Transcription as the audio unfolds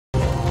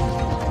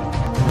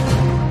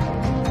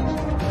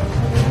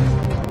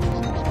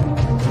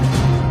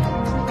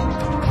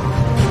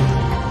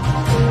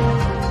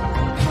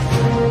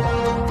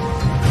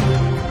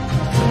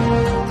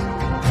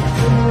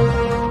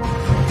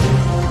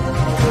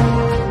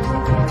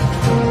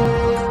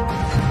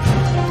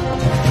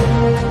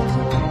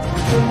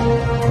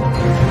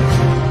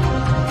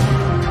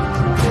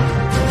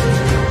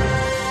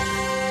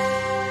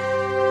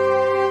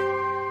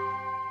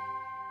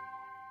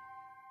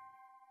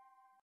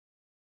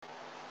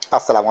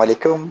আসসালামু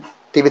আলাইকুম।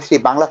 টিভি3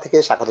 বাংলা থেকে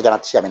স্বাগত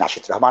জানাচ্ছি। আমি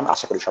নাশিত রহমান।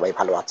 আশা করি সবাই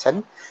ভালো আছেন।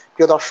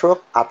 প্রিয় দর্শক,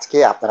 আজকে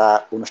আপনারা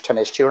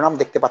অনুষ্ঠানের শিরোনাম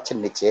দেখতে পাচ্ছেন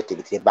নিচে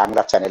টিভি3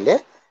 বাংলা চ্যানেলে।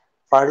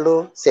 ফার্লো,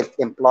 সেলফ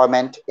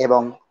এমপ্লয়মেন্ট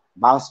এবং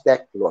বাউন্স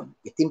ব্যাক লোন,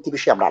 এই তিনটি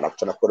বিষয়ে আমরা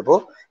আলোচনা করব।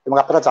 এবং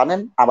আপনারা জানেন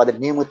আমাদের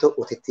নিয়মিত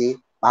অতিথি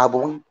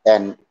মাহবুব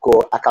অ্যান্ড কো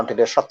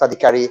অ্যাকাউন্টেন্টের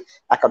স্বত্বাধিকারী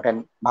অ্যাকাউন্টেন্ট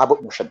মাহবুব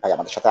মুর্শেদ ভাই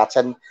আমাদের সাথে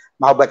আছেন।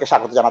 মাহবুব ভাইকে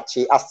স্বাগত জানাচ্ছি।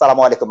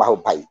 আসসালামু আলাইকুম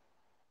মাহবুব ভাই।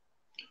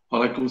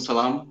 ওয়ালাইকুম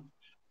সালাম।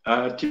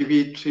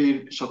 টিভি3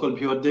 সকল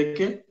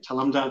ভিউয়ারদেরকে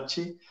সালাম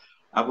জানাচ্ছি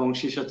এবং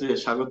সেই সাথে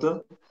স্বাগত।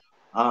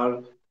 আর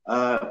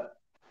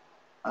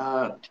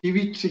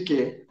টিভি3 কে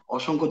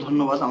অসংখ্য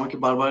ধন্যবাদ আমাকে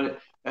বারবার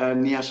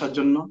নিয়ে আসার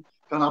জন্য,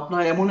 কারণ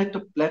আপনারা এমন একটা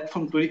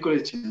প্ল্যাটফর্ম তৈরি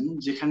করেছেন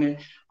যেখানে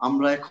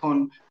আমরা এখন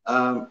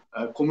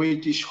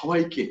কমিউনিটি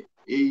সবাইকে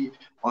এই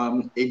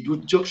এই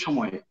দুর্যোগ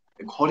সময়ে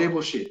ঘরে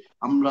বসে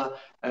আমরা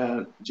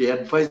যে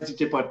অ্যাডভাইস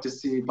দিতে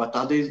পারতেছি বা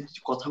তাদের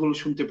কথাগুলো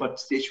শুনতে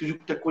পারতেছি, এই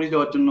সুযোগটা করে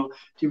দেওয়ার জন্য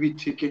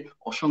টিভি3 কে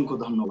অসংখ্য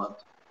ধন্যবাদ।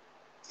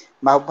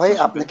 মাহবুব ভাই,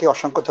 আপনাকে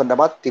অসংখ্য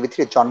ধন্যবাদ। টিভি3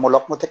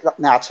 জন্মলগ্ন থেকে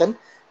আপনি আছেন।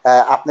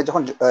 আপনি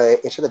যখন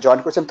এর সাথে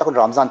জয়েন করেছেন তখন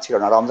রমজান ছিল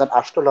না, রমজান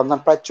আসলো, রমজান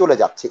প্রায় চলে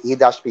যাচ্ছে,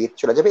 ঈদ আসবে, ঈদ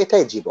চলে যাবে,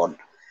 এটাই জীবন।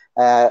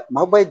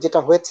 মাহবুব ভাই, যেটা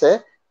হয়েছে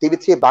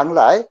টিভি3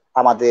 বাংলায়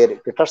আমাদের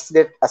গ্রেটার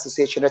সিলেট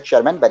অ্যাসোসিয়েশনের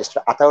চেয়ারম্যান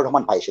ব্যারিস্টার আতাউর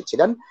রহমান ভাই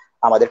এসেছিলেন।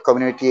 আমাদের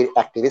কমিউনিটির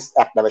অ্যাক্টিভিস্ট,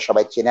 এক নামে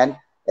সবাই চেনেন,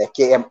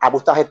 কে এম আবু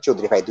তাহের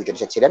চৌধুরী ভাই, দুজন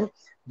এসেছিলেন।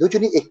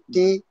 দুজনই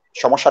একটি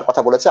সমস্যার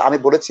কথা বলেছে। আমি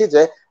বলেছি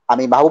যে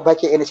আমি মাহবুব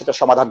ভাইকে এনে সেটা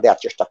সমাধান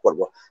দেওয়ার চেষ্টা করব।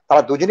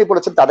 তারা দুজনই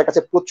বলেছেন তাদের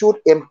কাছে প্রচুর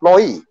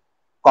এমপ্লয়ি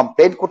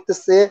কমপ্লেন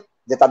করতেছে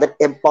যে তাদের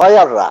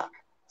এমপ্লয়াররা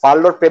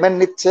ফার্লোর পেমেন্ট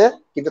নিচ্ছে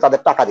কিন্তু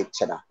তাদের টাকা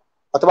দিচ্ছে না,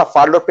 অথবা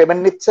ফার্লোর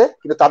পেমেন্ট নিচ্ছে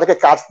কিন্তু তাদেরকে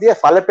কাজ দিয়ে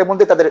ফার্লোর পেমেন্ট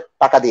দিয়ে তাদের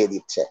টাকা দিয়ে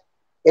দিচ্ছে।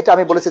 এটা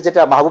আমি বলেছি,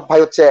 যেটা মাহবুব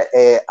ভাই হচ্ছে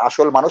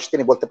আসল মানুষ,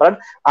 তিনি বলতে পারেন।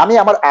 আমি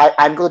আমার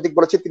আইনগত দিক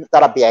বলেছি,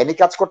 তারা বেআইনি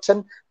কাজ করছেন,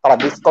 তারা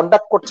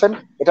মিসকন্ডাক্ট করছেন।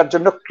 এটার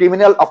জন্য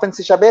ক্রিমিনাল অফেন্স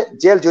হিসাবে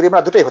জেল,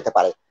 জরিমানা দুটোই হতে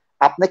পারে।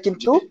 আপনি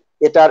কিন্তু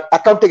এটার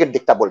অ্যাকাউন্টিং এর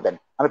দিকটা বলবেন।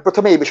 আমি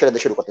প্রথমে এই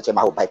বিষয়টা শুরু করতে চাই,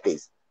 মাহবুব ভাই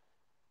প্লিজ।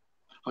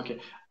 ওকে,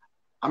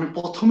 আমি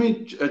প্রথমেই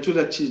চলে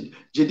যাচ্ছি।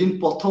 যেদিন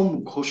প্রথম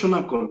ঘোষণা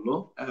করলো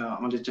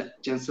আমাদের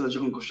চ্যান্সেলর,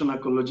 যখন ঘোষণা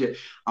করলো যে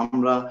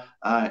আমরা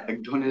এক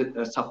ধরনের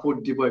সাপোর্ট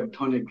দিব, এক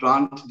ধরনের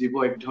গ্রান্ট দিব,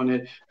 এক ধরনের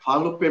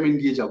ফার্লো পেমেন্ট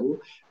দিয়ে যাব,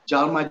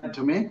 যার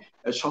মাধ্যমে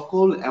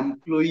সকল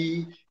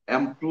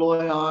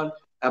এমপ্লয়ার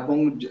এবং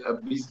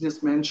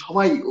বিজনেসম্যান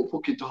সবাই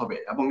উপকৃত হবে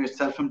এবং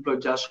সেলফ এমপ্লয়েড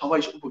যারা সবাই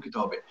উপকৃত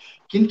হবে।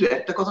 কিন্তু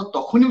একটা কথা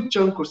তখনই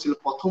উচ্চারণ করছিল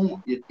প্রথম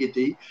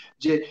এতেই,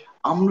 যে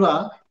আমরা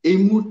এই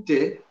মুহূর্তে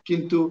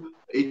কিন্তু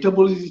এটা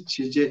বলে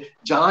দিচ্ছি যে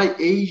যারা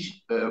এই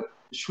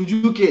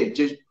সুযোগে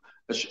যে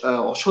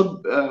অসৎ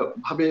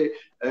ভাবে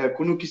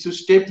কোনো কিছু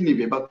স্টেপ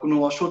নিবে বা কোনো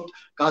অসৎ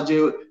কাজে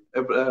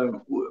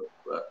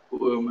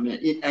মানে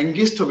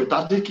এঙ্গেজড হবে,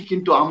 তাদেরকে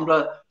কিন্তু আমরা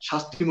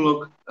শাস্তিমূলক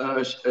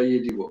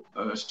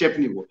স্টেপ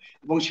নিব।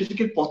 এবং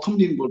সেটাকে প্রথম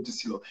দিন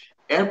বলতেছিল।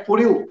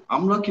 এরপরেও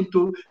আমরা কিন্তু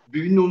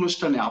বিভিন্ন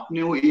অনুষ্ঠানে,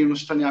 আপনিও এই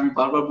অনুষ্ঠানে, আমি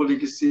বারবার বলে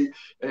গেছি,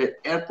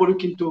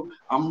 এরপরেও কিন্তু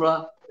আমরা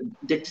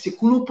দেখতেছি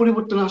কোনো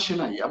পরিবর্তন আসে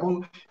নাই। এবং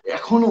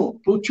এখনো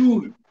প্রচুর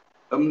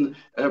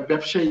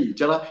ব্যবসায়ী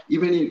যারা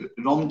ইভেন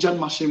রমজান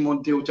মাসের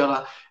মধ্যেও যারা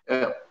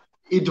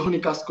এই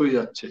ধরনের কাজ করে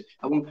যাচ্ছে।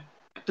 এবং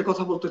একটা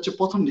কথা বলতে হচ্ছে,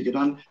 প্রথম দিকে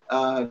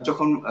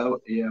যখন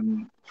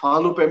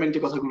ফার্লো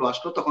পেমেন্টের কথাগুলো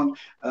আসলো, তখন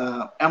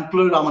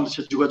এমপ্লয়ার আমাদের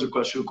সাথে যোগাযোগ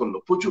করা শুরু করলো,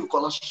 প্রচুর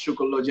কল আসা শুরু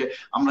করলো যে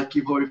আমরা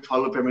কিভাবে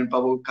ফার্লো পেমেন্ট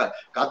পাবো,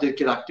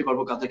 কাদেরকে রাখতে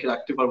পারবো, কাদেরকে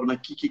রাখতে পারবো না,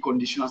 কি কি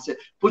কন্ডিশন আছে,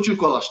 প্রচুর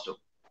কল আসতো।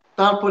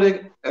 তারপরে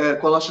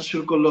কল আসা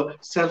শুরু করলো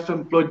সেলফ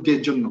এমপ্লয়েডদের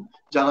জন্য,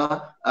 যারা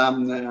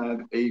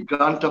এই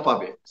গ্রান্টটা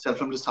পাবে, সেলফ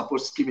এমপ্লয়েড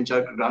সাপোর্ট স্কিমে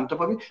যারা গ্রান্টটা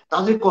পাবে,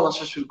 তাদের কল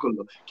আসা শুরু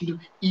করলো। কিন্তু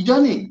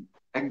ইদানিং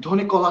এক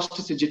ধরনের কল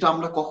আসতেছে যেটা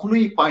আমরা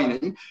কখনোই পাই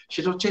নাই।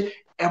 সেটা হচ্ছে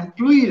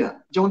এমপ্লয়িরা,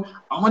 যেমন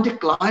আমাদের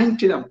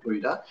ক্লায়েন্টের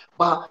এমপ্লয়িরা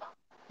বা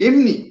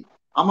এমনি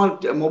আমার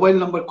মোবাইল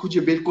নাম্বার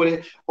খুঁজে বের করে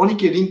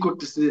অনেকে রিং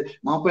করতেছে,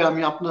 মাহবুব,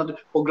 আমি আপনার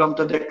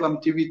প্রোগ্রামটা দেখলাম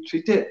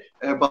টিভি3-তে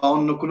বা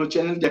অন্য কোনো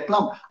চ্যানেল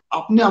দেখলাম,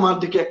 আপনি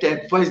আমাদেরকে একটা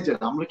অ্যাডভাইস দেন,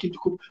 আমরা কিন্তু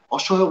খুব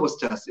অসহায়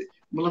অবস্থায় আছি।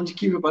 বললাম যে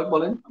কি ব্যাপার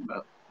বলেন, আমরা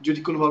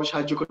যদি কোনোভাবে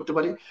সাহায্য করতে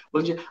পারি।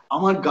 বলেন যে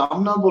আমার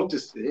গামনা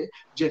বলতেছে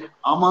যে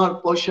আমার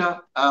পয়সা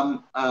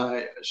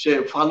সে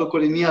ফলো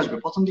করে নিয়ে আসবে,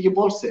 প্রথম দিকে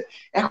বলছে।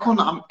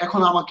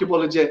 এখন আমাকে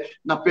বলে যে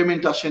না,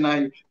 পেমেন্ট আসে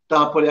নাই,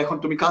 তারপরে এখন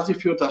তুমি কাজে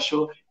ফেরত আসো,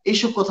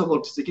 এইসব কথা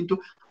বলতেছে। কিন্তু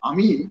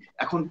আমি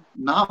এখন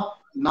না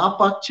না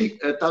পাচ্ছি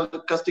তার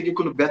কাছ থেকে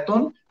কোনো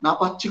বেতন, না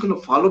পাচ্ছি কোনো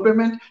ফলো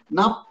পেমেন্ট,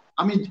 না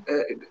আমি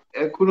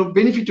কোনো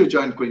বেনিফিটও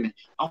জয়েন করি নাই।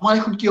 আমার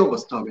এখন কি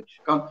অবস্থা হবে?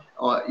 কারণ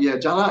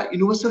যারা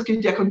ইউনিভার্সাল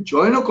এখন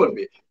জয়েনও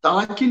করবে,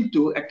 তারা কিন্তু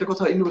একটা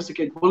কথা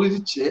ইউনিভার্সিটি বলে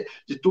দিচ্ছে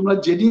যে তোমরা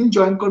যেদিন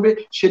জয়েন করবে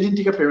সেদিন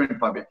থেকে পেমেন্ট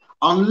পাবে,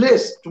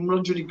 আনলেস তোমরা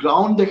যদি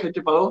গ্রাউন্ড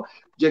দেখাতে পারো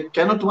যে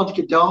কেন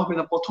তোমাদেরকে দেওয়া হবে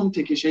না প্রথম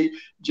থেকে, সেই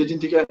যেদিন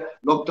থেকে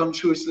লকডাউন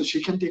শুরু হয়েছিল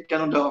সেখান থেকে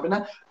কেন দেওয়া হবে না,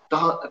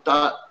 তা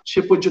সে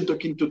পর্যন্ত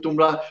কিন্তু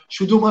তোমরা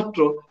শুধুমাত্র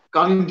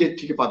কারেন্ট ডেট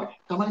থেকে পাবে।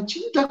 তার মানে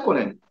চিন্তা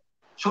করেন,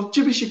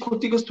 সবচেয়ে বেশি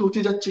ক্ষতিগ্রস্ত হতে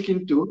যাচ্ছে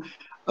কিন্তু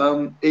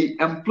এই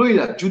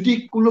এমপ্লয়িরা, যদি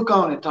কোনো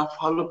কারণে তার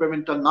ফলো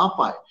পেমেন্টটা না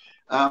পায়,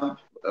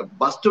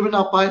 বাস্তবে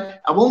না পায়,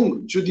 এবং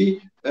যদি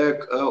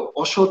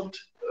অসৎ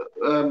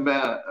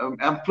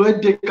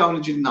এমপ্লয়ারদের কারণে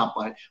যদি না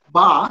পায়,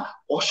 বা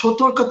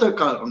অসতর্কতার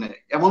কারণে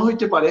এমন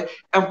হইতে পারে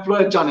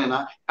এমপ্লয়ার জানে না,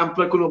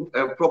 এমপ্লয়ার কোনো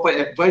প্রপার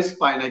অ্যাডভাইস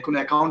পায় না কোনো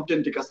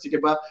অ্যাকাউন্টেন্টের কাছ থেকে,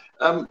 বা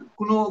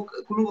কোনো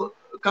কোনো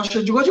কার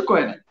সাথে যোগাযোগ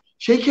করে না,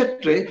 সেই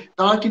ক্ষেত্রে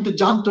তারা কিন্তু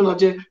জানতো না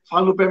যে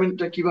ফার্লো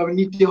পেমেন্টটা কিভাবে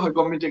নিতে হয়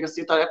গভর্নমেন্টের কাছে,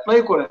 তারা অ্যাপ্লাই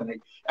করে নাই।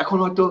 এখন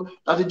হয়তো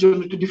তাদের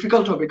জন্য একটু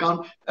ডিফিকাল্ট হবে, কারণ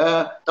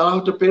তারা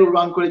হয়তো পেরোল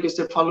রান করে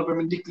গেছে, ফার্লো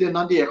পেমেন্ট ডিক্লেয়ার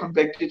না দিয়ে এখন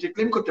ব্যাংক থেকে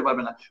ক্লেম করতে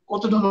পারবে না,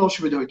 কত ধরনের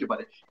অসুবিধা হতে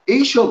পারে।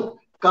 এইসব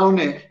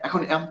কারণে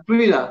এখন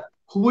এমপ্লয়িরা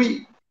খুবই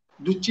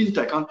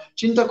দুশ্চিন্তায়, কারণ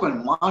চিন্তা করেন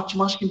মার্চ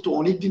মাস কিন্তু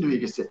অনেক দিন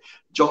হয়ে গেছে,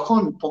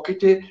 যখন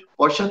পকেটে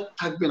পয়সা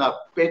থাকবে না,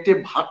 পেটে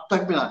ভাত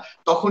থাকবে না,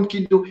 তখন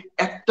কিন্তু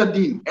একটা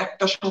দিন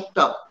একটা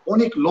সপ্তাহ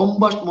অনেক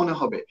লম্বা মনে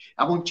হবে।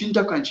 এবং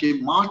চিন্তা করেন সেই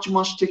মার্চ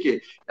মাস থেকে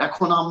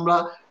এখন আমরা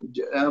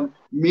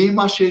মে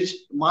মাসের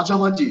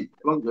মাঝামাঝি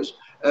এবং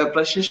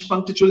প্রায় শেষ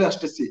প্রান্তে চলে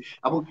আসতেছি,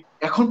 এবং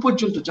এখন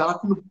পর্যন্ত যারা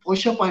কোনো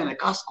পয়সা পায় না,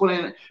 কাজ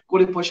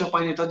করে পয়সা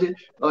পায় না, তাদের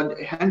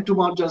হ্যান্ড টু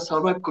মাউথ যারা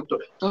সার্ভাইভ করতো,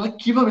 তারা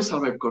কিভাবে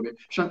সার্ভাইভ করবে?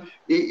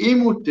 এই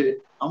মুহূর্তে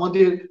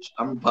আমাদের,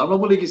 আমি বারবার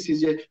বলে গেছি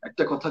যে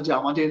একটা কথা, যে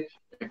আমাদের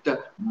একটা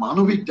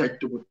মানবিক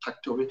দায়িত্ববোধ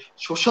থাকতে হবে,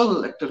 সোশ্যাল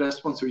একটা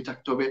রেসপন্সিবিলিটি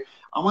থাকতে হবে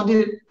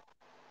আমাদের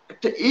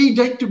একটা। এই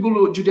দায়িত্বগুলো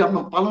যদি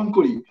আমরা পালন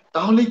করি,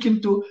 তাহলেই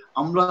কিন্তু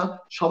আমরা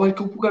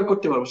সবাইকে উপকার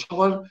করতে পারবো,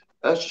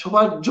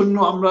 সবার জন্য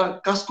আমরা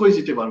কাজ করে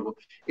যেতে পারবো।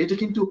 এটা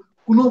কিন্তু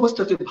কোনো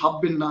অবস্থাতে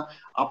ভাববেন না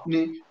আপনি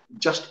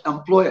জাস্ট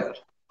এমপ্লয়ার,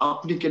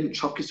 আপনি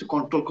সবকিছু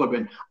কন্ট্রোল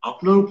করবেন।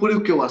 আপনার উপরেও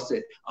কেউ আছে,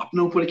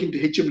 আপনার উপরে কিন্তু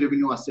এইচএম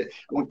রেভিনিউ আছে,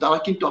 এবং তারা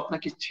কিন্তু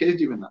আপনাকে ছেড়ে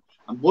দিবে না।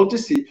 আমি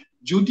বলতেছি,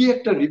 যদি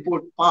একটা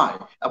রিপোর্ট পায়,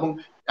 এবং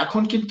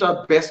এখন কিন্তু তারা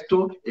ব্যস্ত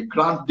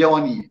গ্রান্ট দেওয়া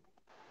নিয়ে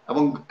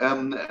এবং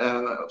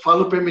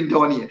ফলো পেমেন্ট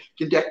দেওয়া নিয়ে,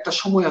 কিন্তু একটা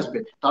সময় আসবে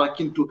তারা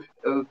কিন্তু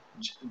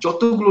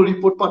যতগুলো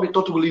রিপোর্ট পাবে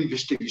ততগুলো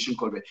ইনভেস্টিগেশন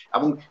করবে,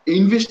 এবং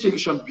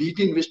ইনভেস্টিগেশন,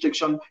 ভিটি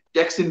ইনভেস্টিগেশন,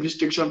 ট্যাক্স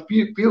ইনভেস্টিগেশন,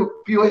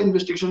 পিও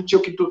ইনভেস্টিগেশন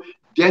চেয়েও কিন্তু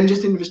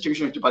ডেঞ্জারাস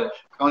ইনভেস্টিগেশন হতে পারে।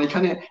 কারণ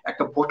এখানে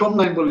একটা বটম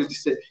লাইন বলে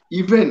দিচ্ছে,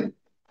 ইভেন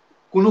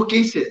কোন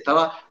কেসে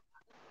তারা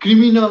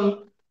ক্রিমিনাল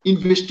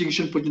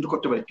ইনভেস্টিগেশন পর্যন্ত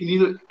করতে পারে।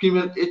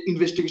 ক্রিমিনাল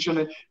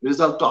ইনভেস্টিগেশনের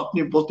রেজাল্ট তো আপনি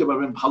বলতে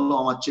পারবেন ভালো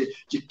আমার চেয়ে,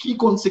 যে কি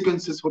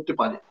কনসিকুয়েন্সেস হতে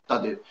পারে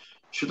তাদের।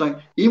 সুতরাং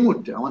এই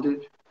মুহূর্তে আমাদের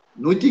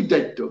নৈতিক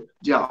দায়িত্ব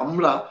যে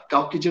আমরা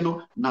কাউকে যেন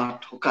না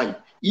ঠকাই।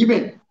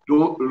 ইভেন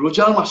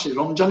রোজার মাসে,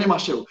 রমজানের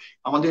মাসেও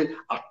আমাদের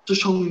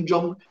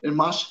আত্মসংযম এর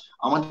মাস,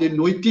 আমাদের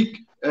নৈতিক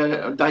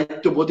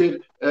দায়িত্ববোধের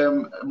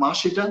মাস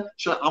এটা।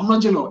 আমরা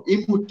যেন এই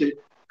মুহূর্তে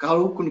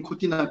কারো কোনো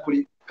ক্ষতি না করি,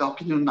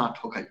 কাউকে যেন না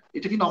ঠকাই,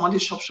 এটা কিন্তু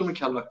আমাদের সবসময়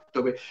খেয়াল রাখতে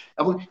হবে।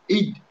 এবং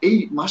এই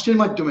মাসের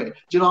মাধ্যমে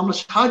যেন আমরা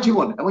সারা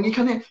জীবন, এবং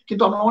এখানে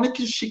কিন্তু আমরা অনেক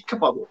কিছু শিক্ষা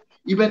পাবো।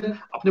 ইভেন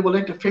আপনি বলেন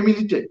একটা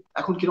ফ্যামিলিতে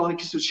এখন কিন্তু অনেক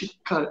কিছু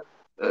শিক্ষার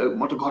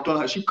মতো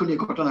ঘটনা, শিক্ষণীয়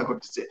ঘটনা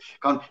ঘটতেছে,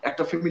 কারণ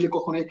একটা ফ্যামিলি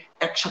কখনোই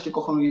একসাথে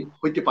কখনোই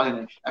হইতে পারে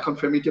না। এখন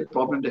ফ্যামিলিতে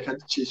প্রবলেম দেখা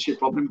দিচ্ছে, সেই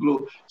প্রবলেম গুলো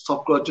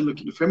সলভ করার জন্য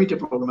কিন্তু ফ্যামিলিতে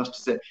প্রবলেম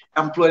আসতেছে।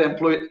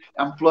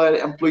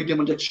 এমপ্লয়ীদের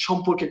মধ্যে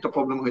সম্পর্কে একটা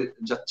প্রবলেম হয়ে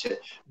যাচ্ছে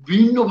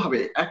বিভিন্ন ভাবে।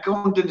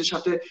 অ্যাকাউন্টেন্টের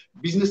সাথে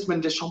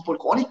বিজনেসম্যানদের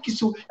সম্পর্ক, অনেক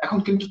কিছু এখন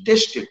কিন্তু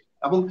টেস্টেড,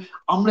 এবং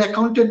আমরা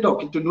অ্যাকাউন্টেন্টরাও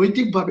কিন্তু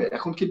নৈতিকভাবে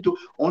এখন কিন্তু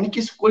অনেক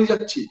কিছু করে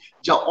যাচ্ছি,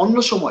 যা অন্য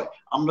সময়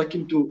আমরা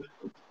কিন্তু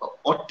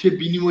অর্থের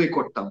বিনিময়ে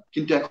করতাম,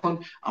 কিন্তু এখন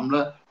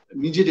আমরা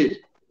নিজেদের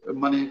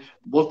মানে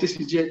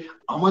বলতেছি যে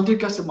আমাদের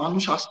কাছে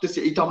মানুষ আসতেছে,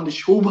 এটা আমাদের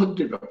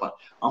সৌভাগ্যের ব্যাপার।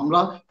 আমরা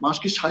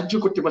মানুষকে সাহায্য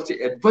করতে পারছি,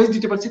 অ্যাডভাইস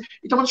দিতে পারছি,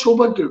 এটা আমার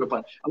সৌভাগ্যের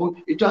ব্যাপার, এবং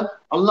এটা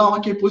আল্লাহ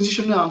আমাকে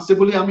পজিশনে আনছে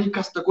বলে আমি এই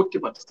কাজটা করতে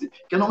পারছি।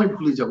 কেন আমি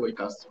ভুলে যাবো এই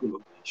কাজগুলো?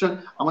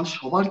 আমাদের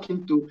সবার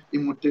কিন্তু এই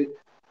মুহূর্তে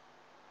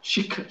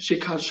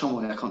শেখার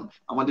সময় এখন।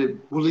 আমাদের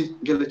ভুলে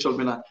গেলে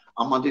চলবে না,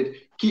 আমাদের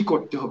কি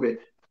করতে হবে।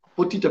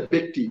 প্রতিটা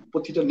ব্যক্তি,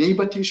 প্রতিটা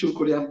নেইবার থেকে শুরু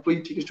করে এমপ্লয়ি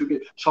থেকে শুরু করে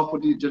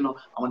সবটির জন্য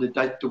আমাদের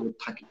দায়িত্ববোধ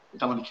থাকে,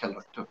 এটা আমাদের খেয়াল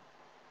রাখতে হবে।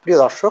 প্রিয়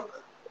দর্শক,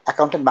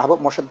 অ্যাকাউন্টেন্ট মাহবুব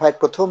মোর্শেদ ভাই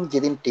প্রথম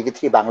যেদিন টিভি3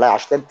 বাংলায়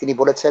আসলেন, তিনি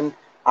বলেছেন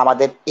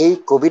আমাদের এই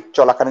কোভিড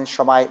চলাকালীন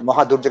সময়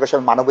মহা দুর্যোগের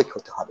সময় মানবিক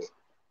হতে হবে,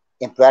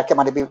 এমপ্লয়ারকে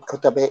মানবিক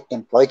হতে হবে,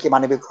 এমপ্লয়িকে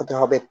মানবিক হতে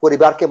হবে,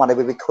 পরিবারকে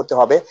মানবিক হতে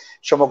হবে,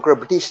 সমগ্র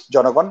ব্রিটিশ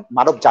জনগণ,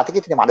 মানব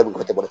জাতিকে তিনি মানবিক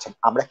হতে বলেছেন।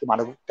 আমরা কি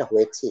মানবিকটা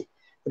হয়েছি?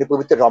 তিনি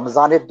পবিত্র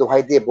রমজানের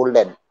দোহাই দিয়ে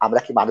বললেন, আমরা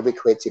কি মানবিক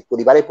হয়েছি?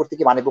 পরিবারের প্রতি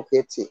কি মানবিক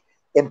হয়েছি?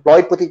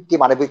 এমপ্লয়ের প্রতি কি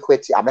মানবিক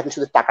হয়েছি? আমরা কি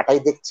শুধু টাকাটাই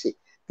দেখছি?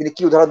 তিনি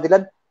কি উদাহরণ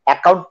দিলেন?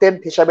 অ্যাকাউন্টেন্ট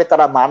হিসাবে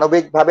তারা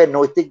মানবিকভাবে,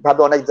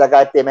 নৈতিকভাবে অনেক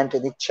জায়গায় পেমেন্ট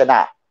নিচ্ছে না।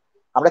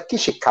 আমরা কি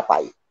শিক্ষা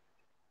পাই?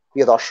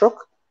 প্রিয় দর্শক,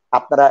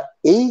 আপনারা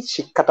এই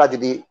শিক্ষাটা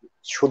যদি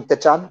শুনতে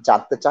চান,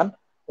 জানতে চান,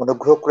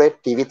 অনুগ্রহ করে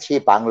টিভি3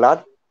 বাংলার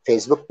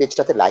ফেসবুক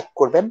পেজটাতে লাইক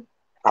করবেন।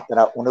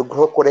 আপনারা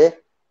অনুগ্রহ করে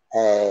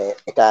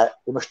এটা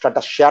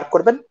অনুষ্ঠানটা শেয়ার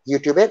করবেন,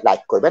 ইউটিউবে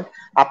লাইক করবেন।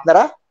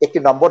 আপনারা একটি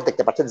নম্বর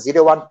দেখতে পাচ্ছেন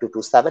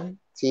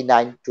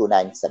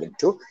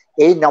 0122739292,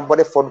 এই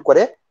নম্বরে ফোন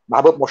করে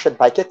মাহবুব মোর্শেদ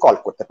ভাইকে কল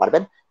করতে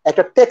পারবেন।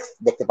 একটা টেক্সট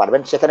দেখতে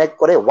পারবেন, সেখানে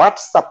করে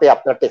হোয়াটসঅ্যাপে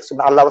আপনারা টেক্সট,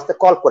 আল্লাহ রাস্তায়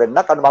কল করেন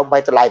না, কারণ মাহবুব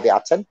ভাই তো লাইভে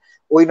আছেন।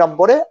 ওই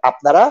নম্বরে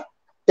আপনারা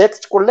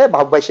টেক্সট করলে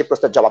মাহবুব ভাই সেই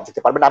প্রশ্নের জবাব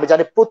দিতে পারবেন। আমি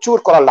জানি প্রচুর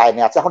কলার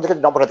লাইনে আছে, এখন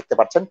যেখানে নম্বরটা দেখতে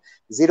পাচ্ছেন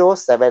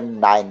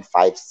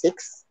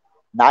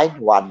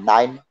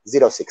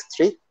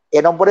 07956919063,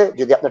 এই নম্বরে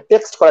যদি আপনি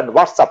টেক্সট করেন,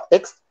 হোয়াটসঅ্যাপ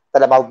টেক্সট,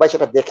 তাহলে মাহবুব ভাই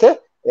সেটা দেখে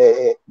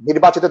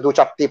নির্বাচিত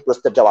 2-4টি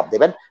প্রশ্নের জবাব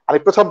দেবেন। আমি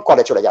প্রথম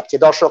কলে চলে যাচ্ছি।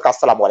 দর্শক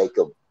আসসালামু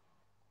আলাইকুম।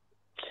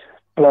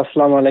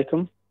 আসসালামু আলাইকুম।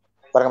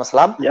 ওয়ালাইকুম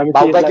আসসালাম।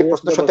 মাহবুব ভাই কি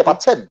প্রশ্ন শুনতে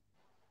পাচ্ছেন?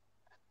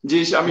 জি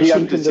আমি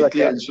শুনতেছি,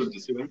 ক্লিয়ারলি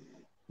শুনতেছি ভাই।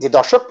 জি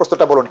দর্শক,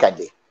 প্রশ্নটা বলুন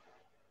কাইন্ডলি।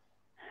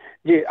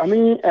 জি আমি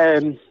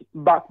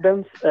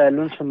বাকডান্স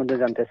লোন সম্বন্ধে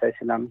জানতে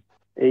চাইছিলাম।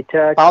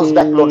 এইটা বাউন্স কি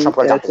ব্যাক লোন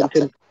সম্পর্কে জানতে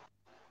চাচ্ছেন?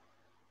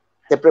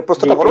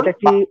 প্রশ্নটা বলুন। এটা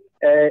কি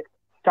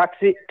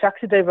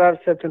ট্যাক্সি ড্রাইভার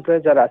সেলফ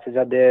এমপ্লয়েড যারা আছে,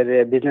 যাদের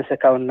বিজনেস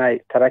অ্যাকাউন্ট নাই,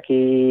 তারা কি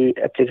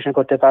অ্যাপ্লিকেশন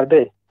করতে পারবে?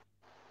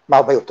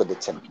 মাহবুব ভাই উত্তর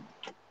দিচ্ছেন।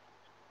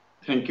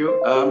 থ্যাংক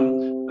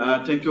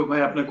ইউ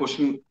ভাই আপনার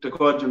কোশ্চেনটা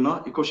করার জন্য।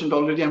 এই কোশ্চেনটা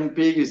অলরেডি আমি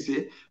পেয়ে গেছি।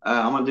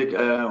 আমাদের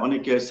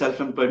অনেক সেলফ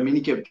এমপ্লয়েড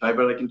মিনি ক্যাব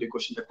ড্রাইভাররা কিন্তু এই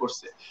কোশ্চেনটা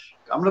করছে।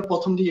 আমরা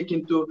প্রথম দিকে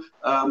কিন্তু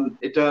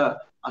এটা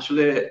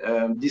আসলে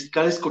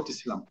ডিসকারেজ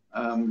করতেছিলাম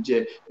যে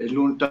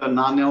লোনটা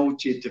না নেওয়া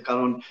উচিত,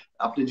 কারণ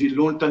আপনি যদি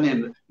লোনটা নেন,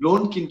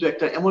 লোন কিন্তু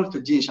একটা এমন একটা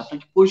জিনিস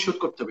আপনাকে পরিশোধ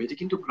করতে হবে। এটা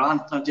কিন্তু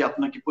গ্রান্ট না যে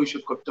আপনাকে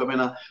পরিশোধ করতে হবে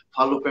না,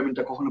 ভালো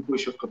পেমেন্টটা কখনো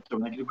পরিশোধ করতে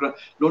হবে না, কিন্তু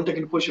লোনটা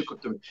কিন্তু পরিশোধ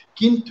করতে হবে।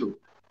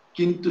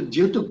 কিন্তু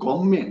যেহেতু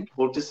গভর্নমেন্ট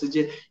বলতেছে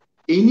যে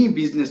any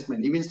businessman,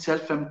 even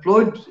self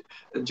employed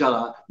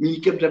যারা মিনি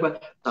ক্যাব ড্রাইভার,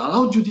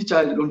 তারাও যদি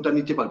চায় লোনটা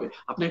নিতে পারবে।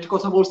 আপনি একটা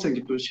কথা বলছেন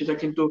কিন্তু সেটা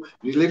কিন্তু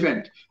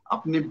রিলেভেন্ট।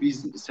 আপনি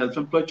সেলফ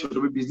এমপ্লয়েড ছোট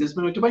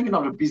বিজনেসম্যান হইতে পারেন, কিন্তু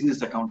আপনার বিজনেস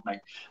অ্যাকাউন্ট নাই।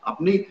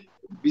 আপনি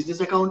বিজনেস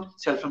অ্যাকাউন্ট,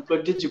 সেলফ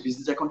এমপ্লয়েডদের যে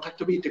বিজনেস অ্যাকাউন্ট থাকতে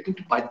হবে, এটা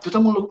কিন্তু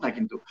বাধ্যতামূলক না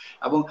কিন্তু।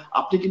 এবং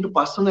আপনি কিন্তু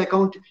পার্সোনাল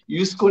অ্যাকাউন্ট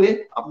ইউজ করে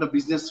আপনার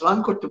বিজনেস রান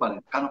করতে পারেন,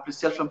 কারণ আপনি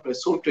সেলফ এমপ্লয়েড,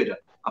 সোল ট্রেডার।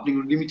 আপনি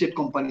লিমিটেড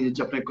কোম্পানি,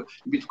 যে আপনার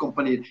লিমিটেড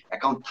কোম্পানির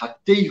অ্যাকাউন্ট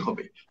থাকতেই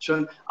হবে।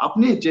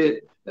 আপনি যে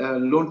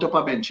লোনটা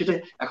পাবেন, সেটা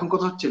এখন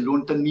কথা হচ্ছে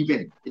লোনটা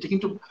নিবেন, এটা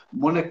কিন্তু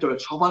মনে রাখতে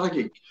হবে সবার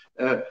আগে।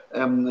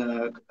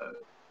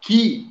 কি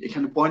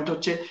এখানে পয়েন্ট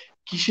হচ্ছে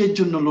কিসের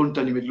জন্য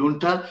লোনটা নেবেন?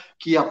 লোনটা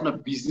কি আপনার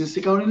বিজনেস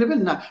অ্যাকাউন্টে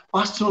নেবেন না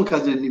পার্সোনাল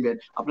কাজে নেবেন,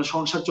 আপনার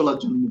সংসার চলার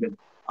জন্য নেবেন?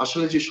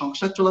 আসলে যে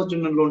সংসার চলার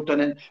জন্য লোনটা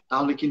নেন,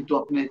 তাহলে কিন্তু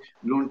আপনি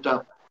লোনটা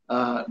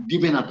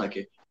দিবে না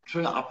তাকে।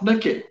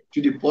 আপনাকে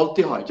যদি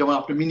বলতে হয়, যেমন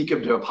আপনি মিনি ক্যাব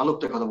ড্রাইভার, ভালো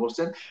একটা কথা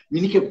বলছেন,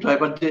 মিনি ক্যাব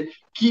ড্রাইভারদের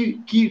কি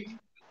কি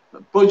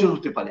প্রয়োজন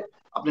হতে পারে?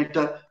 আপনি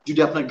একটা, যদি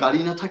আপনার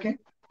গাড়ি না থাকে,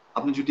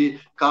 আপনি যদি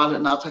কার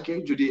না থাকে,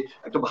 যদি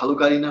একটা ভালো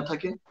গাড়ি না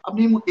থাকে,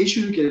 আপনি এই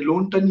সুযোগে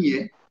লোনটা নিয়ে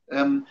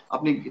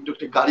আপনি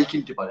একটা গাড়ি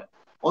কিনতে পারেন।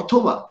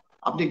 অথবা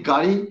আপনি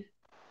গাড়ি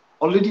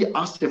অলরেডি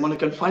আসছে, মনে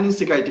করেন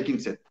ফাইন্যান্সে গাড়িটা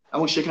কিনছেন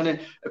এবং সেখানে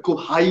খুব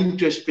হাই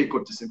ইন্টারেস্ট পে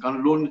করতেছেন, কারণ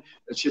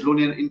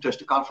লোনের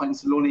ইন্টারেস্ট, কার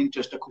ফাইন্যান্স লোনের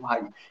ইন্টারেস্টটা খুব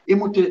হাই। এই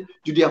মুহূর্তে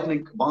যদি আপনি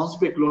বাউন্স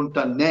ব্যাক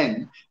লোনটা নেন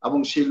এবং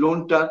সেই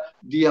লোনটা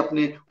দিয়ে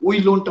আপনি ওই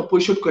লোনটা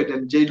পরিশোধ করে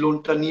দেন, যে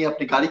লোনটা নিয়ে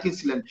আপনি গাড়ি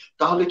কিনছিলেন,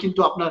 তাহলে কিন্তু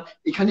আপনার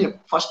এখানে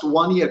ফার্স্ট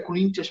 1 ইয়ার কোনো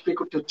ইন্টারেস্ট পে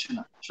করতে হচ্ছে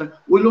না।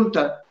 ওই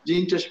লোনটা যে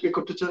ইন্টারেস্ট পে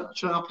করতে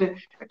হচ্ছে, আপনি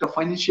একটা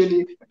ফাইন্যান্সিয়ালি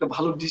একটা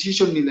ভালো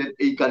ডিসিশন নিলেন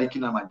এই গাড়ি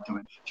কেনার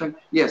মাধ্যমে।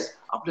 ইয়েস,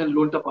 আপনার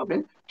লোনটা পাবেন।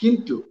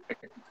 কিন্তু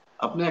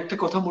আপনি একটা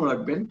কথা মনে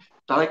রাখবেন,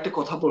 তার একটা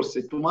কথা বলছে,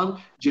 তোমার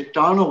যে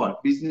টার্ন ওভার,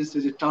 বিজনেসে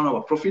যে টার্ন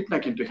ওভার, প্রফিট না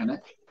কিন্তু এখানে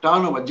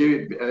টার্ন ওভার, যে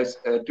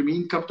তুমি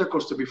ইনকামটা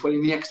করছো বিফোর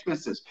এনি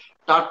এক্সপেন্সেস,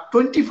 তার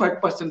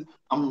 25%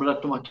 আমরা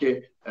তোমাকে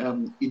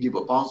দিব,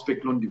 বাউন্স ব্যাক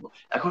লোন দিব।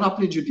 এখন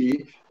আপনি যদি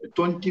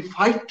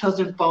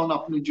 25,000 পাউন্ড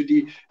আপনি যদি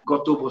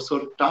গত বছর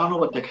টার্ন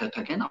ওভার দেখায়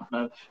থাকেন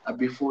আপনার,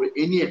 বিফোর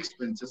এনি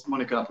এক্সপেন্সেস,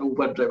 মনে করেন আপনি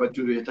উবার ড্রাইভার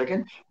যদি হয়ে থাকেন,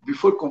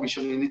 বিফোর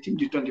কমিশন এনিথিং,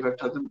 যে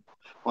 25,000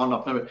 পাউন্ড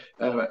আপনার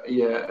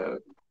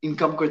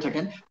ইনকাম করে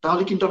থাকেন,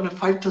 তাহলে কিন্তু আপনি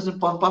 5,000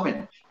 পাউন্ড পাবেন।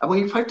 এবং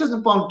এই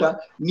 5,000 পাউন্ডটা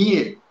নিয়ে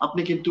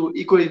আপনি কিন্তু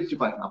করে দিতে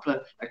পারেন, আপনার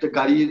একটা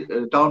গাড়ির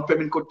ডাউন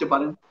পেমেন্ট করতে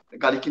পারেন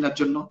গাড়ি কেনার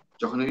জন্য।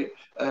 যখন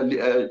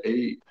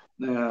এই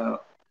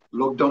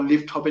লকডাউন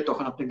লিফট হবে,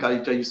 তখন আপনি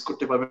গাড়িটা ইউজ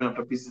করতে পারবেন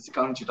আপনার বিজনেস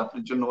অ্যাকাউন্ট, যেটা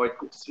আপনার জন্য ওয়েট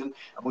করতেছেন।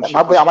 এবং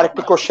আমার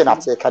একটা কোশ্চেন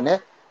আছে এখানে,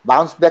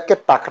 বাউন্স ব্যাকের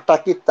টাকাটা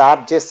কি তার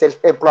যে সেলফ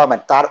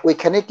এমপ্লয়মেন্ট, তার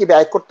ওইখানে কি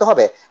ব্যয় করতে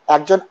হবে?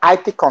 একজন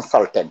আইটি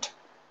কনসালটেন্ট,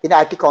 তিনি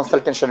আইটি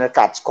কনসালটেশনের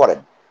কাজ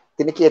করেন,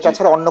 তিনি কি এটা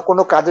ছাড়া অন্য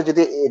কোনো কাজে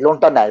যদি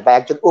লোনটা নেয়, বা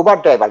একজন উবার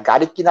ড্রাইভার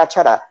গাড়ি কিনা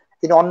ছাড়া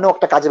তিনি অন্য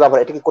একটা কাজে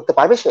ব্যবহার, এটা কি করতে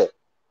পারবে সে?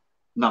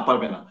 না,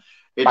 পারবে না।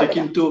 এটা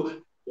কিন্তু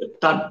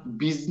তার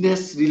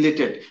বিজনেস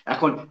রিলেটেড,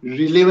 এখন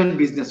রিলেভেন্ট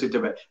বিজনেস হইতে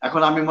হবে।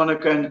 এখন আমি মনে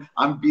করেন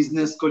আমি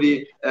বিজনেস করি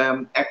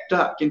একটা,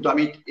 কিন্তু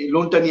আমি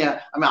লোনটা নিয়ে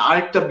আমি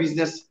আরেকটা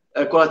বিজনেস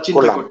করার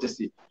চিন্তা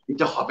করতেছি,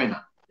 এটা হবে না।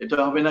 এটা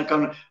হবে না,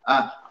 কারণ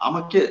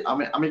আমাকে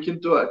আমি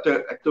কিন্তু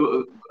একটা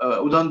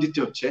উদাহরণ দিতে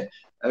হচ্ছে।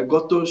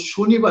 গত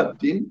শনিবার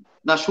দিন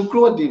না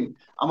শুক্রবার দিন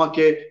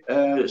আমাকে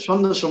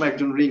সন্ধ্যার সময়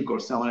একজন রিং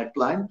করছে, আমার এক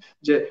ক্লায়েন্ট,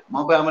 যে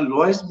মাহবুব, আমার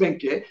লয়েস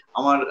ব্যাংকে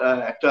আমার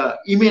একটা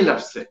ইমেল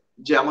আসছে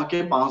যে আমাকে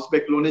বাউন্স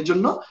ব্যাক লোনের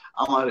জন্য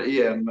আমার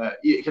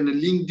এখানে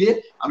লিংক দিয়ে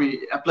আমি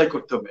অ্যাপ্লাই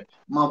করতে হবে,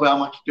 মাহবুব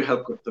আমাকে একটু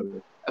হেল্প করতে হবে।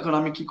 এখন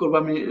আমি কি করবো?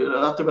 আমি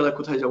রাতের বেলা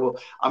কোথায় যাব?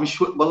 আমি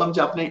বললাম যে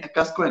আপনি এক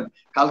কাজ করেন,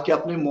 কালকে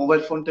আপনি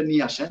মোবাইল ফোনটা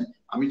নিয়ে আসেন,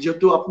 আমি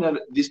যেহেতু আপনার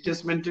ডিস্টেন্স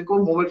মেনটেন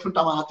করবো, মোবাইল ফোনটা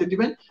আমার হাতে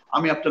দিবেন,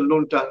 আমি আপনার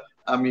লোনটা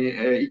আমি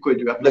করে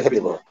দেবো, অ্যাপ্লাই করে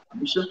দেবো।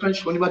 বিশেষ করে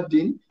শনিবার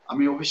দিন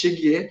আমি অফিসে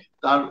গিয়ে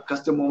তার কাছ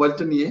থেকে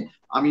মোবাইলটা নিয়ে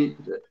আমি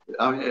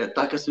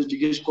তার কাছে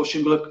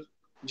কোশ্চেন গুলো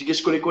জিজ্ঞেস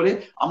করে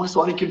আমার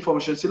কাছে অনেক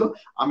ইনফরমেশন ছিল,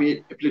 আমি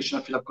অ্যাপ্লিকেশন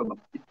ফিল আপ করলাম।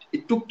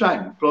 ইট টুক টাইম,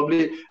 প্রবলি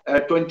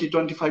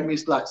 20-25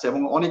 মিনিটস লাগছে,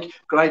 এবং অনেক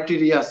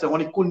ক্রাইটেরিয়া আছে,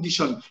 অনেক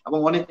কন্ডিশন এবং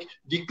অনেক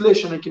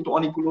ডিক্লারেশনে কিন্তু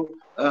অনেকগুলো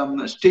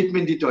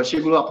স্টেটমেন্ট দিতে হয়,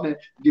 সেগুলো আপনি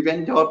দিবেন।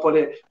 দেওয়ার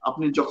পরে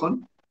আপনি যখন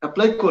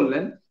অ্যাপ্লাই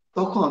করলেন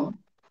তখন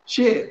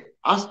সে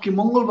আজকে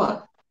মঙ্গলবার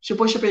সে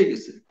পয়সা পেয়ে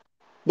গেছে।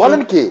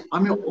 বলেন কি?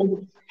 আমি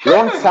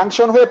লোন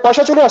স্যাংশন হয়ে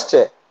পয়সা চলে আসছে?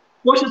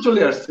 পয়সা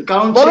চলে আসছে,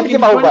 কারণ বলেন কি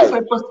মাহবুব ভাই?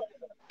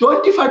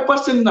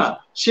 25% না,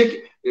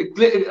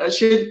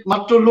 সে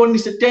মাত্র লোন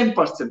নিছে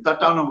 10% তার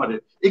টার্নওভারের,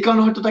 এই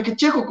কারণে হয়তো তাকে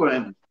চেকও করে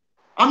না।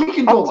 আমি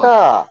কিন্তু আচ্ছা,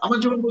 আমার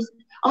যখন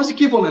আমি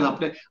কি বলেন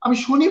আপনি, আমি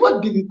শনিবার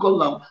দিন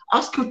করলাম,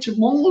 আজকে হচ্ছে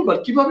মঙ্গলবার,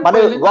 কিভাবে মানে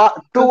পাইলেন?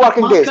 2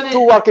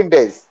 ওয়ার্কিং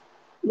ডেজ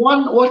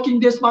 1 ওয়ার্কিং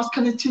ডেজ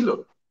মাঝখানে ছিল,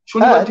 হ্যাঁ,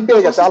 শনিবার দিন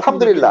পেয়ে গেছে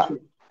আলহামদুলিল্লাহ।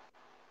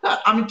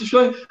 আমি তো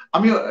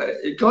আমি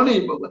এই কারণে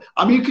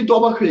আমি কিন্তু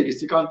অবাক হয়ে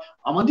গেছি, কারণ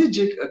আমাদের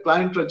যে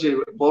ক্লায়েন্টরা যে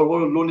বড়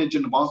বড় লোনের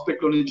জন্য, বাউন্স ব্যাক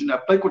লোনের জন্য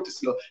অ্যাপ্লাই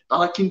করতেছিল,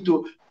 তারা কিন্তু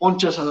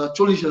 50,000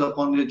 40,000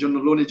 পাউন্ডের জন্য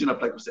লোনের জন্য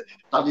অ্যাপ্লাই করছে,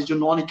 তাদের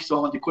জন্য অনেক কিছু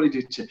আমাদের করে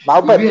দিচ্ছে।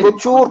 মাহবুব ভাই,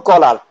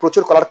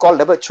 প্রচুর কলার কল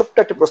নেবে। ছোট্ট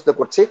একটা প্রশ্ন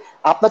করছি,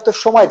 আপনার তো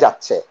সময়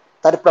যাচ্ছে,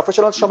 তার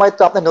প্রফেশনাল সময়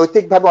তো আপনি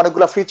নৈতিক ভাবে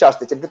অনেকগুলো ফ্রি চার্জ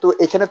দিচ্ছেন, কিন্তু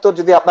এখানে তো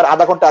যদি আপনার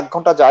আধা ঘন্টা 1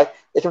 ঘন্টা যায়,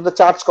 এখানে তো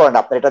চার্জ করেন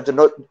আপনার, এটার জন্য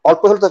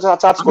অল্প হলে তো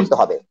চার্জ করতে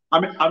হবে।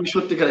 আমি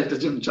সত্যিকার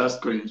এটার জন্য চার্জ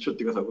করি,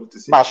 সত্যি কথা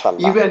বলতেছি।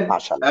 মাশাআল্লাহ,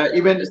 মাশাআল্লাহ।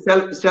 ইভেন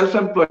সেলফ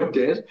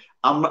এমপ্লয়েডদের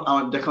আমরা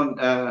দেখুন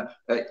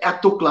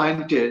এত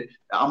ক্লায়েন্টের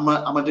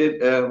আমাদের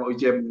ওই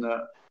যে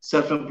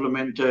সেলফ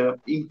এমপ্লয়মেন্ট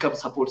ইনকাম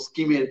সাপোর্ট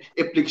স্কিমের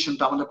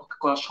অ্যাপ্লিকেশনটা আমাদের পক্ষে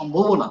করা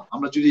সম্ভব না,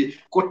 আমরা যদি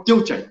করতেও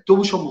চাই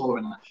তবু সম্ভব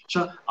হবে না।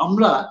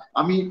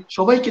 আমি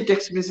সবাইকে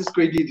টেক্সট মেসেজ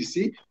করে দিয়ে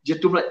দিছি যে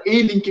তোমরা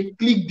এই লিংকে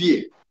ক্লিক দিয়ে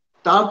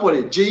তারপরে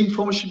যে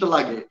ইনফরমেশনটা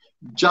লাগে,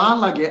 যা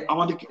লাগে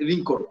আমাদেরকে রিং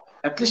করো।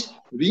 অ্যাটলিস্ট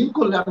রিং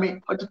করলে আমি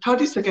হয়তো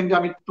 30 সেকেন্ডে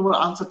আমি তোমার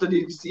আনসারটা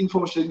দিয়ে দিচ্ছি,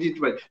 ইনফরমেশন দিতে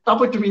পারি।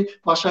 তারপর তুমি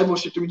বাসায়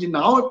বসে তুমি যদি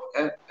নাও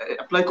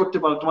অ্যাপ্লাই করতে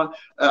পারো, তোমার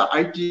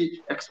আইটি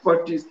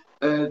এক্সপার্টিস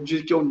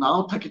যদি কেউ নাও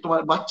থাকে,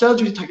 তোমার বাচ্চারা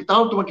যদি থাকে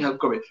তাও তোমাকে হেল্প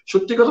করবে।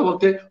 সত্যি কথা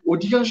বলতে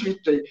অধিকাংশ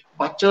ক্ষেত্রে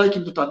বাচ্চারাই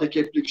কিন্তু তাদেরকে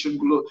অ্যাপ্লিকেশন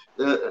গুলো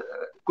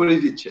করে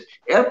দিচ্ছে,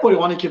 এরপরে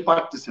অনেকে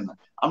পারতেছে না।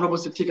 আমরা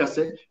বলছি ঠিক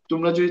আছে,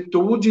 তোমরা যদি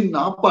তবু যদি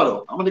না পারো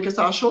আমাদের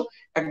কাছে আসো,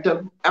 একটা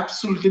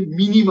অ্যাবসলিউটলি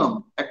মিনিমাম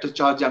একটা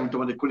চার্জ আমি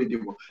তোমাদের করে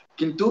দিব।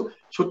 কিন্তু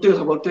সত্যি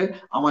কথা বলতে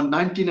আমার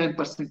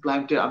 99%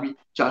 ক্লায়েন্টের আমি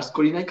চার্জ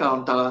করি নাই, কারণ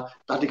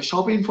তাদেরকে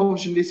সব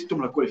ইনফরমেশন দিয়েছি,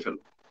 তোমরা করে ফেলো।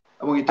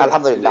 এবং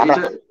আলহামদুলিল্লাহ, আমরা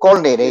কল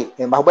নেই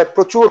মাহবুব ভাই,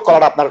 প্রচুর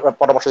কলার আপনার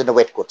পরামর্শের জন্য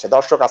ওয়েট করছে।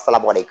 দর্শক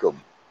আসসালামু আলাইকুম।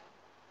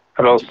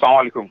 হ্যালো, আসসালামু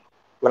আলাইকুম।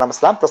 ওয়ালাইকুম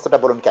আসসালাম, প্রশ্নটা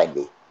বলুন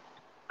কাইন্ডলি।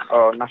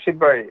 নাশিদ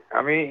ভাই,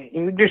 আমি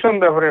ইমিগ্রেশন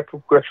ব্যাপারে একটু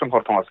কোয়েকশন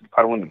করতাম, আছে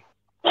পারবনি?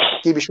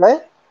 কি বিষয়ে?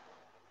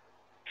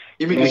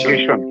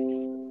 ইমিগ্রেশন।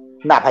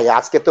 না ভাই,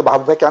 আজকে তো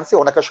মাহবুব ভাই আনছি,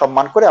 ওনাকে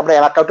সম্মান করে আমরা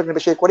অ্যাকাউন্টিং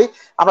বিষয় করি।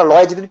 আমরা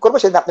লয়ে যেদিন করবো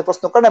সেদিন আপনি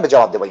প্রশ্ন করেন, আমি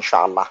জবাব দেবো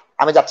ইনশাআল্লাহ।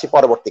 আমি যাচ্ছি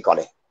পরবর্তী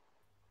কলে।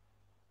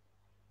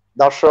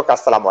 দর্শক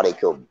আসসালামু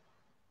আলাইকুম।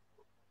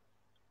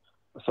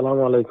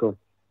 আসসালামু আলাইকুম।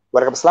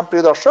 ওয়ালাইকুম আসসালাম।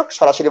 প্রিয় দর্শক,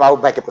 সরাসরি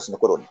মাহবুব ভাইকে প্রশ্ন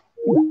করুন।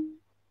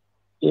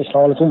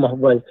 আসসালামু আলাইকুম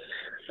মাহবুব ভাই,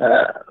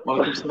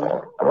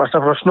 আমার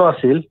একটা প্রশ্ন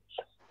আছিল।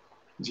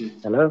 জি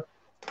হ্যালো,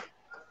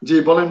 জি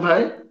বলেন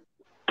ভাই।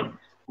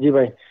 জি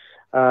ভাই,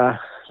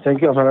 থ্যাংক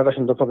ইউ, আপনারা একটা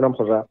সুন্দর প্রোগ্রাম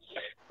করা।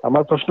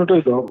 আমার প্রশ্নটা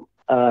হইল,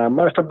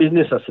 আমার একটা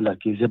বিজনেস আছিল আর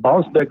কি, যে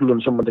বাউন্স ব্যাক লোন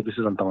সম্বন্ধে কিছু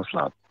জানতাম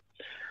আসলাম।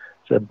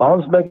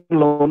 বাউন্স ব্যাক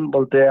লোন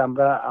বলতে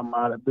আমরা,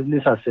 আমার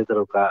বিজনেস আছে,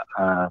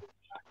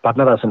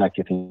 পার্টনার আছে নাকি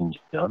 3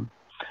 জন,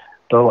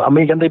 তো আমি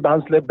এখান থেকে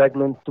বাউন্স ব্যাক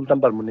লোন তুলতাম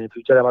পারবো না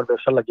ফিউচারে আমার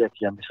ব্যবসা লাগে আর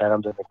কি। আমি চাইলাম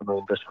যে কোনো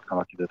ইনভেস্ট করতাম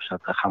আর কি,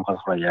 ব্যবসাটা খামখাল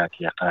করাইয়া আর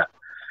কি, একটা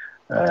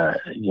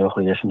ইয়ে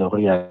হইয়া সুন্দর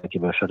করিয়া আর কি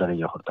ব্যবসাটা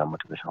ইয়ে করতাম,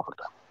 মোটিভেশন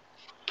করতাম।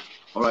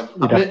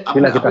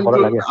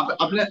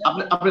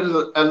 আপনি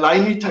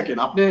লাইনেই থাকেন,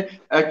 আপনি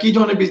কি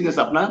ধরনের বিজনেস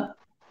আপনার?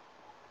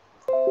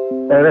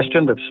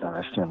 রেস্টুরেন্ট ব্যবসা,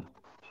 রেস্টুরেন্ট।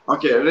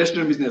 ওকে,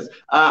 রেস্টুরেন্ট বিজনেস।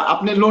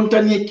 আপনি লোনটা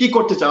নিয়ে কি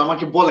করতে চান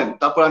আমাকে বলেন,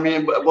 তারপর আমি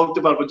বলতে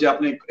পারবো যে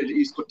আপনি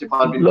ইউজ করতে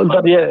পারবেন। লোনটা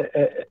দিয়ে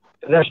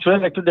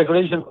রেস্টুরেন্ট একটু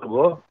ডেকোরেশন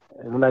করবো,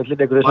 নাইটলি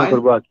ডেকোরেশন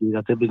করবো আর কি,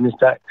 যাতে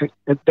বিজনেসটা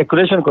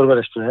ডেকোরেশন করবো।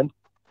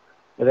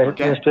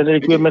 রেস্টুরেন্টের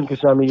ইকুইপমেন্ট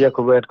কিছু আমি ইয়ে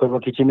করবো, এড করবো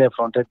কিচেনে,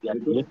 ফ্রন্টে আর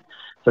কি,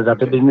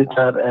 যাতে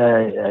বিজনেসটার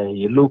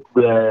লুক,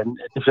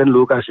 ডিফারেন্ট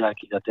লুক আসে আর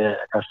কি, যাতে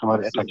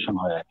কাস্টমার অ্যাট্রাকশন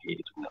হয় আর কি।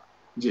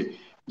 জি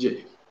জি,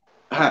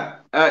 হ্যাঁ,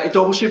 এটা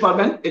অবশ্যই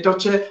পারবেন। এটা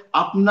হচ্ছে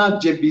আপনার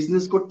যে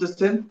বিজনেস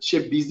করতেছেন সে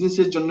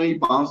বিজনেসের জন্যই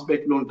বাউন্স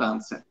ব্যাক লোনটা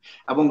আনছেন,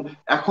 এবং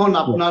এখন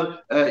আপনার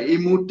এই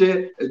মুহূর্তে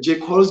যে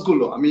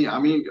খরচগুলো আমি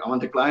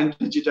আমাদের ক্লায়েন্ট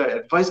যেটা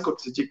অ্যাডভাইস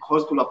করতেছি, যে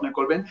খরচগুলো আপনি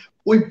করবেন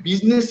ওই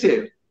বিজনেসের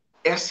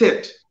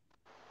অ্যাসেট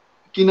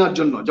কেনার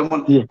জন্য, যেমন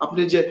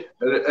আপনি যে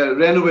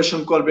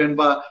রেনোভেশন করবেন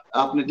বা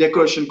আপনি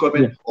ডেকোরেশন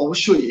করবেন,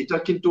 অবশ্যই এটা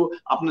কিন্তু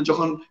আপনি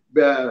যখন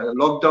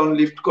লকডাউন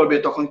লিফট করবে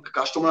তখন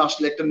কাস্টমার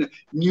আসলে একটা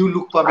নিউ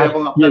লুক পাবে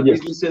এবং আপনার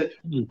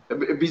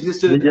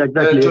বিজনেসের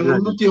জন্য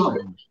উন্নতি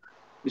হবে।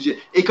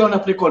 এই কারণে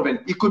আপনি করবেন।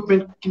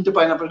 ইকুইপমেন্ট কিনতে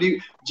পারেন, আপনার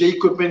যে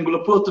ইকুইপমেন্ট গুলো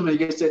পুরাতন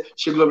হয়ে গেছে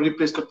সেগুলো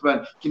রিপ্লেস করতে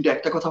পারেন। কিন্তু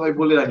একটা কথা ভাই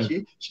বলে রাখি,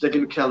 সেটা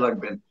কিন্তু খেয়াল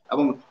রাখবেন,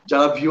 এবং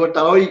যারা ভিউয়ার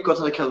তারাও এই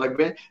কথাটা খেয়াল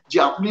রাখবেন, যে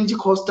আপনি যে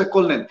খরচটা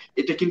করলেন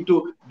এটা কিন্তু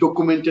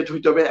ডকুমেন্টেড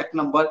হইতে হবে। 1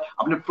 নাম্বার,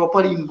 আপনার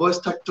প্রপার ইনভয়েস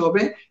থাকতে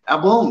হবে,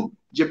 এবং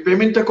যে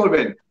পেমেন্টটা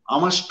করবেন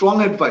আমার স্ট্রং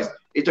অ্যাডভাইস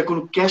এটা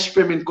কোনো ক্যাশ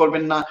পেমেন্ট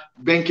করবেন না,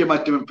 ব্যাংকের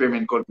মাধ্যমে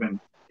পেমেন্ট করবেন।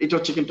 এটা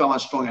হচ্ছে কিন্তু আমার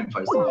স্ট্রং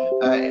অ্যাডভাইস।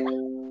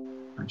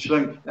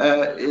 সুতরাং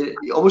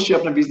অবশ্যই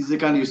আপনার বিজনেস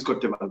অ্যাকাউন্ট ইউজ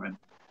করতে পারবেন।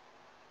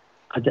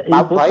 আচ্ছা,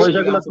 এই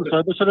পয়সাগুলো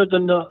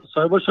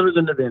 6 বছরের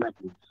জন্য দেয়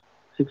নাকি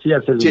 6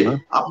 ইয়ার্সের জন্য?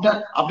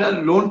 আপনার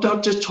লোনটা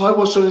হচ্ছে 6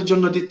 বছরের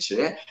জন্য দিচ্ছে।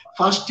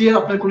 ফার্স্ট ইয়ার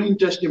আপনার কোনো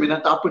ইন্টারেস্ট নেবে না,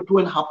 তারপর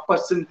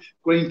 2.5%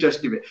 করে ইন্টারেস্ট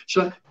নেবে।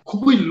 সুতরাং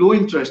খুবই লো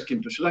ইন্টারেস্ট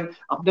কিন্তু। সুতরাং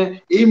আপনার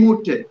এই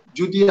মুহূর্তে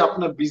যদি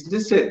আপনার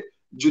বিজনেসে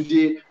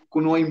যদি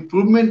কোনো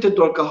ইমপ্রুভমেন্টের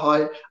দরকার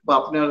হয় বা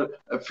আপনার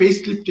ফেস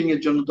লিফটিং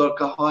এর জন্য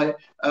দরকার হয়,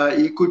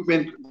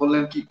 ইকুইপমেন্ট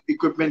বললেন কি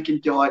ইকুইপমেন্ট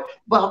কিনতে হয়,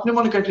 বা আপনি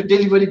মনে করেন একটা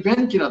ডেলিভারি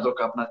ভ্যান কেনা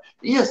দরকার আপনার,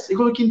 ইয়েস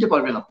এগুলো কিনতে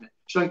পারবেন আপনি।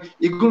 সুতরাং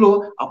এগুলো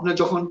আপনার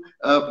যখন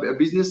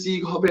বিজনেস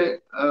হবে,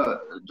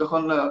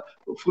 যখন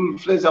ফুল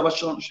ফ্লেজ আবার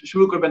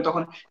শুরু করবেন,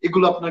 তখন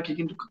এগুলো আপনাকে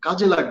কিন্তু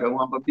কাজে লাগবে এবং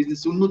আপনার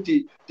বিজনেস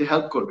উন্নতিতে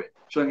হেল্প করবে।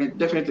 সুতরাং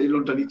ডেফিনেটলি এই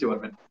লোনটা নিতে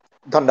পারবেন।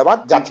 ধন্যবাদ।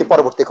 যাচ্ছি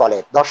পরবর্তী কলে।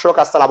 দর্শক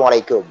আসসালামু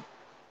আলাইকুম।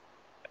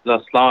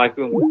 আসসালামু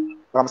আলাইকুম।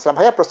 রামসালাম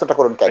ভাইয়া, প্রশ্নটা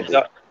করুন।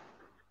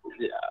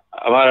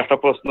 আমার একটা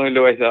প্রশ্ন হইলো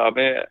ভাইসা,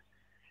 আমি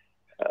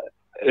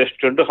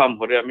রেস্টুরেন্টে কাম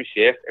করি, আমি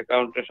শেফ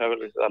অ্যাকাউন্টেন্ট হিসাবে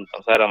জানতাম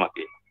স্যার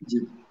আমাকে।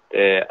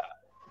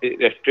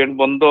 রেস্টুরেন্ট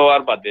বন্ধ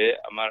হওয়ার বাদে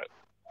আমার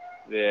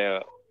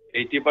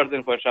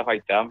 80% পয়সা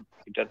পাইতাম,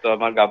 এটা তো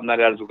আমার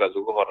গাবনারে আর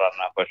যোগাযোগ করার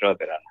না, পয়সা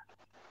দেওয়ার না,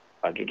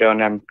 বাট এটা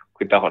মানে আমি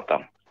কিতা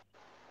করতাম।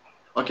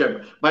 ওকে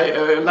ভাই,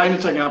 লাইনে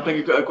থাকেন,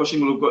 আপনাকে কোশ্চেন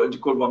গুলো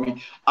করবো আমি।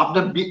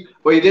 আপনার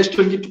ওই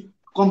রেস্টুরেন্ট কি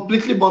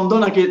কমপ্লিটলি বন্ধ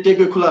নাকি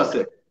টেকওয়ে খোলা আছে?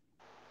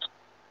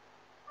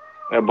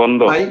 বন্ধ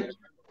ভাই,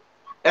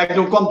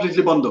 একদম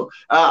কমপ্লিটলি বন্ধ।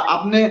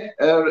 আপনি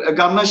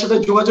গাবনার সাথে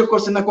যোগাযোগ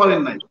করছেন না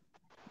করেন নাই?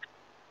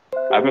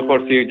 আমি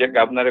করছি, যে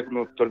গাবনারে কোনো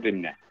উত্তর দিন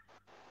না।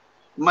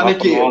 মানে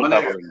কি, মানে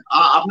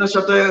আপনার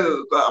সাথে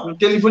আপনি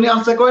টেলিফোনে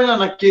আনসার করে না,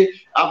 নাকি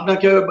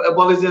আপনাকে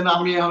বলে যে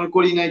আমি এখন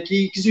করি নাই, কি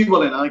কিছুই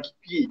বলে না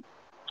কি?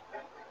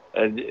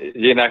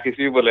 যে না,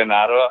 কিছুই বলে না,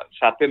 আরো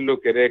সাথের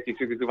লোকের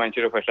কিছু কিছু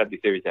মানুষের পয়সা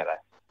দিতে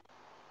বিচারায়।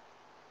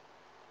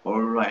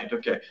 অলরাইট,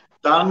 ওকে।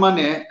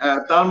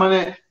 তার মানে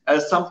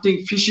সামথিং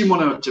ফিশি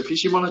মনে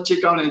হচ্ছে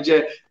কারণে যে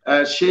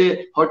সে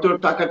হয়তো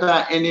টাকাটা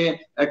এনে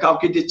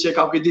কাউকে দিচ্ছে,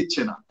 কাউকে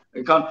দিচ্ছে না।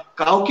 কারণ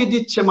কাউকে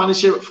দিচ্ছে মানে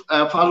সে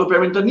ফালো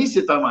পেমেন্টটা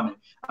নিচ্ছে, তার মানে।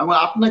 এবং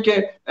আপনাকে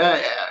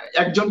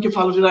একজনকে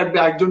ফালো রাখবে,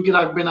 একজনকে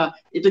রাখবে না,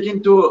 এটা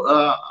কিন্তু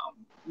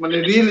মানে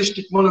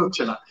রিয়েলিস্টিক মনে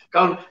হচ্ছে না।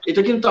 কারণ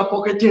এটা কিন্তু তার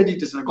পকেট থেকে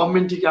দিতেছে না,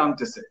 গভর্নমেন্ট থেকে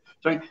আনতেছে।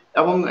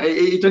 এবং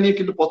এটা নিয়ে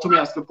কিন্তু প্রথমে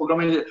আজকে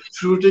প্রোগ্রামের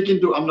শুরুতে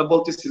কিন্তু আমরা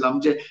বলতেছিলাম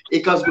যে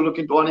এই কাজগুলো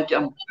কিন্তু অনেক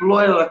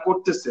এমপ্লয়াররা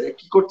করতেছে।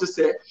 কি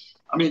করতেছে,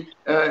 আমি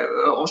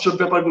অসৎ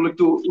ব্যাপারগুলো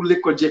একটু উল্লেখ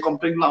করি, যে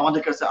কমপ্লেন গুলো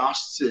আমাদের কাছে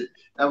আসছে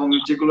এবং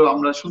যেগুলো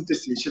আমরা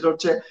শুনতেছি। সেটা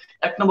হচ্ছে,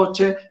 এক নম্বর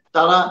হচ্ছে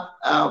তারা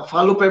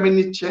ফালো পেমেন্ট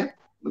নিচ্ছে,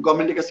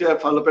 গভর্নমেন্টের কাছে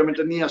ফালো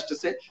পেমেন্টটা নিয়ে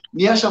আসতেছে,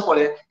 নিয়ে আসার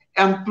পরে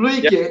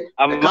এমপ্লয়িকে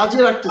কাজে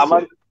রাখতেছে।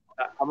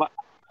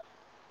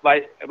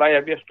 ভাই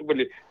আমি একটু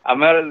বলি,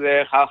 আমার যে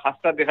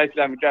হাসটা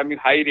দেখাইছিলাম, এটা আমি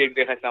হাই রেট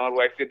দেখাইছি, আমার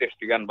ওয়াইফকে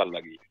দেখতে গান ভাল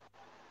লাগি।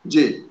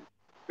 জি,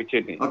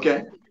 বুঝছেন? ওকে,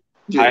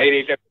 হাই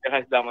রেট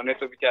দেখাইছিলাম, মানে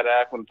তো বিচারা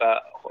কোনটা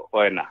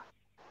হয় না।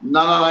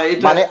 না,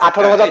 এটা মানে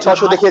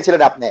 18,600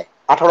 দেখিয়েছিলেন আপনি?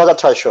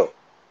 18,600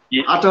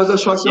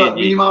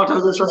 মিনিমাম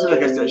 18,600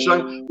 দেখাইছে।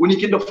 উনি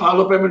কিন্তু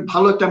ফালো পেমেন্ট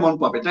ভালো একটা অ্যামাউন্ট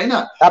পাবে, তাই না?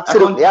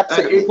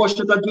 এই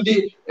পয়সাটা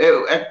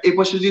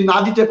যদি না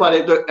দিতে পারে,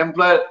 তো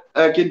এমপ্লয়ার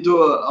কিন্তু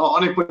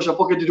অনেক পয়সা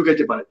পকেটে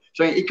ঢুকাইতে পারে।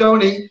 এই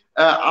কারণেই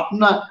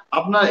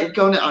আপনার এই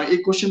কারণে এই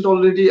কোশ্চেনটা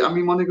অলরেডি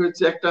আমি মনে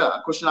করছি একটা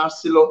কোশ্চেন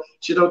আসছিল,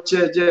 সেটা হচ্ছে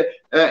যে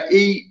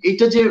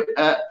এইটা যে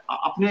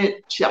আপনি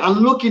সে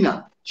আনলো কিনা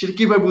সেটা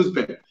কিভাবে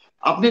বুঝবেন?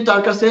 আপনি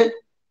তার কাছে,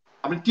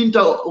 আমি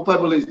 3টা উপায়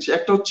বলে দিচ্ছি।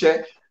 একটা হচ্ছে,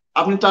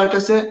 আপনি তার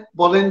কাছে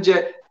বলেন যে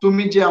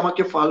তুমি যে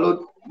আমাকে ফালো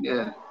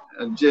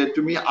যে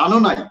তুমি আনো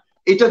নাই,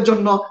 এটার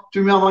জন্য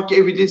তুমি আমাকে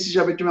এভিডেন্স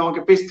হিসাবে তুমি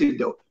আমাকে পে স্লিপ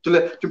দাও। তাহলে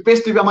তুমি পে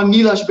স্লিপে আমার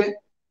নীল আসবে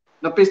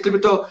না? পে স্লিপে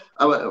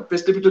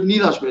তো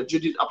নীল আসবে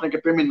যদি আপনাকে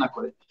পেমেন্ট না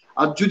করে।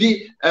 আর যদি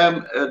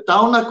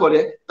তাও না করে,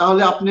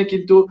 তাহলে আপনি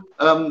কিন্তু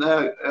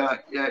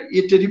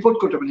রিপোর্ট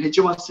করতে পারেন,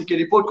 HMRC কে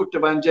রিপোর্ট করতে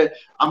পারেন যে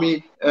আমি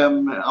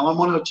আমার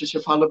মনে হচ্ছে সে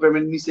ফালো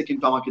পেমেন্ট নিছে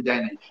কিন্তু আমাকে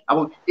দেয় নাই।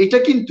 এবং এটা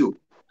কিন্তু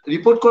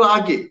রিপোর্ট করার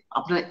আগে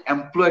আপনার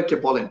এমপ্লয়ারকে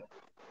বলেন।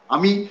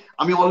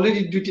 আমি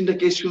অলরেডি 2-3টা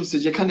কেস শুনছি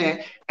যেখানে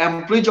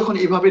এমপ্লয়ি যখন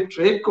এইভাবে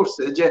ট্রেড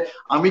করছে, যে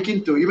আমি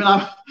কিন্তু ইভেন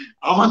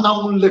আমার নাম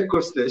উল্লেখ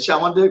করছে, সে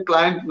আমাদের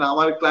ক্লায়েন্ট না,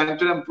 আমার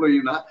ক্লায়েন্টের এমপ্লয়ি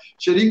না,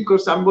 সে রিং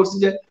করছে। আমি বলছি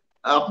যে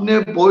আপনি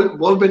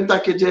বলবেন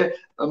তাকে যে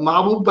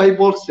মাহবুব ভাই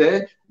বলছে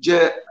যে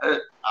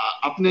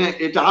আপনি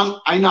এটা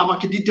আইনা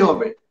আমাকে দিতে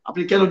হবে,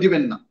 আপনি কেন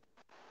দিবেন না?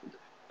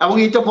 এবং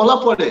এটা বলার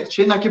পরে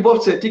সে নাকি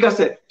বলছে ঠিক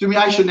আছে তুমি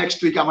আইসো নেক্সট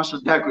উইক আমার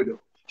সাথে দেখা করো।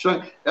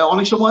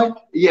 অনেক সময়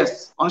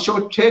অনেক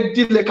সময় ট্রেড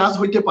দিলে কাজ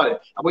হইতে পারে,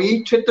 এবং এই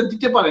ট্রেডটা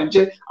দিতে পারেন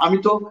যে আমি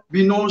তো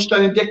বিভিন্ন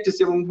অনুষ্ঠানে দেখতেছি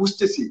এবং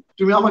বুঝতেছি,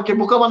 তুমি আমাকে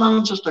বোকা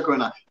বানানোর চেষ্টা করে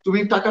না। তুমি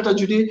টাকাটা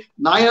যদি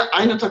না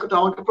আইনা থাকো, তো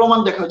আমাকে প্রমাণ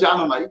দেখাও যে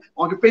আনো নাই,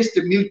 আমাকে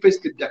নীল পে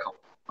স্লিপ দেখাও।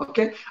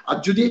 ওকে, আর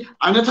যদি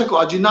আইনে থাকো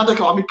আর যদি না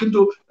দেখো, আমি কিন্তু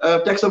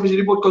ট্যাক্স অফিসে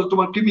রিপোর্ট করলে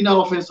তোমার ক্রিমিনাল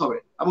অফেন্স হবে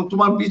এবং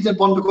তোমার বিজনেস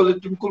বন্ধ করলে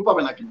তুমি কুল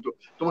পাবে না, কিন্তু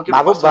তোমাকে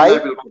মাহবুব ভাই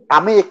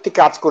আমি একটি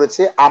কাজ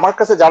করেছি, আমার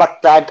কাছে যারা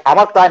ক্লায়েন্ট,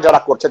 আমার ক্লায়েন্ট যারা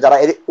করছে, যারা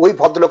ওই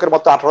ভদ্রলোকের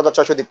মতো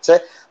 18,600 দিচ্ছে,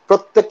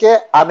 প্রত্যেককে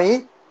আমি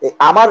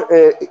আমার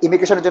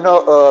ইমিগ্রেশনের জন্য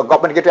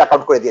গভর্নমেন্ট গেটওয়ে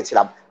অ্যাকাউন্ট করে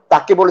দিয়েছিলাম।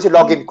 তাকে বলেছি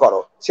লগ ইন করো,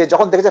 সে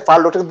যখন দেখেছে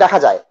ফার্লো দেখা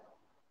যায়,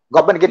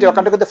 গভর্নমেন্ট গেটওয়ে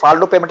অ্যাকাউন্টে কিন্তু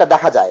ফার্লো পেমেন্টটা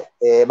দেখা যায়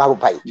মাহবুব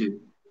ভাই।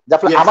 যার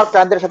ফলে আমার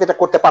ক্লায়েন্টদের সাথে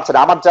এটা করতে পারছে না,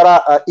 আমার যারা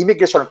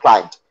ইমিগ্রেশন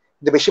ক্লায়েন্ট,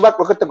 কিন্তু বেশিরভাগ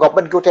লোকের তো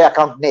গভর্নমেন্ট গেটওয়ে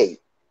অ্যাকাউন্ট নেই।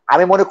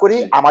 আমি মনে করি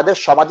আমাদের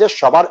সমাজের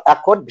সবার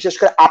এখন, বিশেষ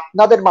করে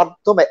আপনাদের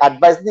মাধ্যমে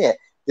অ্যাডভাইস নিয়ে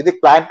যদি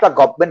ক্লায়েন্টরা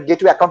গভর্নমেন্ট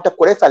গেটওয়ে অ্যাকাউন্টটা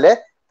করে ফেলে,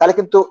 তাহলে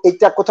কিন্তু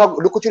এইটা কোথাও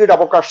লুকোচুরির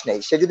অবকাশ নেই।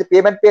 সে যদি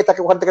পেমেন্ট পেয়ে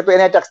থাকে, ওখান থেকে তো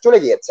এনআই ট্যাক্স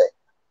চলে গিয়েছে,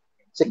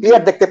 সে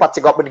ক্লিয়ার দেখতে পাচ্ছে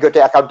গভর্নমেন্ট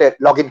গেটওয়ে অ্যাকাউন্টে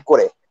লগ ইন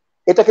করে।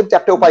 এটা কিন্তু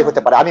একটা উপায়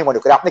হতে পারে আমি মনে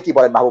করি। আপনি কি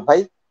বলেন মাহবুব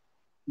ভাই?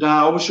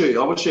 অবশ্যই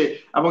অবশ্যই,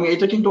 এবং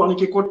এটা কিন্তু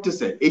অনেকে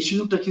করতেছে। এই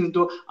সুযোগটা কিন্তু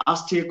আজ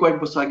থেকে কয়েক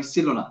বছর আগে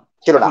ছিল না।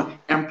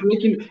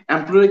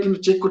 এমপ্লয়ার কিন্তু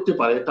চেক করতে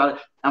পারে তার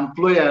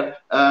এমপ্লয়ার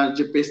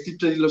যে পে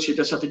স্লিপটা দিল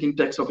সেটার সাথে কিন্তু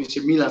ট্যাক্স অফিসে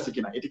মিল আছে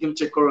কিনা, এটা কিন্তু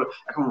চেক করার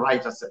এখন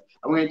রাইট আছে,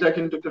 এবং এটা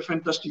কিন্তু একটা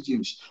ফ্যান্টাস্টিক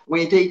জিনিস। এবং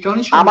এটা এই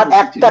কারণেই আমার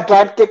একটা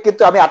ক্লায়েন্টকে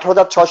কিন্তু আমি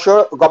 18,600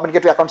 গভর্নমেন্ট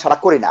গেটওয়ে অ্যাকাউন্ট ছাড়া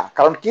করি না।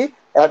 কারণ কি,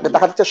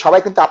 দেখা যাচ্ছে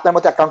সবাই কিন্তু আপনার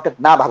মতো অ্যাকাউন্টেড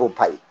না মাহবুব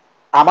ভাই।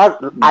 আমার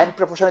আইন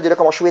প্রফেশনে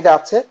যেরকম অসুবিধা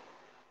আছে,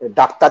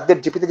 ডাক্তারদের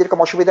জিপিতে যেরকম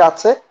অসুবিধা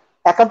আছে,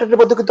 অ্যাকাউন্টেন্টের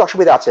মধ্যে কিন্তু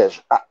অসুবিধা আছে।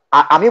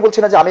 আমি বলছি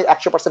না যে আমি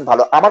 100%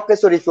 ভালো, আমার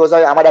কেসও রিফিউজ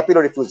হয়, আমার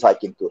অ্যাপিলও রিফিউজ হয়,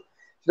 কিন্তু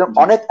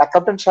অনেক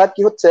অ্যাকাউন্টেন্ট সাহেব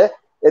কি হচ্ছে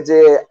যে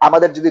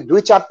আমাদের যদি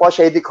 2-4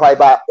 পয়সা এদিক হয়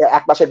বা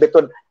এক মাসের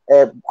বেতন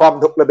কম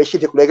ঢুকলো বেশি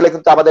ঢুকলো, এগুলো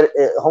কিন্তু আমাদের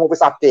হোম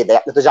অফিস আটকে দেয়,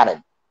 আপনি তো জানেন।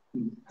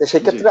 তো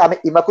সেই ক্ষেত্রে আমি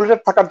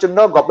ইমাকুলেটেড থাকার জন্য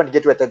গভর্নমেন্ট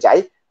গেটওয়েতে যাই।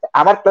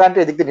 আমার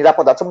ক্লায়েন্টের এদিক দিয়ে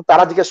নিরাপদ আছে, এবং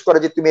তারা জিজ্ঞেস করে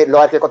যে তুমি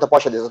লয়ারকে কত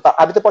পয়সা দিয়েছো।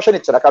 আমি তো পয়সা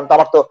নিচ্ছি না, কারণ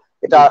আমার তো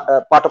এটা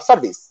পার্ট অফ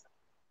সার্ভিস।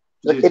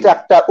 এটা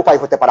একটা উপায়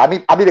হতে পারে,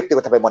 আমি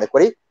ব্যক্তিগতভাবে মনে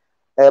করি।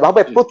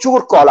 ভাবে প্রচুর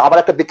কল,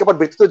 আমার একটা বিজ্ঞাপন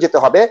বৃত্তিতে যেতে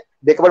হবে,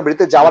 বিজ্ঞাপন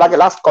বৃত্তিতে যাওয়ার আগে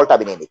লাস্ট কলটা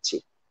আমি নিয়ে নিচ্ছি।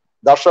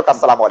 দর্শক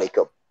আসসালামু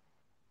আলাইকুম।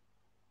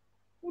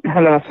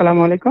 হ্যালো,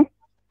 আসসালামু আলাইকুম।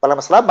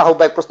 ওয়ালাইকুম আসসালাম। মাহবুব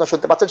ভাই প্রশ্ন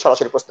শুনতে পাচ্ছেন,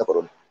 সরাসরি প্রশ্ন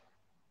করুন।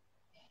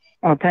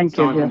 Thank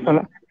you.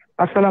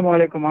 আসসালামু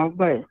আলাইকুম মাহবুব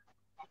ভাই।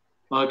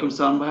 ওয়ালাইকুম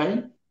সালাম ভাই।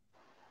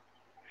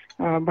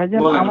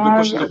 ভাইজান,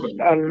 আমার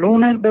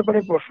লোনের ব্যাপারে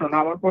প্রশ্ন না,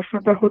 আমার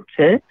প্রশ্নটা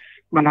হচ্ছে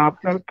মানে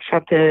আপনার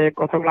সাথে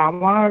কথা বলা,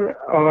 আমার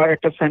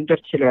একটা সেন্টার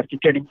ছিল আর কি,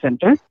 ট্রেনিং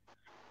সেন্টার,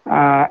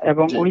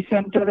 এবং ওই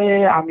সেন্টারে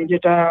আমি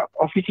যেটা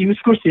অফিস ইউজ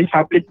করছি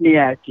সাবলেট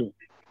নিয়ে আর কি,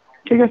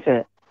 ঠিক আছে?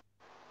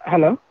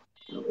 হ্যালো,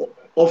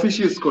 অফিস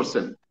ইউজ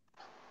করছেন?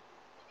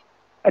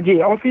 জি,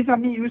 অফিস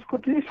আমি ইউজ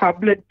করতেছি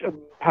সাবলেট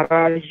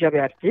ভাড়া হিসাবে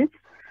আর কি।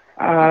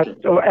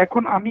 তো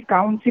এখন আমি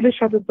কাউন্সিলের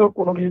সাথে তো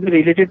কোনো কিছু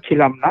রিলেটেড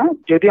ছিলাম না,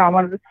 যদি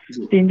আমার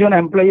 3 জন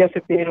এমপ্লয়ি আছে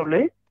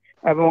পেরোলে,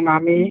 এবং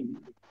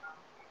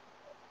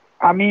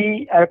আমি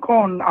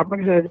এখন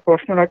আপনাকে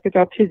প্রশ্ন রাখতে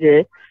চাচ্ছি যে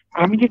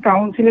আমি কি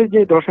কাউন্সিলের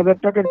যে 10,000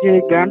 টাকার যে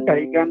গ্রান্টটা,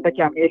 এই গ্রান্টটা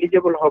কি আমি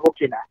এলিজিবল হব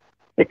কিনা,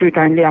 একটু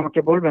কাইন্ডলি আমাকে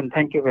বলবেন।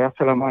 থ্যাংক ইউ ভাই,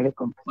 আসসালামু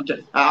আলাইকুম।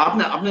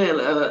 আপনি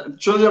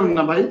চলে যাবেন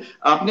না ভাই,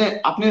 আপনি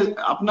আপনি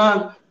আপনার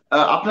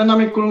আপনার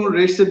নামে কোন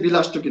রেটসের বিল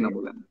আসতো কিনা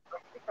বলেন।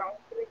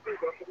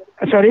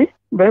 সরি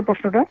ভাই,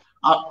 প্রশ্নটা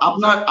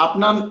আপনার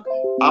আপনার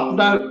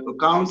আপনার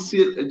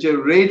কাউন্সিল যে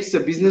রেটস,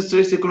 বিজনেস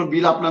রেটস এর কোনো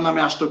বিল আপনার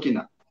নামে আসতো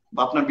কিনা,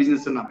 বা আপনার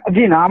বিজনেসের নামে?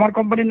 জি না, আমার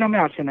কোম্পানির নামে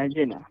আসে না।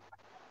 জি না।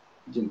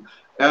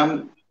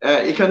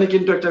 এখানে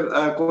কিন্তু একটা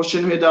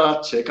কোশ্চেন হয়ে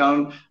দাঁড়াচ্ছে, কারণ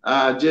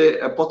যে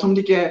প্রথম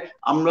দিকে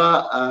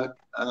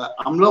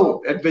আমরাও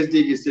অ্যাডভাইস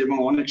দিয়ে গেছি, এবং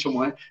অনেক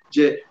সময়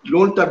যে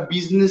লোনটা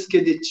বিজনেস কে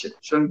দিচ্ছে,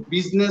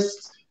 বিজনেস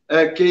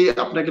কে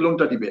আপনাকে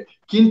লোনটা দিবে,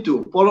 কিন্তু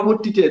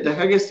পরবর্তীতে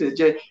দেখা গেছে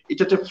যে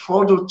এটাতে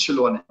ফ্রড হচ্ছিল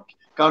অনেক।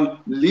 কারণ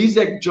লিজ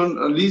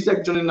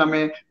একজনের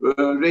নামে,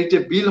 রেটে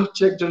বিল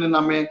হচ্ছে একজনের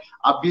নামে,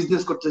 আর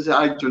বিজনেস করতেছে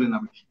আরেকজনের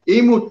নামে।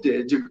 এই মুহূর্তে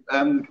যে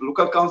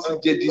লোকাল কাউন্সিল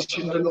যে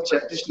ডিসিশনটা নিচ্ছে,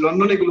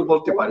 লন্ডনে এগুলো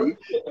বলতে পারি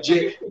যে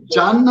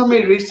যার নামে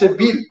রেটস এর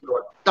বিল,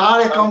 তার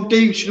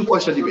অ্যাকাউন্টেই শুধু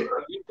পয়সা দিবে,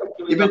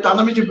 এবার তার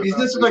নামে যে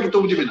বিজনেস থাকে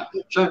তবু দিবে না।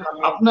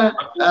 আপনার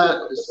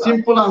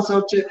সিম্পল আনসার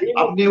হচ্ছে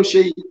আপনিও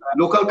সেই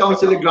লোকাল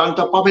কাউন্সিলের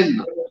গ্রান্টটা পাবেন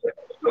না।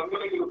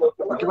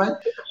 ওকে ভাই,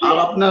 আর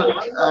আপনার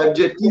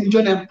যে 3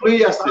 জন এমপ্লয়ি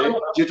আছে,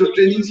 যেহেতু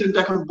ট্রেনিং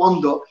সেন্টার এখন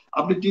বন্ধ,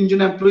 আপনি 3 জন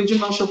এমপ্লয়ির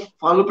জন্য সব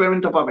ফলো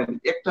পেমেন্টটা পাবেন।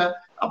 একটা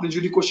আপনি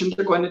যদি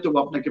কোশ্চেনটা করেন তো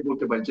আপনাকে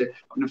বলতে পারি যে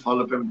আপনি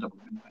ফলো পেমেন্টটা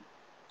পাবেন।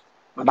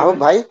 মাহবুব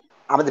ভাই,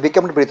 আমাদের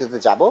বিজ্ঞাপন বিরতিতে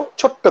যাব,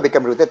 ছোট্ট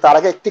বিজ্ঞাপন বিরতি। তার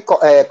আগে একটি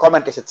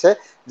কমেন্ট এসেছে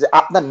যে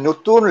আপনার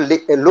নতুন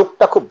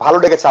লুকটা খুব ভালো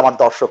লেগেছে আমার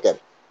দর্শকের।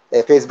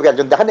 ফেসবুকে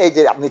একজন দেখেন, এই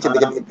যে আপনি নিচের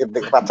দিকে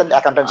দেখতে পাচ্ছেন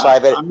অ্যাকাউন্টেন্ট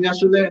সাহেবের। আমি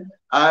আসলে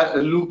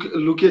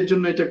লুকের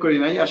জন্য এটা করি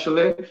নাই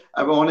আসলে,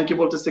 এবং অনেকে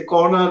বলতেছে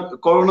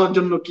করোনার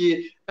জন্য কি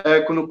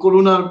কোনো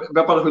করোনার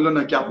ব্যাপার হইলো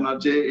নাকি আপনার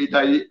যে এই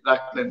ডায়েরি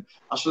রাখলেন।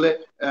 আসলে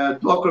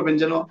দোয়া করবেন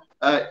যেন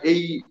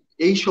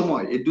এই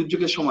সময়, এই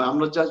দুর্যোগের সময়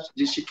আমরা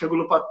যে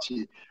শিক্ষাগুলো পাচ্ছি,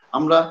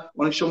 আমরা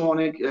অনেক সময়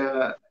অনেক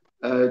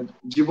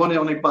জীবনে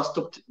অনেক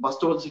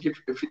বাস্তবতা থেকে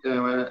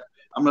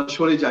আমরা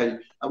সরে যাই,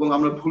 এবং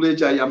আমরা ভুলে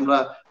যাই আমরা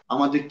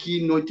আমাদের কি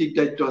নৈতিক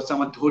দায়িত্ব আছে,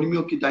 আমার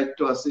ধর্মীয় কি দায়িত্ব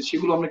আছে,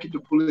 সেগুলো আমরা কিন্তু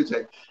ভুলে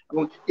যাই।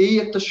 এবং এই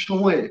একটা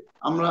সময়ে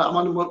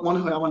আমার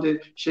মনে হয় আমাদের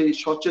সেই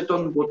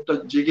সচেতন বোধটা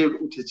জেগে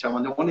উঠেছে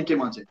আমাদের অনেকের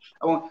মাঝে।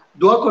 এবং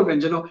দোয়া করবেন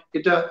যেন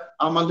এটা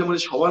আমাদের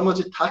মাঝে সবার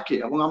মাঝে থাকে,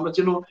 এবং আমরা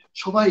যেন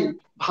সবাই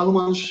ভালো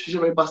মানুষ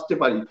হিসেবে বাঁচতে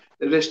পারি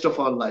রেস্ট অফ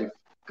আওয়ার লাইফ।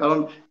 কারণ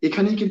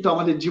এখানেই কিন্তু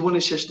আমাদের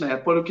জীবনের শেষ না,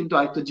 এরপরেও কিন্তু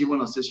আরেকটা জীবন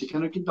আছে,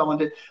 সেখানেও কিন্তু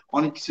আমাদের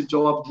অনেক কিছু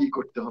জবাবদিহি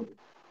করতে হবে।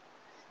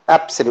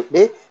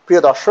 অ্যাবসলিউটলি।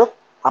 প্রিয় দর্শক,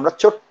 আমরা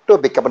ছোট্ট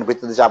বিজ্ঞাপন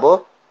বিরতিতে যাব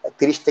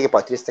 30 থেকে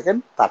 35 সেকেন্ড,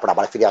 তারপর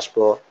আবার ফিরে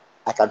আসবো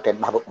অ্যাকাউন্টেন্ট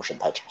মাহবুব মোর্শেদ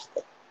ভাইয়ের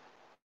সাথে।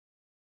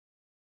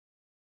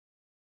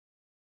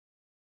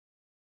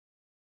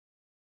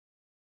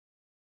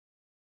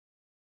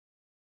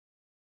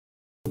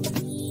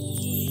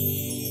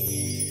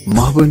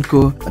 Mahbub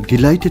Co are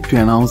delighted to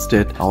announce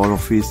that our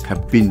office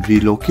have been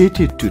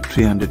relocated to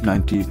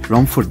 390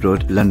 Romford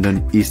Road, London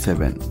E7.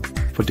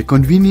 For the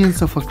convenience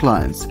of our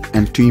clients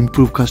and to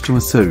improve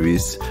customer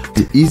service,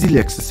 is easily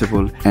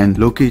accessible and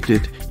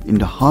located in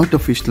the heart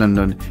of East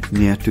London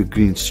near to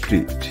Green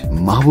Street.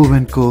 Mahbub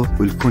Co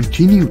will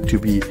continue to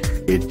be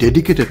a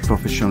dedicated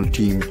professional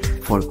team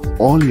for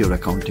all your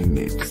accounting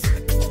needs.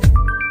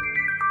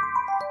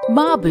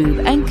 Mahbub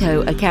Co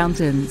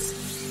Accountants.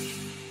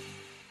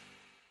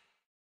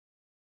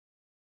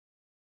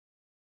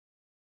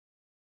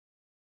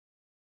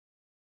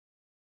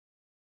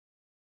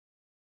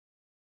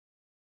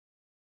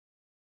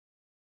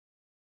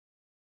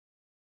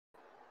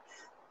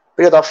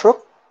 প্রিয় দর্শক,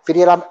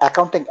 ফিরে এলাম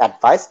accounting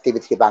advice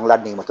টিভি3 বাংলার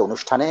নিয়মিত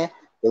অনুষ্ঠানে।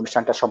 এই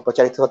অনুষ্ঠানটা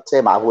সম্প্রচারিত হচ্ছে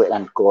মাহবুব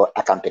অ্যান্ড কো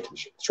অ্যাকাউন্টেন্ট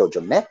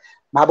সৌজন্যে।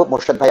 মাহবুব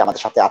মোর্শেদ ভাই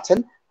আমাদের সাথে আছেন,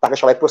 তাকে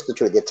সবাই প্রশ্ন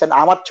ছুড়ে দিচ্ছেন।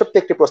 আমার ছোট্ট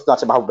একটি প্রশ্ন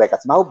আছে মাহবুব ভাইয়ের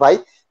কাছে। মাহবুব ভাই,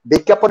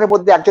 বিজ্ঞাপনের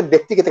মধ্যে একজন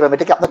ব্যক্তিকে দেখলাম,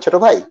 এটা কি আপনার ছোট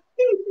ভাই?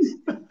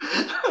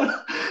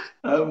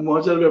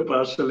 মজার ব্যাপার।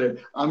 আসলে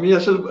আমি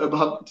আসলে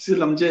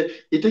ভাবছিলাম যে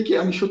এটা কি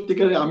আমি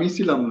সত্যিকারে আমি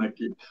ছিলাম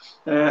নাকি।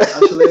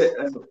 আসলে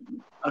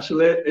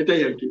আসলে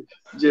এটাই আর কি,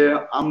 যে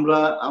আমরা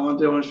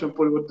আমাদের অনেক সময়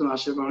পরিবর্তন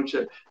আসে,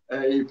 মানুষের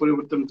এই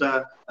পরিবর্তনটা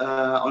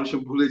অনেক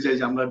সময় ভুলে যাই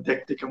যে আমরা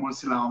দেখতে কেমন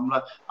ছিলাম।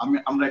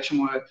 আমরা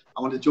একসময়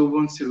আমাদের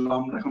যৌবন ছিল,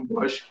 আমরা এখন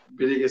বয়স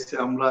বেড়ে গেছে,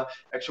 আমরা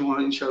একসময়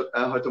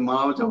হয়তো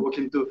মারাও যাব,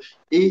 কিন্তু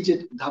এই যে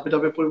ধাপে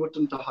ধাপে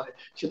পরিবর্তনটা হয়,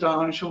 সেটা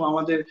অনেক সময়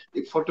আমাদের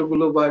এই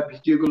ফটোগুলো বা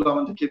ভিডিওগুলো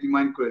আমাদেরকে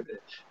রিমাইন্ড করে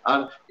দেয়। আর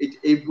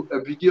এই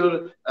ভিডিওর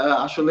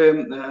আসলে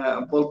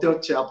বলতে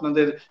হচ্ছে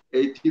আপনাদের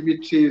এই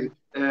টিভি3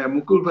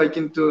 মুকুল ভাই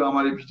কিন্তু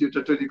আমার এই ভিডিওটা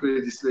তৈরি করে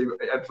দিয়েছিল,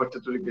 অ্যাডভার্টটা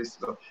তৈরি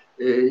করেছিল।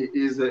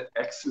 Is a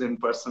excellent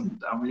person.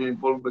 আমি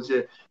বলবো যে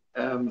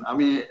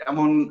আমি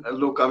এমন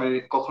লোক আমি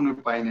কখনোই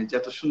পাইনি যে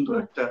এত সুন্দর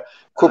একটা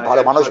খুব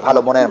ভালো মানুষ, ভালো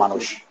মনের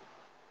মানুষ।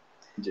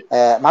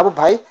 মাহবুব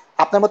ভাই,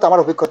 আপনার মতো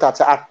আমার অভিজ্ঞতা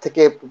আছে। 8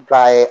 থেকে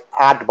প্রায়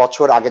 8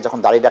 বছর আগে যখন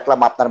দাড়ি রাখলাম,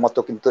 আপনার মতো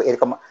কিন্তু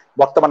এরকম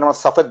বর্তমানে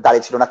আমার সফেদ দাড়ি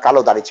ছিল না,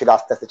 কালো দাড়ি ছিল,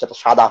 আস্তে আস্তে সেটা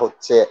সাদা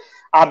হচ্ছে।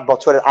 8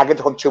 বছরের আগে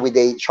যখন ছবি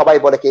দেই, সবাই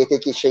বলে কি এতে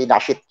কি সেই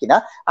নাশিদ কিনা।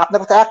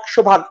 আপনার কথা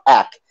 100%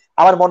 এক।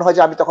 আমার মনে হয়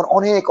যে আমি তখন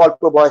অনেক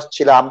অল্প বয়স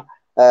ছিলাম,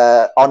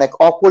 অনেক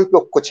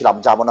অপরিপক্ক ছিলাম,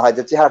 যা মনে হয়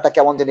যে চেহারাটা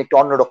কেমন যেন একটু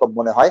অন্যরকম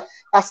মনে হয়।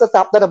 আস্তে আস্তে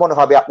আপনারা মনে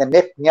হবে আপনি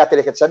নেক নিয়াতে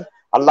রেখেছেন,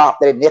 আল্লাহ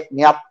আপনার নেক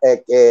নিয়াত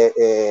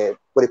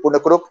পরিপূর্ণ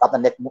করুক,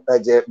 আপনার নেক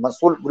যে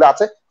মাসুল গুলো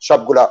আছে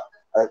সবগুলা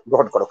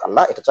গ্রহণ করুক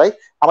আল্লাহ, এটা চাই।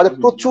 আমাদের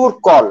প্রচুর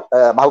কল।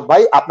 মাহবুব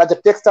ভাই, আপনার যে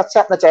টেক্সট আছে,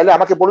 আপনি চাইলে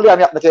আমাকে বললে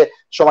আমি আপনাকে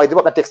সময়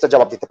দেবো, আপনার টেক্সটের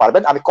জবাব দিতে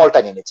পারবেন। আমি কলটা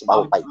নিয়ে নিচ্ছি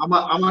মাহবুব ভাই।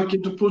 আমার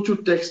কিন্তু প্রচুর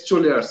টেক্সট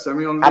চলে আসছে,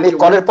 আমি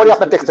কলের পরে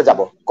আপনার টেক্সটে যাব,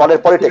 কলের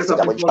পরে টেক্সটে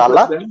যাব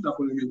ইনশাআল্লাহ।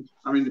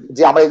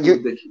 যে আমরা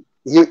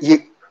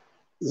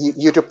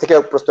ইউটিউব থেকে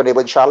প্রশ্ন নেব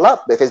ইনশাআল্লাহ,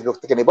 ফেসবুক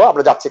থেকে নেব।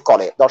 আমরা যাচ্ছি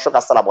কলে। দর্শক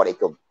আসসালামু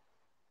আলাইকুম।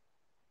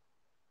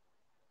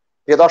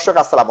 প্রিয় দর্শক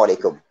আসসালামু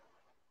আলাইকুম।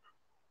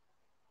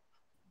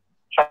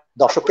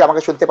 দর্শক কি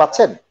আমাকে শুনতে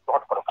পাচ্ছেন?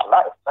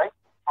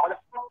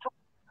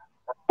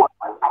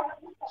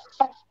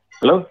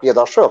 হ্যালো প্রিয়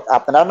দর্শক,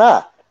 আপনারা না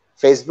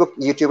ফেসবুক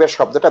ইউটিউবের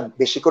শব্দটা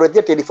বেশি করে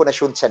দিয়ে টেলিফোনে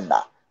শুনছেন না।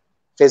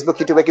 ফেসবুক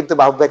ইউটিউবে কিন্তু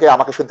মাহবুব ভাইকে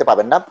আমাকে শুনতে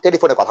পাবেন না,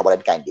 টেলিফোনে কথা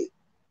বলেন কাইন্ডলি।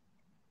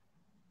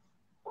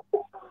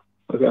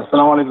 ওকে,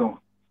 আসসালামু আলাইকুম।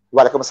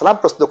 ওয়ালাইকুম আসসালাম।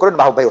 প্রশ্ন করুন,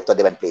 মাহবুব ভাই উত্তর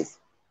দেবেন প্লিজ।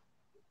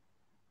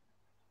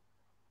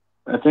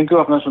 থ্যাংক ইউ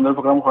আপনার সুন্দর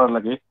প্রোগ্রাম করার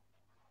লাগে।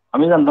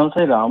 আমি জানতাম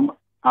চাইলাম,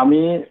 আমি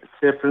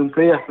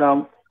সেপ্টেম্বরে আসলাম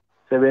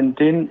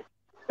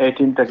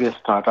 17-18 থেকে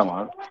স্টার্ট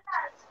আমার।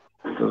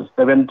 তো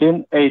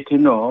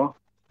 17-18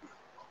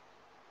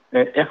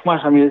 এক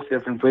মাস আমি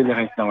সেপ্টেম্বরে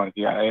দেখাইছিলাম আর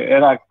কি।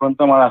 এর আগ পর্যন্ত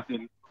আমার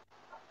আছিল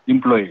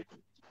এমপ্লয়ি।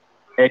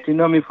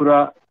 18 আমি পুরা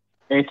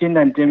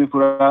 18-19 আমি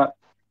পুরা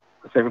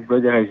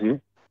সেপ্টেম্বরে দেখাইছি,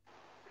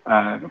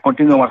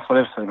 কন্টিনিউ আমার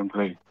চলে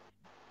সেপ্টেম্বরে।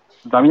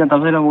 তো আমি জানতাম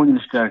চাইলাম ওই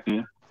জিনিসটা আর কি,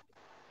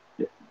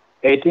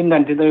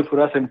 18-19 আমি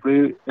পুরা সেপ্টেম্বরে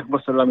এক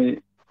বছর আমি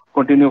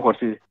কন্টিনিউ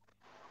করছি,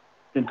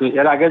 কিন্তু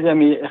এর আগে যে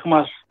আমি এক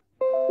মাস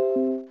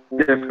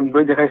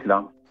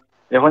দেখাইছিলাম,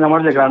 এখন আমার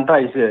যে গানটা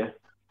আইছে,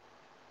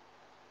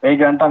 এই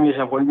গানটা আমি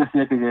হিসাব করে গেছি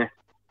কি যে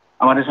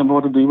আমার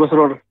সম্ভবত 2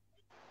 বছরের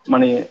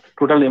মানে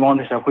টোটাল অ্যামাউন্ট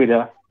হিসাব করে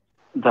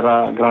যারা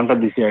গ্রান্টটা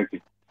দিছে আর কি।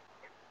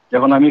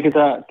 এখন আমি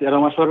কিতা 13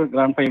 মাসের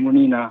গ্রান্ট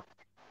পাইমনি না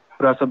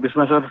পুরা 24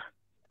 মাসের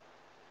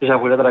হিসাব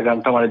করে তারা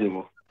গ্রান্টটা মারে দিব,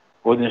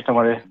 ওই জিনিসটা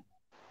মারে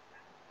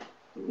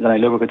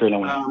জানাইলে বকে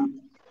চললাম।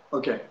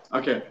 ওকে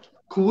ওকে,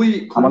 খুবই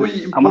খুবই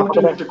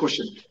ইম্পর্টেন্ট একটা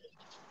কোশ্চেন।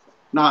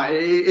 না,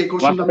 এই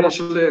কোশ্চেনটা আমি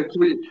আসলে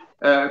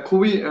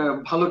খুবই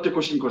ভালো একটা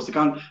কোশ্চেন করছি,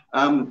 কারণ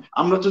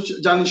আমরা তো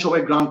জানি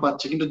সবাই গ্রান্ট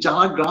পাচ্ছে, কিন্তু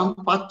যারা গ্রান্ট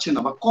পাচ্ছে না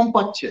বা কম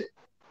পাচ্ছে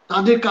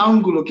তাদের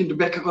কারণগুলো কিন্তু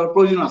ব্যাখ্যা করার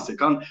প্রয়োজন আছে।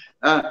 কারণ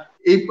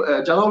এই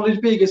যারা অলরেডি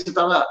পেয়ে গেছে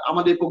তারা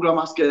আমাদের প্রোগ্রাম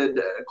আজকে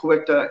খুব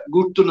একটা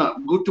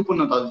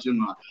গুরুত্বপূর্ণ তাদের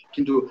জন্য না,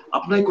 কিন্তু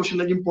আপনার এই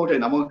কোশ্চেনটা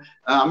ইম্পর্টেন্ট এবং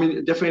আমি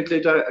ডেফিনেটলি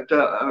এটা একটা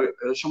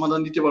সমাধান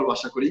দিতে পারবো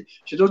আশা করি।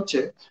 সেটা হচ্ছে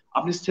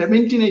আপনি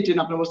 17-18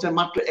 আপনি বলছেন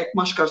মাত্র 1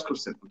 মাস কাজ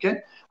করছেন, ওকে,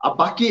 আর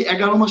বাকি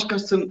 11 মাস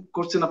কাজ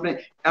করছেন আপনি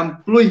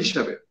এমপ্লয়ি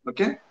হিসাবে,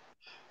 ওকে।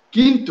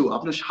 কিন্তু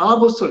আপনার সারা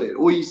বছরের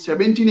ওই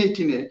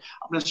 17-18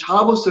 আপনার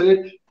সারা বছরের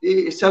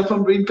সেলফ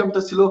এমপ্লয়েড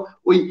ইনকামটা ছিল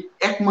ওই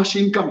 1 মাসের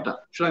ইনকামটা।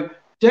 সুতরাং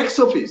ট্যাক্স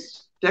অফিস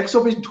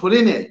ধরে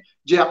নেয়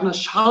যে আপনার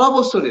সারা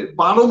বছরের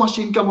 12 মাসে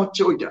ইনকাম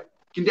হচ্ছে ওইটা,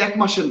 কিন্তু 1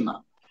 মাসের না।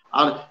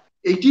 আর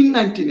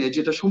 18-19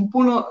 যেটা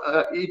সম্পূর্ণ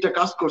এইটা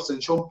কাজ করছেন,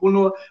 সম্পূর্ণ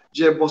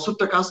যে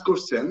বছরটা কাজ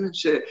করছেন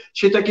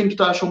সেটা কিন্তু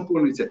তারা সম্পূর্ণ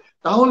নিচ্ছে।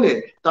 তাহলে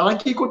তারা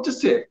কি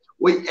করতেছে,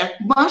 ওই 1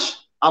 মাস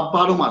আর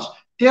 12 মাস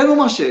 13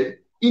 মাসের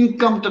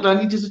ইনকামটা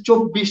নিতেছে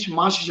 24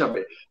 মাস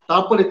হিসাবে,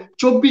 তারপরে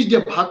 24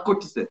 দিয়ে ভাগ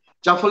করতেছে,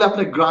 যার ফলে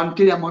আপনার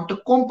গ্রান্টের অ্যামাউন্টটা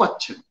কম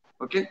পাচ্ছেন,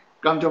 ওকে,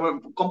 গ্রান্টের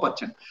অ্যামাউন্ট কম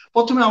পাচ্ছেন।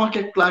 প্রথমে আমাকে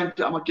ক্লায়েন্ট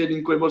আমাকে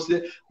লিংক করে বলছে,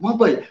 মহাব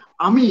ভাই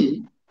আমি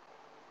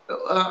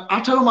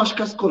 18 মাস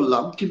কাজ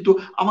করলাম কিন্তু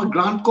আমার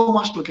গ্রান্ট কম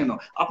আসলো কেন?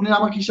 আপনি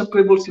আমাকে হিসাব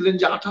করে বলছিলেন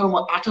যে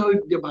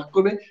 18 দিয়ে ভাগ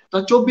করবে,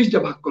 তার 24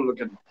 দিয়ে ভাগ করলো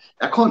কেন?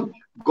 এখন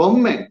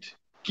গভর্নমেন্ট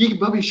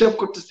কিভাবে হিসাব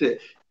করতেছে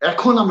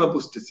এখন আমরা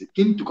বুঝতেছি,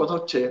 কিন্তু কথা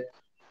হচ্ছে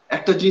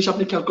একটা জিনিস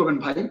আপনি খেয়াল করবেন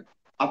ভাই,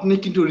 আপনি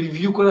কিন্তু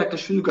রিভিউ করার একটা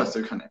সুযোগ আছে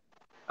এখানে,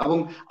 এবং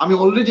আমি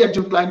অলরেডি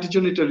একজন ক্লায়েন্টের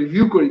জন্য এটা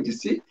রিভিউ করে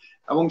দিচ্ছি,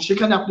 এবং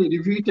সেখানে আপনি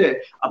রিভিউতে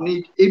আপনি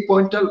এই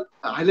পয়েন্টটা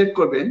হাইলাইট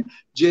করবেন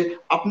যে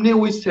আপনি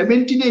ওই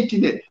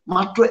 17-18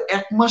 মাত্র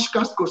 1 মাস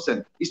কাজ করছেন,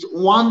 it's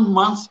 1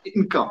 months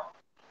income,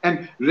 and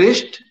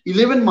rest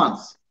 11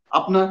 months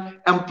আপনার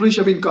এমপ্লয়ি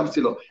হিসাবে ইনকাম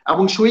ছিল,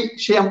 এবং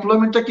সেই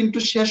এমপ্লয়মেন্টটা কিন্তু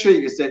শেষ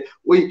হয়ে গেছে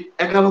ওই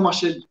 11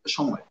 মাসের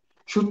সময়।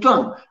 সুতরাং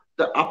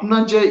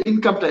আপনার যে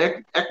ইনকামটা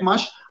 1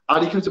 মাস আর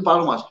এখানে হচ্ছে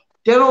 12 মাস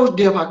 13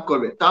 দিয়ে ভাগ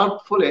করবে, তার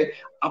ফলে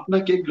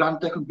আপনাকে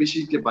গ্রান্টটা এখন বেশি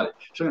দিতে পারে।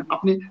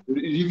 আপনি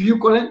রিভিউ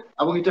করেন,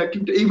 এবং এটা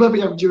কিন্তু এইভাবে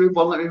আমি যেভাবে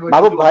বললাম এইভাবে।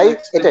 মাহবুব ভাই,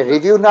 এটা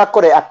রিভিউ না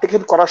করে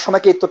অ্যাপ্লিকেশন করার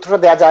সময় কি এই তথ্যটা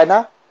দেওয়া যায় না?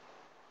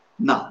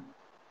 না,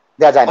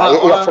 দেওয়া যায় না,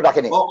 এই অপশন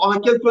রাখেনি। অনেক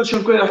ক্যালকুলেশন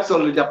করে রাখছে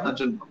অলরেডি আপনার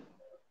জন্য,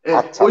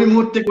 ওই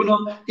মুহূর্তে কোনো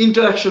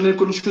ইন্টারঅ্যাকশনের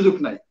কোনো সুযোগ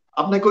নাই।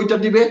 আপনাকে ওইটা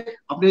দিবে,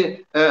 আপনি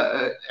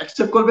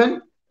অ্যাকসেপ্ট করবেন,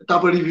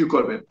 তারপর রিভিউ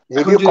করবেন।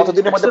 রিভিউ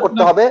কতদিনের মধ্যে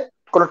করতে হবে?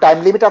 কোনো টাইম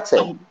লিমিট আছে?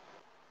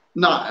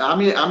 না,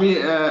 আমি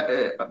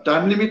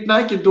টাইম লিমিট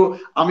নাই, কিন্তু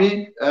আমি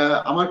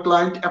আমার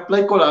ক্লায়েন্ট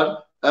অ্যাপ্লাই করার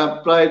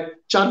প্রায়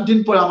 4 দিন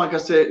পরে আমার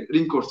কাছে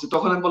রিং করছে,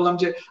 তখন আমি বললাম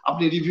যে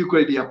আপনি রিভিউ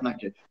করে দিই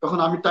আপনাকে। তখন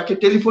আমি তাকে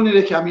টেলিফোনে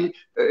রেখে আমি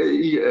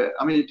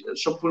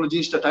সম্পূর্ণ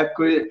জিনিসটা টাইপ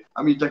করে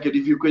আমি তাকে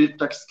রিভিউ করে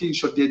তাকে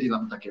স্ক্রিনশট দিয়ে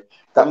দিলাম তাকে।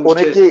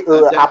 উনি কি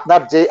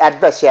আপনার যে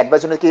অ্যাডভাইস, সেই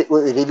অ্যাডভাইস কি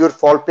রিভিউর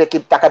ফল পেয়ে কি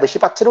টাকা বেশি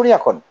পাচ্ছেন উনি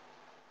এখন?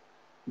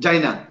 জানি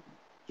না,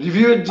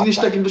 রিভিউয়ের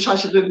জিনিসটা কিন্তু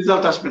সাথে সাথে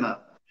রেজাল্ট আসবে না,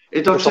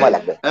 এটা হচ্ছে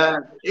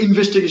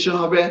ইনভেস্টিগেশন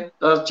হবে,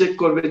 তারা চেক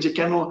করবে যে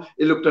কেন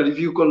এই লোকটা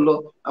রিভিউ করলো,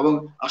 এবং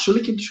আসলে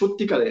কিন্তু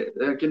সত্যিকারে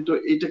কিন্তু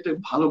এটা একটা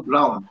ভালো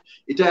গ্রাউন্ড,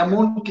 এটা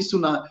এমন কিছু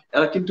না,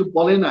 এরা কিন্তু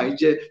বলে নাই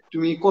যে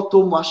তুমি কত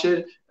মাসের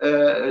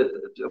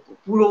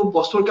পুরো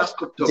বছর কাজ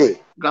করতে হবে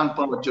গ্রান্ট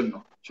পাওয়ার জন্য,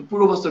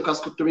 পুরো বছর কাজ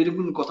করতে হবে এরকম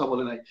কোনো কথা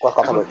বলে নাই।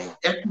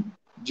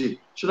 জি,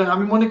 সুতরাং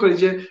আমি মনে করি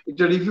যে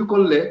এটা রিভিউ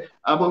করলে,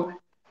 এবং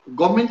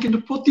গভর্নমেন্ট কিন্তু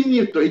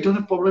প্রতিনিয়ত এই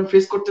ধরনের প্রবলেম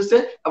ফেস করতেছে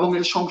এবং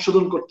এটা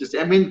সংশোধন করতেছে,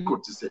 অ্যামেন্ড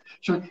করতেছে।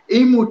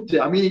 এই মুহূর্তে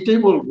আমি এটাই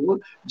বলবো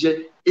যে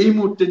এই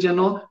মুহূর্তে যেন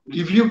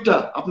রিভিউটা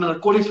আপনারা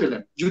করে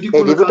ফেলেন। যদি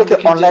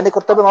অনলাইনে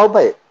করতে হবে মাহবুব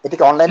ভাই, এটা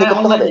কি অনলাইনে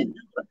করতে হবে?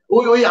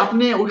 ওই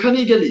আপনি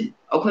ওখানেই গেলি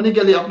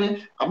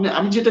আপনি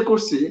আমি যেটা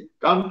করছি,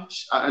 কারণ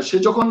সে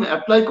যখন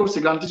অ্যাপ্লাই করছে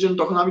গ্রান্টের জন্য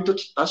তখন আমি তো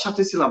তার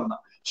সাথে ছিলাম না,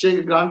 সে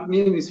গ্রান্ট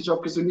নিয়ে নিছে,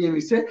 সবকিছু নিয়ে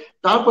নিছে,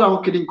 তারপর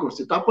আমাকে লিংক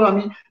করছে, তারপর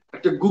আমি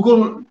একটা গুগল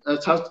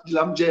সার্চ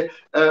দিলাম যে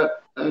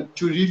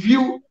to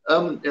review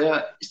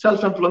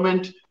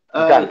self-employment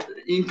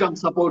income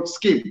support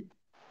scheme,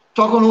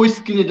 তখন ওই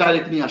স্ক্রিনে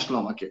ডাইরেক্ট নিয়ে আসলো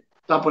আমাকে,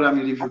 তারপরে আমি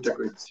রিভিউটা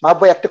করেছি। মাহবুব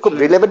ভাই, একটা খুব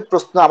রিলেভেন্ট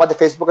প্রশ্ন আমাদের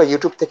ফেসবুক আর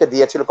ইউটিউব থেকে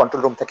দিয়েছিল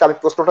কন্ট্রোল রুম থেকে, আমি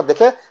প্রশ্নটা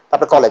দেখে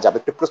তারপরে কলে যাব,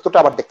 একটু প্রশ্নটা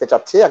আবার দেখতে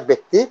চাচ্ছি এক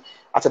ব্যক্তি।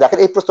 আচ্ছা দেখেন,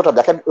 এই প্রশ্নটা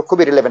দেখেন,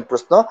 খুবই রিলেভেন্ট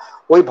প্রশ্ন।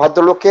 ওই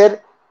ভদ্রলোকের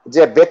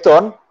যে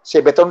বেতন,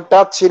 সেই বেতনটা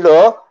ছিল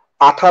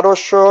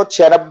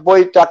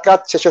 1896 টাকা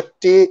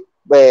 66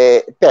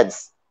 পেন্স,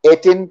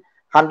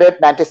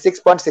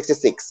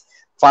 1896.66।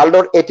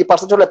 ফার্লোর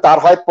 80% হলে তার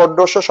হয়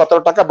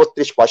 1517 টাকা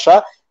 32 পয়সা,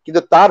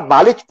 কিন্তু তার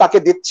মালিক তাকে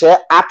দিচ্ছে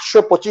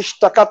 825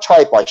 টাকা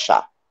 6 পয়সা,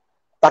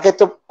 তাকে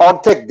তো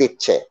অর্ধেক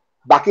দিচ্ছে,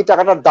 বাকি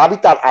টাকাটার দাবি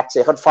তার আছে।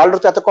 এখন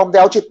ফার্লোর তো এত কম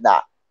দেওয়া উচিত না।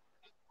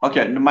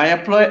 Okay, my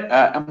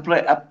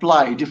employee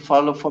applied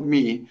furlough for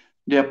me.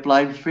 They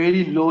applied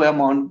very low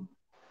amount,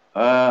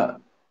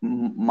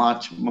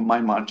 March,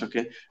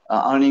 okay,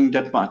 earning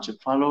that much.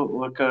 Furlough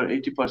worker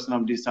 80%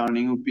 of this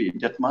earning would be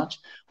that much.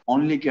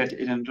 Only get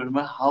 800.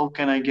 How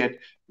can I get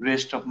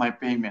rest of my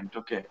payment?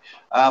 Okay,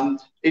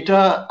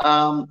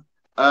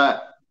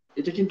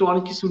 এটা কিন্তু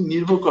অনেক কিছু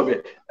নির্ভর করবে।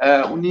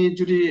 উনি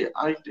যদি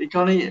এই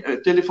কারণে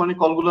টেলিফোনে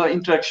কলগুলো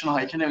ইন্টারাকশন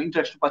হয়, এখানে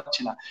ইন্টারাকশন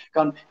পাচ্ছি না,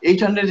 কারণ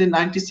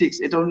 896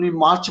 এটা উনি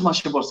মার্চ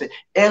মাসে বলছে।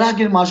 এর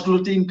আগের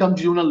মাসগুলোতে ইনকাম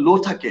যদি ওনার লো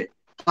থাকে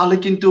তাহলে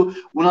কিন্তু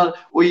ওনার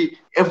ওই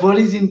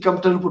এভারেজ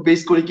ইনকামটার উপর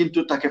বেস করে কিন্তু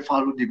তাকে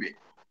ফার্লো দিবে।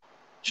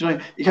 সুতরাং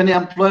এখানে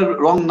এমপ্লয়ার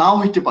রং নাও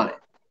হইতে পারে,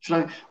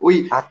 সুতরাং ওই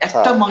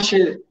একটা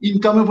মাসের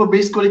ইনকামের উপর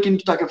বেস করে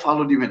কিন্তু তাকে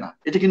ফার্লো দিবে না,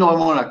 এটা কিন্তু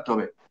মনে রাখতে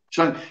হবে।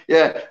 সুতরাং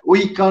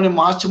ওই কারণে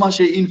মার্চ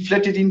মাসে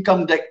ইনফ্লেটেড ইনকাম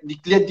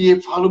ডিক্লেয়ার দিয়ে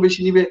ফার্লো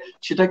বেশি নিবে,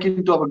 সেটা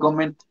কিন্তু আবার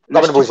গভর্নমেন্ট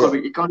করবে।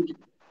 এই কারণে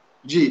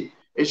জি,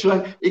 সুতরাং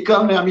এই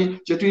কারণে আমি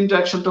যেহেতু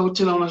ইন্টারাকশনটা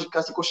হচ্ছে না ওনার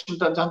কাছে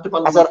কোশ্চেনটা জানতে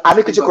পারলাম।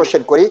 আমি কিছু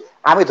কোশ্চেন করি।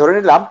 আমি ধরে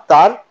নিলাম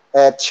তার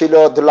ছিল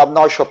ধরলাম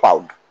 900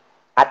 পাউন্ড,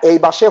 আর এই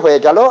মাসে হয়ে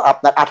গেল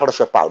আপনার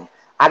 1800 পাউন্ড।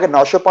 আগে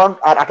 900 পাউন্ড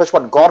আর 1800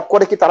 পাউন্ড গড়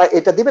করে কি তারা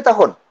এটা দিবে?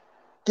 তখন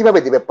কিভাবে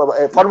দিবে?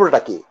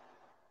 ফর্মুলাটা কি?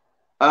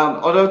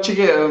 ওরা হচ্ছে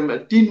কি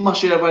 3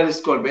 মাসে এভারেজ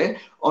করবে,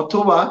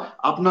 অথবা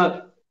আপনার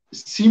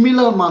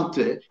সিমিলার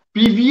মান্থে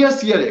প্রিভিয়াস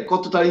ইয়ারে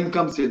কত তার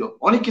ইনকাম ছিল,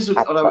 অনেক কিছু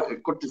ওরা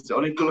করতেছে,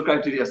 অনেকগুলো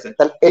ক্রাইটেরিয়া আছে।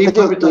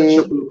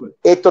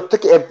 এই তথ্য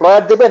কি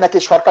এমপ্লয়ার দেবে নাকি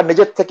সরকার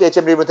নিজের থেকে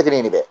এইচএম রেভিনিউ থেকে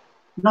নিয়ে নেবে?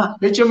 না,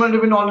 এইচএম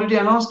রেভিনিউ অলরেডি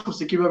অ্যানাউন্স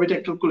করছে কিভাবে এটা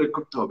ক্যালকুলেট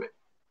করতে হবে।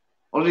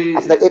 Already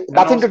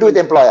nothing to do with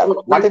employer,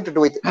 nothing to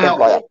do with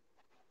employer.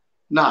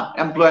 না,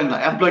 এমপ্লয়ার না,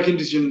 এমপ্লয়ার কিন্তু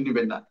ডিসিশন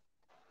নেবেন না।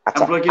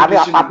 আমি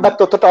আপনার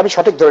তথ্যটা আমি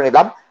সঠিক ধরে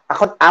নিলাম।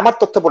 এখন আমার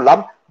তথ্য বললাম,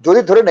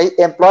 যদি ধরে নেই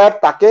এমপ্লয়ার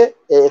তাকে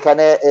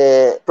এখানে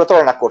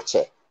প্রতারণা করছে,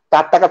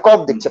 তার টাকা কম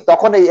দিচ্ছে,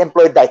 তখন এই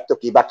এমপ্লয়ের দায়িত্ব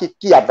কি বা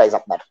কি অ্যাডভাইস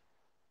আপনার?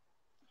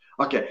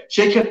 ওকে,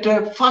 সেই ক্ষেত্রে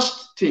ফার্স্ট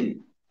থিং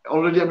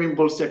অলরেডি আমি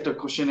বলছি একটা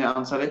কোশ্চেনে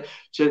আনসারে,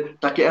 যে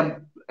তাকে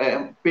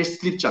পে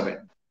স্লিপ চাবেন।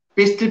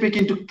 পে স্লিপে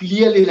কিন্তু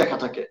ক্লিয়ারলি লেখা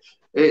থাকে,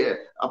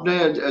 আপনি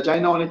জানি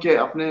না অনেকে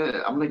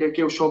আপনাকে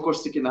কেউ শো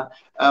করছে কিনা,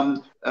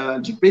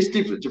 যে পে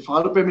স্লিপ, যে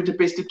ফার্লো পেমেন্টের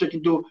পে স্লিপটা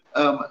কিন্তু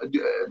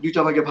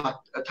দুইটা ভাগে ভাগ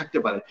থাকতে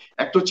পারে।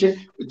 একটা হচ্ছে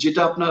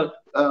যেটা আপনার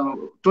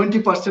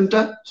 20%টা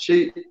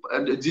সেই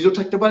জিরো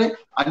থাকতে পারে,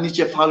 আর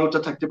নিচে ফার্লোটা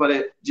থাকতে পারে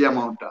যে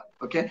অ্যামাউন্টটা।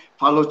 ওকে,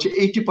 ফার্লো হচ্ছে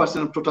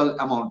 80% অফ টোটাল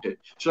অ্যামাউন্টের।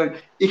 সুতরাং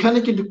এখানে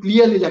কিন্তু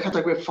ক্লিয়ারলি লেখা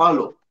থাকবে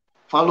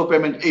ফার্লো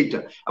পেমেন্ট এইটা,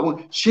 এবং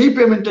সেই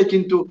পেমেন্টটা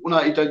কিন্তু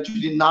ওনার এটা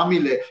যদি না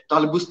মিলে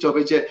তাহলে বুঝতে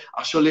হবে যে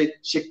আসলে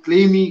সে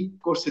ক্লেমই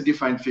করছে,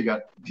 ডিফাইন্ড ফিগার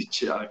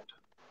দিচ্ছে আরেকটা।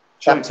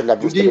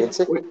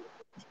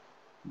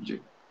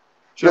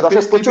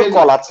 প্রচুর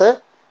কল আছে,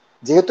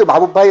 যেহেতু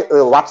মাহবুব ভাই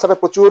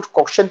হোয়াটসঅ্যাপে প্রচুর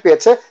কোশ্চেন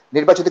পেয়েছে,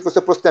 নির্বাচিত কিছু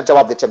প্রশ্নের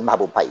জবাব দিচ্ছেন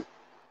মাহবুব ভাই।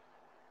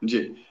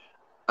 জি,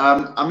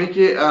 আমি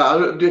কি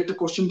আরো দুই একটা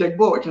কোশ্চেন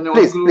দেখবো? এখানে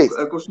অনেকগুলো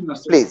কোশ্চেন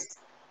আছে, প্লিজ।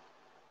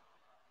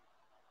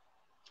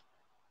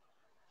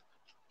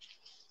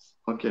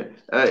 ওকে,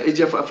 এই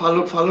যে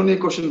ফার্লো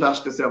নিয়ে কোশ্চেনটা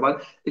আসতেছে আবার।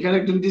 এখানে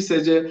একজন দিচ্ছে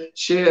যে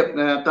সে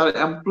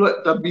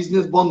তার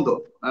বিজনেস বন্ধ,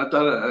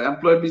 তার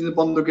এমপ্লয়ের বিজনেস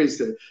বন্ধ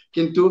করেছে,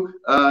 কিন্তু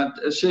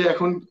সে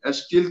এখন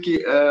স্টিল কি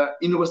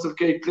ইউনিভার্সাল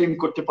ক্লেম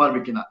করতে পারবে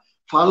কিনা?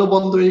 ফার্লো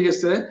বন্ধ হয়ে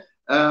গেছে,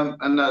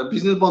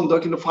 বিজনেস বন্ধ,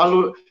 কিন্তু ফার্লো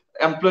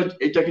এমপ্লয়,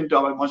 এটা কিন্তু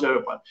আবার মজার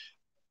ব্যাপার।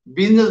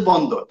 বিজনেস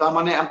বন্ধ তার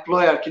মানে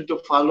এমপ্লয়ার কিন্তু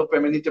ফার্লো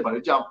পেমেন্ট নিতে পারে,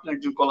 যে আপনি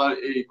একজন কলার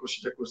এই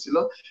কোশ্চেনটা করছিল,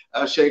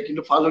 সে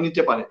কিন্তু ফার্লো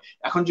নিতে পারে।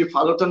 এখন যদি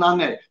ফার্লোটা না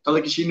নেয় তাহলে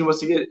কি সে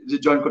ইউনিভার্সিটি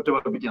জয়েন করতে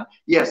পারবে কিনা?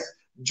 ইয়েস,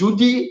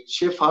 যদি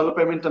সে ফার্লো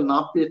পেমেন্টটা না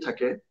পেয়ে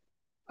থাকে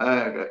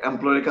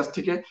এমপ্লয়ের কাছ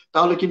থেকে,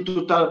 তাহলে কিন্তু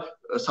তার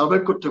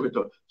সার্ভাইভ করতে হবে।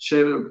 তো সে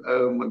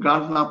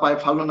গ্রান্ট না পায়,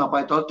 ফার্লো না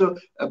পায়, তাহলে তো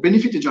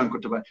বেনিফিটে জয়েন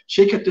করতে পারে,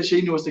 সেই ক্ষেত্রে সেই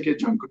ইউনিভার্সিটি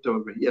জয়েন করতে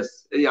পারবে। ইয়েস,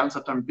 এই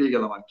আনসারটা আমি পেয়ে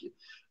গেলাম আর কি।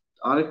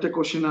 আরেকটা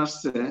কোশ্চেন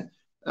আসছে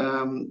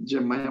যে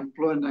মাই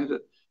এমপ্লয়ার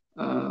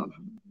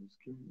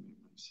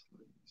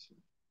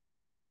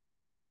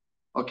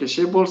ওকে,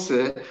 সে বলছে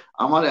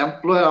আমার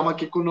এমপ্লয়ার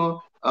আমাকে কোনো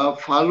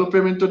ফার্লো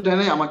পেমেন্টও দেয়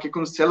নাই, আমাকে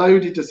কোনো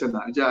স্যালারিও দিতেছে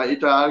না, যে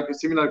এটা আর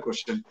সিমিলার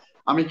কোশ্চেন,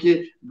 আমি কি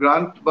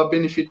গ্রান্ট বা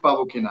বেনিফিট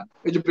পাবো কিনা?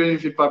 এই যে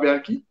বেনিফিট পাবে আর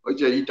কি, ওই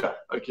যে এটা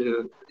আর কি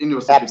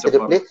ইউনিভার্সিটি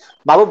পাবে।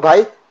 মাহবুব ভাই,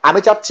 আমি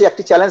চাচ্ছি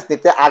একটি চ্যালেঞ্জ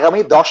নিতে, আগামী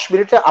 10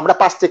 মিনিটে আমরা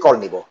 5টি কল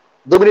নিব,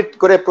 2 মিনিট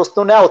করে প্রশ্ন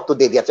নেওয়া, উত্তর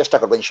দিয়ে দেওয়ার চেষ্টা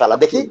করবো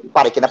ইনশাআল্লাহ, দেখি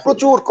পারে কিনা।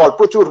 প্রচুর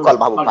কল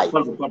মাহবুব ভাই,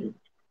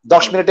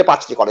 10 মিনিটে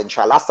 5টি কল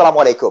ইনশাআল্লাহ। আসসালামু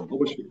আলাইকুম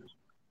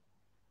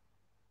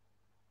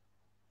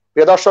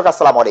প্রিয় দর্শক,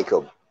 আসসালামু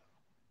আলাইকুম।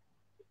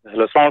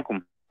 হ্যালো, আসসালামু আলাইকুম।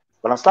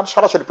 ওয়ালাইকুম আসসালাম।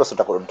 সরাসরি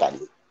প্রশ্নটা করুন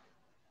কাইন্ডলি।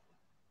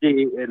 জি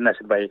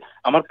নাশিদ ভাই,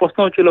 আমার প্রশ্ন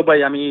ছিল ভাই,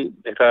 আমি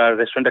একটা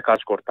রেস্টুরেন্টে কাজ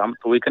করতাম,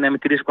 তো ওইখানে আমি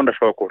 30 ঘন্টা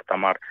সহ করতাম,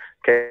 আর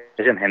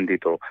ক্যাশ এন্ড হ্যান্ড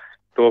দিত।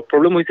 তো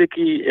প্রবলেম হয়েছে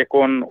কি,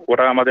 এখন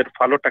ওরা আমাদের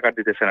ফার্লোর টাকা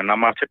দিতেছে না,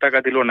 মার্চের টাকা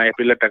দিল না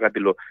এপ্রিলের টাকা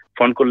দিল,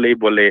 ফোন করলেই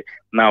বলে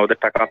না ওদের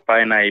টাকা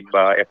পায় নাই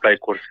বা অ্যাপ্লাই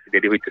করছে,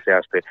 দেরি হইতেছে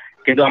আসতে,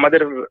 কিন্তু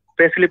আমাদের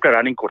পে স্লিপটা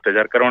রানিং করতে,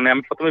 যার কারণে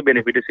আমি প্রথমে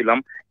বেনিফিটে ছিলাম,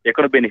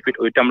 এখনো বেনিফিট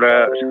ওইটা আমরা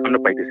সামনে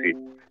পাইতেছি,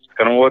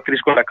 কারণ ও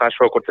 30 ঘন্টা কাজ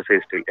সহ করতেছে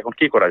স্টিল। এখন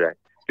কি করা যায়?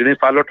 যদি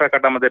ফার্লোর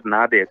টাকাটা আমাদের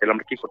না দেয় তাহলে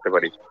আমরা কি করতে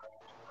পারি?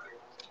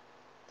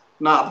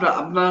 না,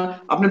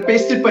 আপনি পে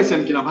স্লিপ পাইছেন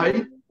কিনা ভাই?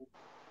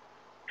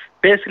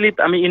 পে স্লিপ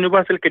আমি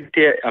ইউনিভার্সাল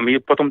ক্রেডিটে, আমি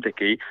প্রথম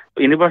থেকেই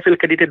ইউনিভার্সাল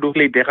ক্রেডিটে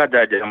ঢুকলেই দেখা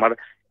যায় যে আমার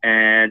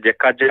যে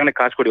যেখানে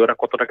কাজ করি ওরা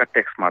কত টাকা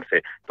ট্যাক্স মারছে।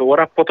 তো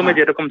ওরা প্রথমে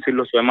যেরকম ছিল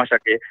 6 মাস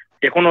আগে,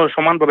 এখনো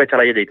সমানভাবে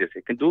চালাইয়ে যাইতেছে,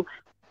 কিন্তু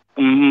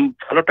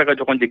ভালো টাকা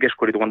যখন জিজ্ঞেস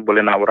করি তখন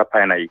বলে না ওরা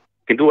পায় নাই,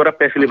 কিন্তু ওরা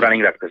পে স্লিপ রানিং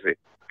রাখতেছে।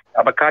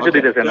 আবার কাজও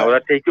দিতেছে না, ওরা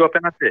টেকই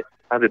ওপেন আছে,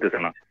 কাজ দিতেছে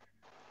না।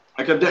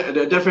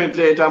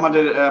 ডেফিনেটলি এটা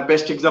আমাদের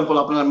বেস্ট এক্সাম্পল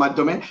আপনার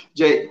মাধ্যমে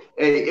যে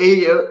এই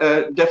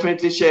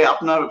ডেফিনেটলি সে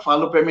আপনার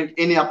ফার্লো পেমেন্ট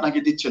এনে আপনাকে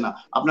দিচ্ছে না।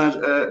 আপনার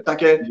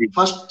তাকে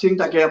ফার্স্ট থিং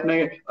তাকে আপনি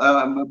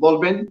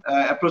বলবেন,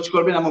 অ্যাপ্রোচ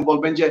করবেন এবং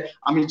বলবেন যে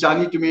আমি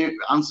জানি তুমি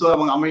আনছো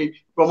এবং আমি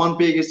প্রমাণ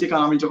পেয়ে গেছি,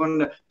 কারণ আমি যখন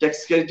ট্যাক্স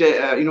ক্রেডিটে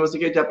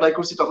ইউনিভার্সিটিতে অ্যাপ্লাই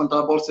করছি তখন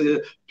তারা বলছে যে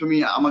তুমি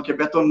আমাকে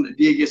বেতন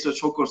দিয়ে গেছো,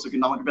 শো করছো,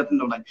 কিন্তু আমাকে বেতন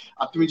দাও নাই,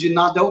 আর তুমি যদি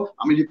না দাও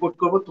আমি রিপোর্ট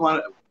করবো, তোমার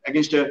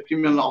এগেইনস্ট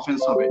ক্রিমিনাল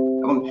অফেন্স হবে,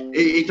 এবং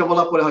এইটা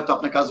বলার পরে হয়তো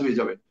আপনার কাজ হয়ে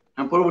যাবে।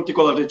 পরবর্তী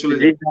কলারে চলে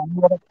যাই।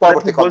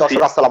 পরবর্তী কল।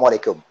 দর্শক আসসালামু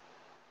আলাইকুম।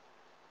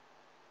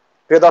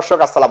 প্রিয় দর্শক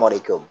আসসালামু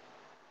আলাইকুম।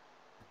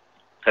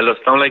 হ্যালো,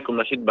 আসসালামু আলাইকুম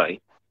নাশিদ ভাই।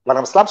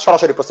 ওয়ালাইকুম আসসালাম।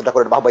 সরাসরি প্রশ্নটা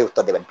করেন, মাহবুব ভাই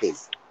উত্তর দেবেন প্লিজ।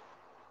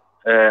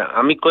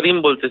 আমি করিম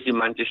বলতেছি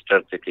ম্যানচেস্টার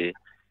থেকে।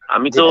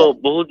 আমি তো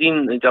বহুদিন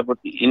যাবত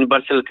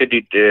ইউনিভার্সাল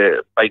ক্রেডিট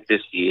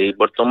পাইতেছি, এই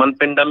বর্তমান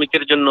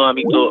প্যান্ডামিকের জন্য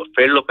আমি তো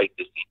ফেরলো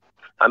পাইতেছি।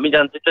 আমি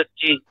জানতে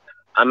চাচ্ছি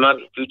আমার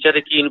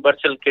ফিউচারে কি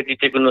ইউনিভার্সাল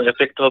ক্রেডিটে কোনো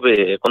এফেক্ট হবে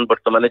এখন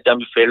বর্তমানে যে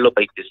আমি ফেরলো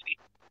পাইতেছি?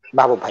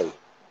 মাহবুব ভাই,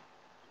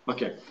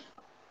 ওকে,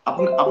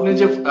 আপনি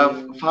যে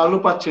ফার্লো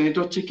পাচ্ছেন এটা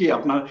হচ্ছে কি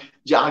আপনার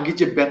যে আগে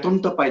যে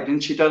বেতনটা পাইতেন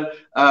সেটার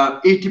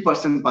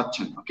 80%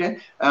 পাচ্ছেন। ওকে,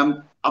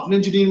 আপনি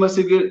যদি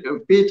ইউনিভার্সিটি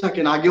পেয়ে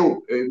থাকেন আগেও,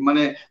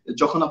 মানে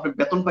যখন আপনি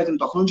বেতন পাইতেন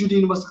তখন যদি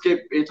ইউনিভার্সিটি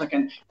পেয়ে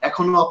থাকেন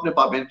এখনো আপনি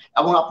পাবেন,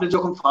 এবং আপনি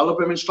যখন ফার্লো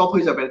পেমেন্ট স্টপ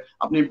হয়ে যাবেন,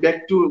 আপনি ব্যাক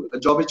টু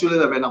জবে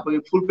চলে যাবেন, আপনি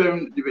ফুল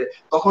পেমেন্ট দিবে,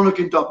 তখনও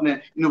কিন্তু আপনি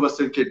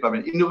ইউনিভার্সিটি ক্রেডিট পাবেন।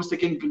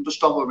 ইউনিভার্সিটি কিন্তু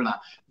স্টপ হবে না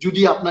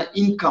যদি আপনার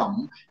ইনকাম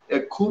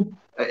খুব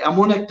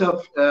এমন একটা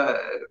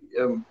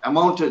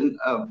অ্যামাউন্ট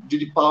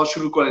যদি পাওয়া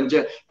শুরু করেন যে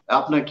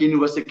আপনাকে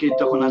ইউনিভার্সিটি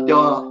তখন আর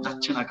দেওয়া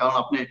যাচ্ছে না কারণ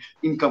আপনার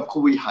ইনকাম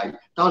খুবই হাই,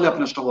 তাহলে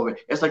আপনার স্টপ হবে,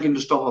 এটা কিন্তু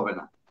স্টপ হবে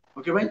না।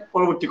 ওকে ভাই,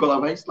 পরবর্তী কল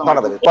ভাই।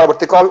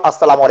 পরবর্তী কল।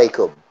 আসসালামু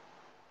আলাইকুম।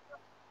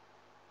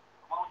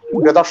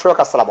 প্রিয় দর্শক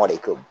আসসালামু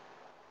আলাইকুম।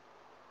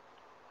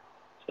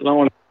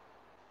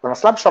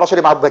 আসসালাম।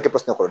 সরাসরি মাহবুব ভাইকে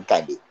প্রশ্ন করুন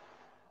কাইন্ডলি।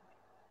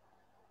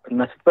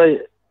 নাসিদ ভাই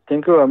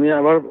থ্যাংক ইউ। আমি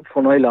আবার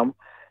ফোন হইলাম।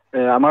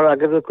 আমার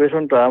আগে যে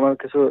কোয়েশনটা আমার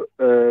কিছু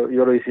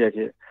ইয়ে রয়েছে আর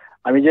কি,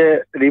 আমি যে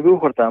রিভিউ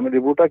করতাম,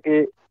 রিভিউটা কি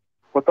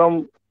প্রথম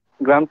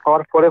গ্রান্ট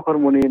পাওয়ার পরে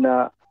করবনি না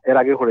এর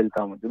আগে করে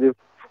দিতাম? যদি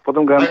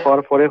প্রথম গ্রান্ট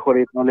পাওয়ার পরে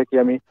করি তাহলে কি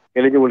আমি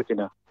এলিজিবল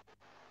কিনা?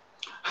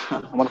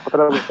 আমার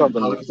কথাটা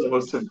বুঝতে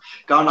পারছেন?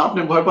 কারণ আপনি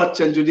ভয়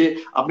পাচ্ছেন যদি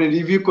আপনি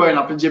রিভিউ করেন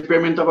আপনি যে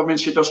পেমেন্টটা পাবেন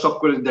সেটা স্টপ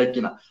করে দেয়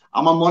কিনা।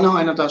 আমার মনে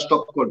হয় না তা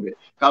স্টপ করবে,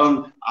 কারণ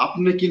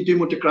আপনি কিন্তু এই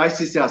মুহূর্তে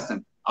ক্রাইসিসে আছেন।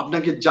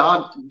 আপনাকে যা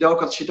দেওয়ার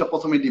কথা সেটা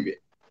প্রথমে দিবে,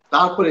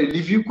 তারপরে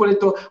রিভিউ করে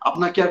তো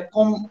আপনাকে আর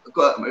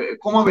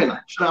কমাবে না,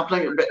 সেটা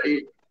আপনাকে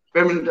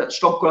পেমেন্ট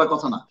স্টপ করার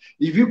কথা না।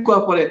 রিভিউ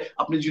করার পরে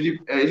আপনি যদি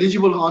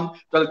এলিজিবল হন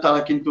তাহলে তারা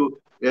কিন্তু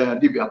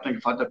দিবে, আপনাকে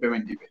ফার্দার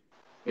পেমেন্ট দিবে,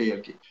 এই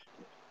আর কি।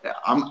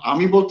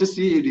 আমি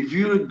বলতেছি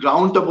রিভিউর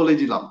গ্রাউন্ডটা বলে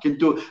দিলাম,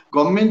 কিন্তু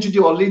গভর্নমেন্ট যদি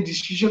অলরেডি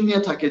ডিসিশন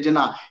নিয়ে থাকে যে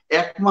না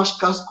 1 মাস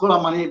কাজ করা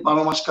মানে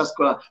 12 মাস কাজ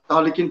করা,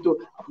 তাহলে কিন্তু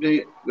আপনি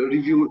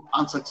রিভিউ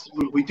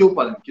আনসাকসেসফুল হইতেও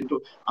পারেন। কিন্তু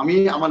আমি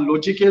আমার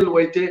লজিক্যাল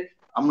ওয়েতে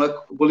আমরা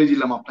বলে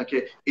দিলাম আপনাকে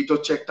এটা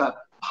হচ্ছে একটা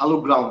ভালো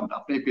গ্রাউন্ড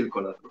আপনি এপিল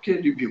করার, ওকে,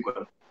 রিভিউ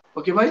করার।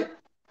 ওকে ভাই।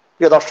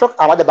 প্রিয় দর্শক,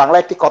 আমাদের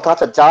বাংলায় একটি কথা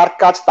আছে, যার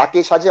কাজ তাকে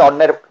সাজে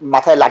অন্যের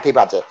মাথায় লাঠি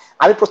বাজে।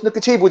 আমি প্রশ্ন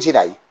কিছুই বুঝি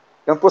নাই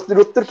এবং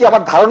প্রশ্নের উত্তর কি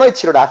আমার ধারণাই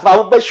ছিল না।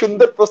 মাহবুব ভাই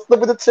সুন্দর প্রশ্ন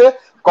বুঝেছে,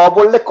 ক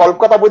বললে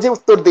কলকাতা বুঝে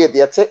উত্তর দিয়ে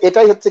দিয়েছে।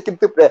 এটাই হচ্ছে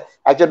কিন্তু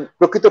একজন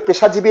প্রকৃত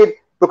পেশাজীবীর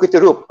প্রকৃত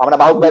রূপ। আমরা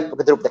মাহবুব ভাইয়ের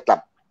প্রকৃত রূপ দেখলাম।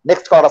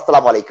 নেক্সট কলার।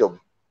 আসসালামু আলাইকুম।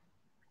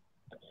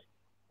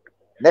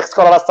 নেক্সট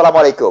কলার। আসসালামু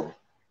আলাইকুম।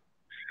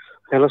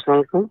 হ্যালো, আসসালামু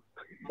আলাইকুম।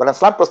 ওয়ালাইকুম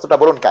আসসালাম। প্রশ্নটা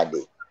বলুন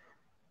কাইন্ডলি।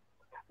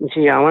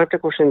 জি, আমার একটা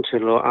কোশ্চেন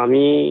ছিল।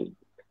 আমি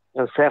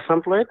সেলফ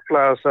এমপ্লয়েড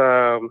প্লাস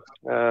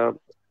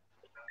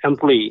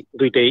এমপ্লয়ি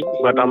দুইটাই,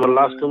 বাট আমার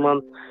লাস্ট 2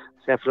 মান্থ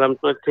সেলফ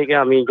এমপ্লয়েড থেকে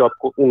আমি জব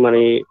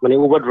মানে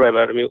উবার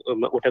ড্রাইভার আমি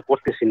ওটা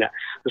করতেছি না।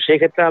 তো সেই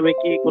ক্ষেত্রে আমি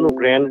কি কোনো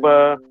গ্র্যান্ট বা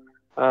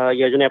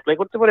ইয়ার জন্য অ্যাপ্লাই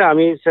করতে পারি?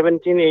 আমি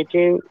 17,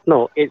 18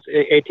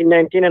 18,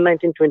 19 and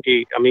 19, 20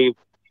 আমি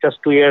জাস্ট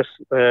 2 ইয়ার্স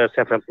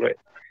সেলফ এমপ্লয়েড।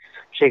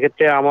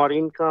 সেক্ষেত্রে আমার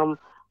ইনকাম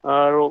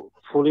আর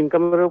ফুল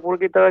ইনকামের উপর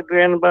কি তারা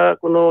গ্র্যান্ট বা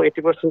কোনো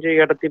 80% যে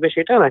ইয়াটা দিবে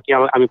সেটা, নাকি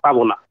আমি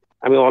পাবো না?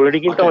 আমি অলরেডি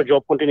কিন্তু আমার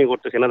জব কন্টিনিউ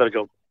করতেছি, আনাদার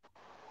জব।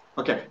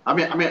 ওকে,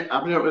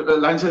 আপনি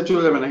লাইন সাইড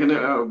চলে যাবেন, এখানে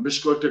বেশ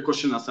কয়েকটা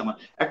কোশ্চেন আছে আমার।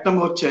 এক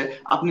নম্বর হচ্ছে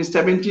আপনি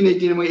 17,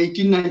 18 এবং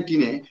 18,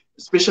 19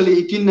 স্পেশালি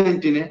 18,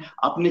 19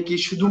 আপনি কি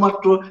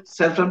শুধুমাত্র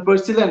সেলফ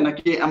এমপ্লয়েড ছিলেন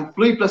নাকি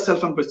এমপ্লয়ি প্লাস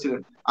সেলফ এমপ্লয়েড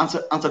ছিলেন?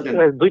 আনসার দেন।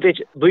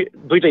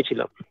 দুইটাই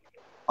ছিলাম।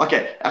 ওকে,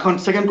 এখন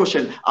সেকেন্ড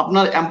কোশ্চেন,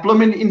 আপনার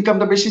এমপ্লয়মেন্ট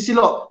ইনকামটা বেশি ছিল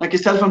নাকি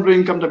সেলফ এমপ্লয়েড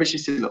ইনকামটা বেশি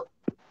ছিল?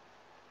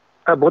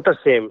 বোথ আর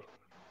সেম।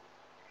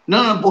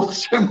 না, বোথ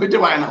সেম হইতে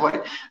পারে না ভাই,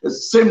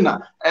 সেম না,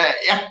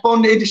 1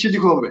 পাউন্ড এদিক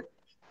সেদিক হবে।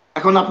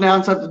 এখন আপনি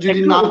আনসার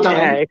যদি না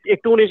জানেন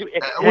একটু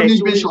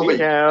 19-20 হবে।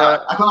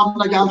 এখন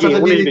আপনাকে আনসারটা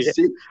দিয়ে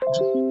দিচ্ছি।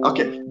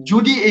 ওকে,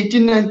 যদি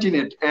 18,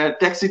 19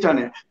 ট্যাক্স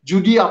রিটার্নে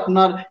যদি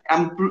আপনার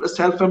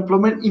সেলফ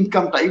এমপ্লয়মেন্ট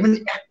ইনকামটা ইভেন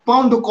 1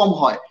 পাউন্ডও কম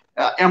হয়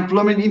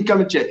এমপ্লয়মেন্ট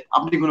ইনকামের চেয়ে,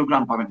 আপনি কোনো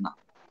গ্রান্ট পাবেন না।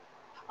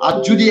 আর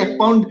যদি 1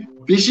 পাউন্ড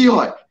বেশি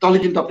হয় তাহলে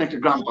কিন্তু আপনি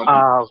একটা গ্রান্ট পাবেন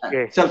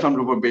সেলফ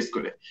এমপ্লয়েড উপর বেস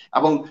করে।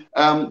 এবং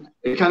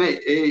এখানে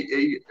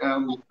এই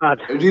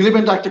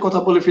রিলেভেন্ট একটা কথা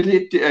বলে ফেলি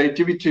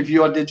টিভি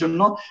ভিউয়ারদের জন্য,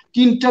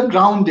 3টা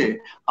গ্রাউন্ডে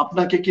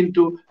আপনাকে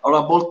কিন্তু ওরা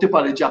বলতে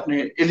পারে যে আপনি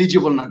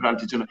এলিজিবল না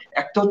গ্রান্টের জন্য।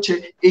 একটা হচ্ছে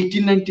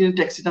 18-19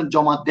 ট্যাক্স রিটার্ন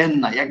জমা দেন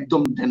নাই,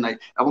 একদম দেন নাই,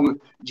 এবং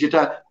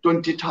যেটা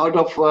 23rd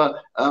of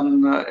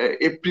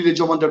এপ্রিলে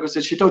জমা দেওয়া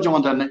হয়েছে সেটাও জমা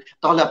দেন নাই,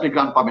 তাহলে আপনি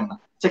গ্রান্ট পাবেন না।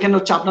 সেকেন্ড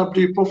হচ্ছে আপনার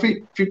প্রফিট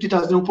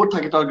 50,000 উপর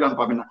থাকে তাহলে গ্রান্ট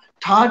পাবেন না।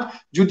 থার্ড,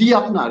 যদি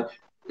আপনার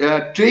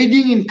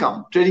ট্রেডিং ইনকাম,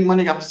 ট্রেডিং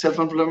মানে আপনি সেলফ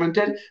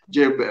এমপ্লয়মেন্টের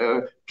যে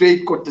ট্রেড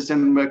করতেছেন,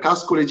 কাজ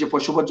করে যে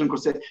পয়সা উপার্জন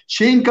করছে,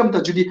 সেই ইনকামটা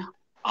যদি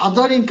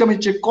আদার ইনকামের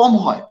চেয়ে কম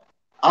হয়,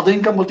 আদার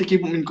ইনকাম বলতে কি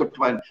মিন করতে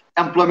পারেন,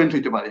 এমপ্লয়মেন্ট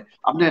হইতে পারে,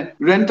 আপনার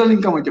রেন্টাল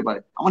ইনকাম হইতে পারে।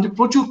 আমাদের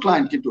প্রচুর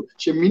ক্লায়েন্ট কিন্তু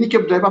সে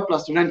মিনিকেপ ড্রাইভার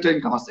প্লাস রেন্টাল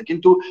ইনকাম আছে,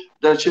 কিন্তু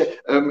সে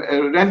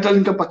রেন্টাল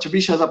ইনকাম পাচ্ছে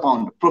 20,000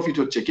 পাউন্ড প্রফিট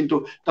হচ্ছে, কিন্তু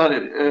তার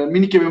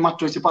মিনিকেপে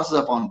মাত্র হচ্ছে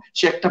 5,000 পাউন্ড,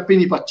 সে একটা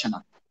পেনি পাচ্ছে না,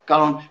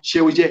 কারণ সে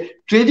ওই যে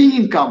ট্রেডিং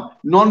ইনকাম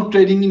নন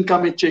ট্রেডিং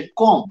ইনকামের চেয়ে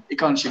কম, এই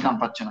কারণে সে গ্রান্ট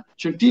পাচ্ছে না।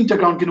 সে 3টা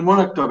গ্রাউন্ড কিন্তু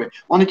মনে রাখতে হবে।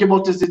 অনেকে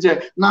বলতেছে যে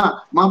না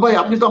মা ভাই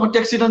আপনি তো আমার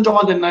ট্যাক্স রিটার্ন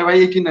জমা দেন নাই ভাই,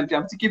 18-19।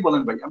 আপনি কি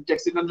বলেন ভাই, আমি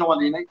ট্যাক্স রিটার্ন জমা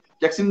দিই নাই?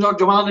 ট্যাক্স রিটার্ন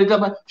জমা না দিলে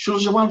আমার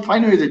 1600 পাউন্ড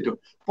ফাইন হয়ে যেত।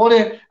 পরে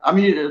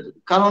আমি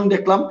কারণ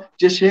দেখলাম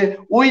যে সে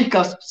ওই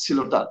কাজ ছিল,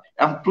 তার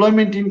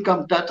এমপ্লয়মেন্ট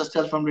ইনকামটা তার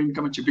সেলফ এমপ্লয়েড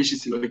ইনকামের চেয়ে বেশি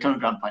ছিল, এই কারণে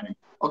গ্রান্ট পায় নাই।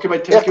 ওকে ভাই,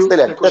 থ্যাংক ইউ।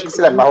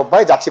 এক্সেলেন্ট মাহবুব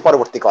ভাই, যাচ্ছি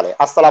পরবর্তী কলে।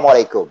 আসসালামু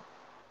আলাইকুম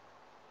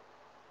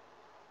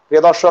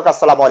প্রিয় দর্শক,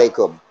 আসসালামু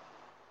আলাইকুম।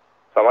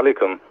 আসসালামু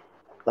আলাইকুম।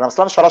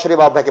 আসসালাম, সরাসরি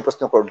মাহবুব ভাইকে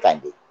প্রশ্ন করুন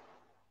কাইন্ডলি।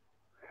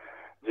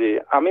 জি,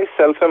 আমি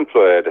সেলফ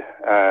এমপ্লয়েড,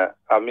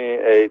 আমি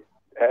এই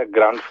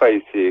গ্রান্ট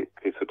পাইছি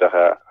কিছু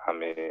টাকা,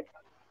 আমি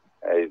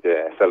এই যে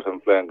সেলফ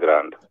এমপ্লয়েড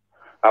গ্রান্ট।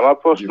 আমার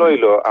প্রশ্ন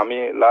হইলো, আমি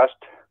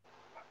লাস্ট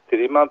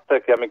 3 মান্থ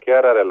থেকে আমি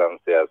কেয়ারার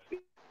অ্যালাউন্সে আছি,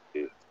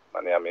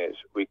 মানে আমি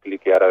উইকলি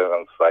কেয়ারার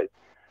অ্যালাউন্স পাই,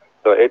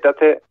 তো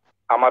এটাতে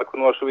আমার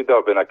কোনো অসুবিধা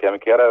হবে নাকি? আমি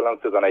কেয়ারার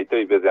অ্যালাউন্সে জানাইতে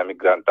হইবে যে আমি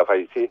গ্রান্টটা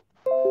পাইছি?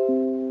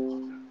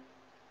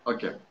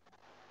 ওকে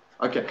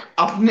ওকে,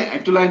 আপনি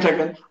একটু লাইন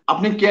থাকেন।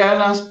 আপনি কেয়ার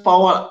অ্যালাউন্স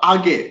পাওয়ার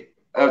আগে,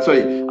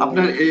 সরি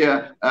আপনার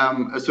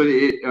সরি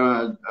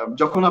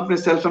যখন আপনি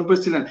সেলফ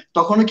এমপ্লয়েড ছিলেন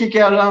তখনও কি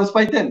কেয়ার অ্যালাউন্স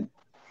পাইতেন?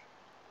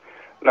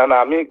 না না,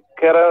 আমি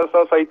কেয়ার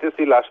অ্যালাউন্স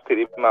পাইতেছি লাস্ট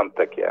 3 মান্থ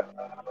থেকে।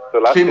 তো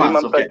লাস্ট 3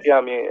 মান্থ থেকে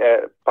আমি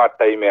পার্ট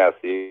টাইমে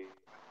আছি,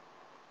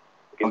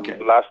 কিন্তু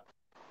লাস্ট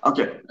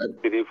ওকে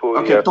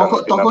ওকে,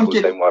 তখন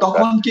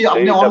কি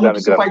আপনি অন্য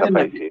কিছু পাইতেন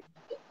নাকি?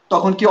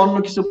 তখন কি অন্য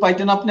কিছু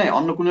পাইতেন, আপনি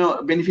অন্য কোনো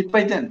বেনিফিট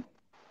পাইতেন?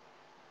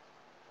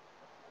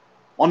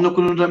 অন্য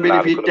কোন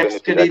benefit, tax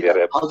credit,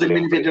 housing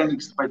benefit অন্য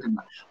কিছু পাইতেন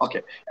না? ওকে,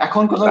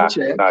 এখন কথা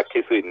হচ্ছে না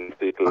কিছুই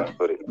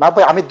সরি না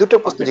ভাই, আমি দুটো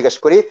প্রশ্ন জিজ্ঞেস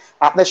করি।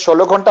 আপনি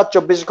 16 ঘন্টা,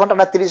 24 ঘন্টা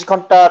না 30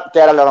 ঘন্টা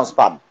কেয়ার অ্যালাউন্স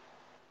পান?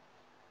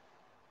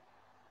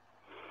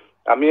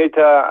 আমি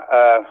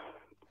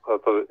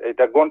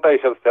এটা ঘন্টা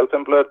হিসাব, সেলফ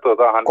এমপ্লয়েড তো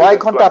কয়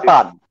ঘন্টা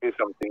পান?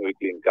 Something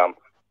weekly income.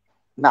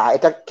 না,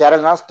 এটা কেয়ার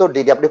অ্যালাউন্স তো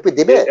ডিডব্লিউপি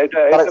দিবে।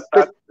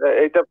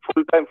 এটা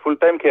ফুল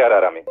টাইম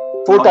কেয়ারার আমি।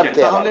 ফুল টাইম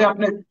কেয়ার, তাহলে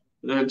আপনি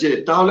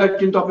তাহলে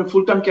কিন্তু আপনি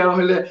ফুল টাইম কেয়ার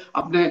হলে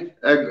আপনি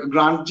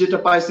গ্রান্ট যেটা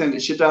পাইছেন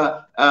সেটা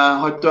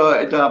হয়তো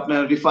এটা আপনার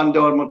রিফান্ড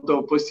দেওয়ার মতো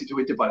পরিস্থিতি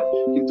হইতে পারে,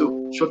 কিন্তু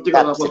সত্যি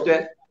কথা বলতে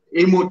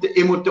এই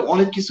মুহূর্তে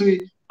অনেক কিছুই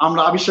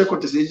আমরা আবিষ্কার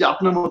করতেছি। যে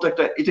আপনার মতো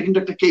এটা কিন্তু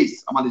একটা কেস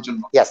আমাদের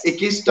জন্য, এই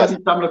কেস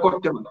স্টাডিটা আমরা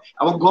করতে হবে,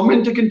 এবং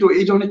গভর্নমেন্টে কিন্তু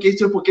এই ধরনের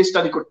কেসের উপর কেস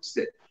স্টাডি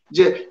করতেছে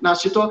যে না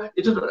সে তো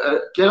এটা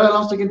কেয়ার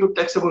অ্যালাউন্সটা কিন্তু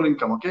ট্যাক্সেবল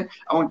ইনকাম। ওকে,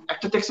 এবং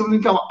একটা ট্যাক্সেবল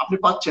ইনকাম আপনি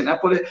পাচ্ছেন,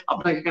 এরপরে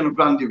আপনাকে কেন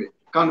গ্রান্ট দিবে?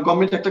 কারণ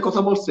গভর্নমেন্ট একটা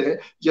কথা বলছে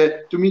যে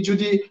তুমি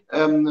যদি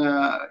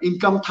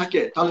ইনকাম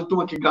থাকে তাহলে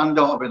তোমাকে গ্রান্ট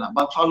দেওয়া হবে না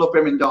বা ফার্লো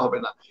পেমেন্ট দেওয়া হবে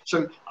না।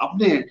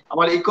 আপনি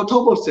আবার এই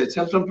কথাও বলছে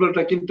সেলফ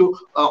এমপ্লয়েডরা কিন্তু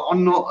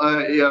অন্য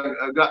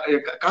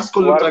কাজ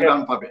করলে তারা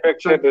গ্রান্ট পাবে।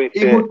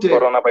 এই মুহূর্তে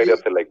করোনা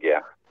ভাইরাসে লাগিয়া,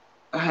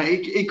 হ্যাঁ,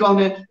 এই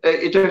কারণে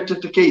এটা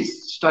একটা কেস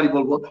স্টাডি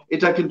বলবো।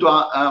 এটা কিন্তু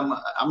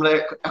আমরা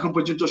এখন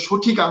পর্যন্ত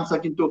সঠিক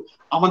আনসার কিন্তু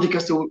আমাদের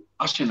কাছে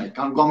আসে নাই,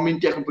 কারণ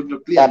গভর্নমেন্ট এখন পর্যন্ত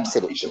ক্লিয়ার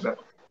না।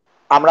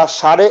 আমরা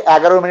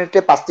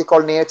 11:30 5টি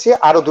কল নিয়েছি,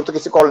 আরো দ্রুত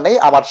কিছু কল নেই,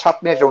 আমার 7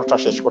 মিনিটের অনুষ্ঠান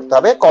শেষ করতে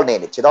হবে। কল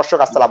নিয়ে নিচ্ছি। দর্শক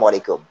আসসালামু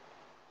আলাইকুম।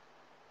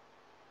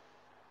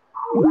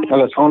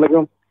 হ্যালো, আসসালামু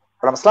আলাইকুম।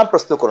 ওয়ালাইকুম আসসালাম,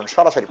 প্রশ্ন করুন,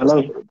 সরাসরি প্রশ্ন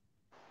করুন।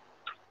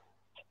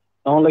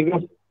 আসসালামু আলাইকুম।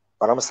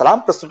 ওয়ালাইকুম আসসালাম,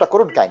 প্রশ্নটা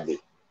করুন কাইন্ডলি।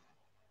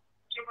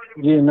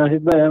 জি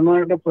নাশিদ ভাই, আমার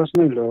একটা প্রশ্ন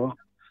হলো,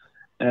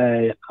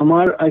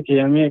 আমার আর কি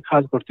আমি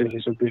কাজ করতেছি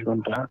 24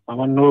 ঘন্টা,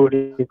 আমার no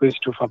request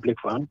to public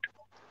fund.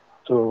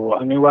 তো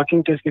আমি ওয়ার্কিং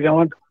টেস্ট করি,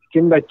 আমার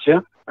 3 বাচ্চা,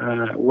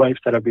 ওয়াইফ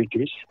তারা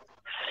British,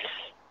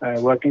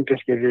 working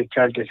test credit,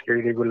 child test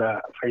credit এগুলা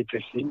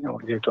পাইতেছি,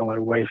 যেহেতু আমার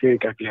ওয়াইফে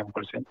এটা ক্লেম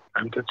করছেন।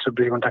 আমি তো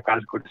 24 ঘন্টা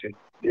কাজ করছি,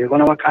 এখন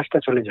আমার কাজটা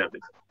চলে যাবে,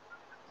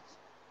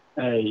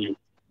 এই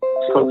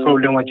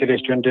প্রবলেম আছে,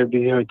 রেস্টুরেন্টে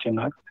বিজি হচ্ছে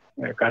না,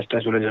 কাজটা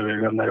চলে যাবে।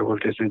 আপনারা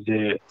বলতেছে যে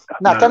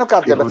না, কেন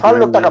কাজ যাবে?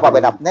 ফার্লোর টাকা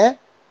পাবেন আপনি,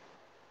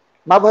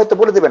 মা ভাই তো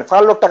বলে দিবেন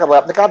ফার্লোর টাকা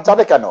পাবেন, আপনি কাজ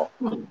যাবে কেন?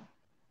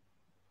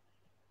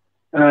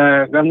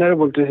 আপনারা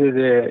বলতেছে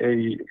যে এই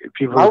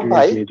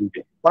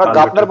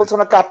আপনারা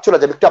বলছেন কাজ চলে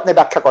যাবে, একটু আপনি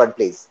ব্যাখ্যা করেন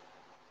প্লিজ।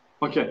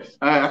 ওকে,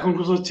 এখন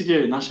কথা হচ্ছে কি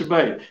নাসির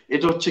ভাই,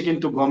 এটা হচ্ছে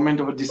কিন্তু গভর্নমেন্ট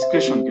অফ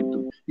ডিসক্রিপশন, কিন্তু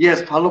ইয়েস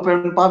ভালো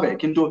পেমেন্ট পাবে,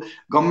 কিন্তু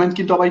গভর্নমেন্ট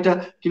কিন্তু আবার এটা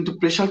কিন্তু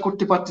প্রেশার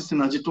করতে পারতেছে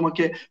না যে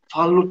তোমাকে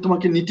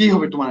তোমাকে নিতেই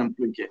হবে তোমার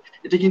এমপ্লয়িকে।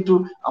 এটা কিন্তু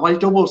আবার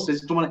এটাও বলছে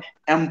যে তোমার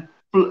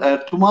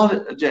তোমার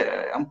যে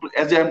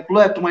এজ এ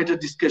এমপ্লয়ার তোমার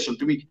এটা ডিসক্রিপশন,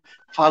 তুমি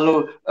ফালো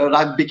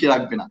রাখবে কি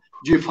রাখবে না।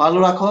 যদি ফালো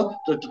রাখো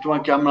তো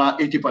তোমাকে আমরা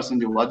 80%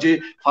 দেবো, আর যদি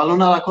ফালো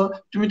না রাখো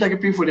তুমি তাকে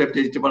P40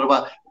 দিয়ে দিতে পারো বা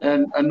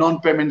নন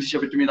পেমেন্ট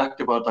হিসেবে তুমি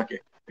রাখতে পারো তাকে।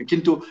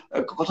 কিন্তু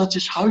কথা হচ্ছে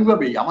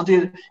স্বাভাবিকভাবেই আমাদের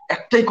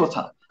একটাই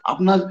কথা,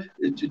 আপনার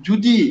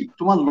যদি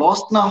তোমার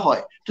লস না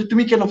হয় তো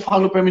তুমি কেন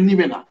ফালো পেমেন্ট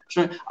নিবে না?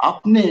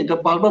 আপনি এটা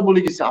বারবার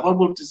বলে গেছি, আবার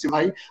বলতেছি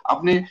ভাই,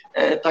 আপনি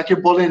তাকে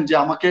বলেন যে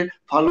আমাকে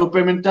ফালো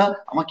পেমেন্টটা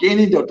আমাকে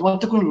এনে দাও,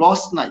 তোমার তো কোনো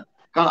লস নাই।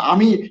 কারণ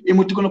আমি এই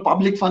মুহূর্তে কোনো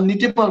পাবলিক ফান্ড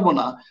নিতে পারবো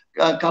না,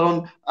 কারণ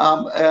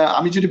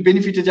আমি যদি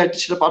বেনিফিটে যাই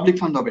সেটা পাবলিক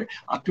ফান্ড হবে।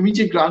 আর তুমি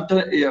যে গ্রান্টটা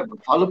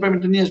ফালো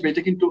পেমেন্টটা নিয়ে আসবে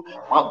এটা কিন্তু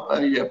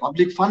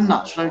পাবলিক ফান্ড না,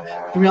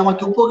 তুমি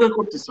আমাকে উপকার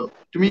করতেছো,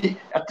 তুমি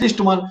অ্যাটলিস্ট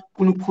তোমার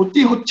কোনো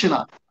ক্ষতি হচ্ছে না,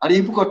 আর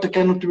এই উপকারটা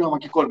কেন তুমি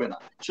আমাকে করবে না?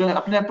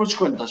 আপনি অ্যাপ্রোচ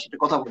করেন তার সাথে,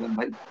 কথা বলেন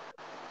ভাই।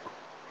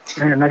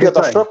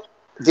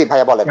 জি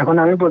ভাইয়া বলেন। এখন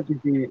আমি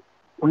বলতেছি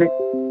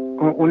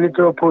উনি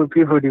তো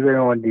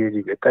P40 দিয়ে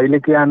দিবে, তাইলে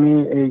কি আমি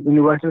এই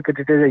ইউনিভার্সাল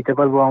ক্রেডিটে যাইতে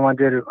পারবো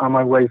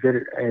আমার ওয়াইফের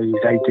এই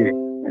রাইটে?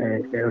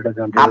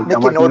 আপনি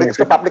কি নো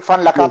রিস্ক পাবলিক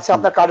ফান্ড লেখা আছে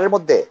আপনার কার্ডের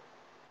মধ্যে?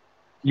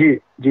 জি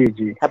জি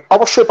জি।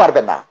 অবশ্যই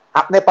পারবেন না,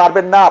 আপনি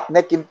পারবেন না, আপনি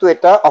কিন্তু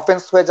এটা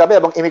অফেন্স হয়ে যাবে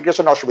এবং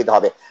ইমিগ্রেশন অসুবিধা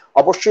হবে।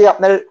 অবশ্যই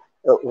আপনার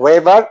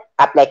ওয়েভার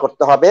অ্যাপ্লাই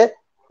করতে হবে,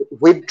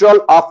 withdrawal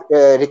of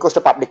request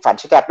to public fund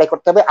সেটা অ্যাপ্লাই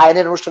করতে হবে।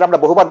 আইনের অনুষ্ঠানে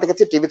আমরা বহুবার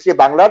দেখেছি, TV3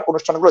 বাংলার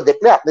অনুষ্ঠানগুলো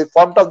দেখলে আপনি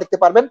ফর্মটাও দেখতে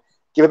পারবেন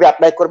কিভাবে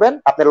অ্যাপ্লাই করবেন।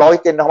 আপনি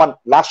লহিতেন রহমান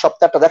লাস্ট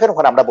সপ্তাহটা দেখেন,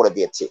 ওখানে আমরা বলে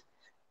দিয়েছি।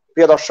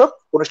 প্রিয় দর্শক,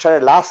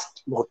 অনুষ্ঠানের লাস্ট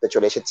মুহূর্তে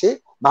চলে এসেছি।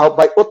 মাহবুব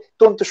ভাই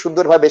অত্যন্ত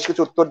সুন্দরভাবে বেশ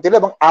কিছু উত্তর দিল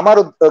এবং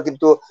আমারও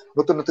কিন্তু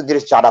নতুন নতুন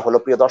জিনিস জানা হলো।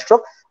 প্রিয় দর্শক,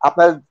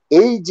 আপনার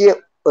এই যে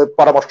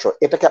পরামর্শ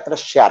এটাকে আপনারা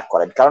শেয়ার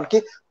করেন, কারণ কি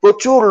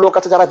প্রচুর লোক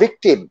আছে যারা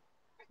ভিকটিম,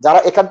 যারা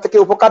এখান থেকে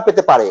উপকার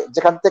পেতে পারে,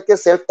 যেখান থেকে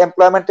সেলফ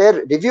এমপ্লয়মেন্টের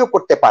রিভিউ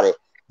করতে পারে,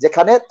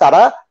 যেখানে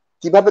তারা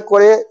কিভাবে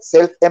করে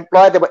সেলফ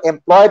এমপ্লয়েড এবং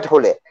এমপ্লয়েড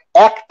হলে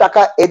 1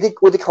 টাকা এদিক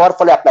ওদিক হওয়ার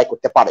ফলে অ্যাপ্লাই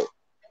করতে পারে।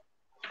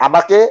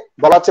 আমাকে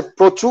বলা হচ্ছে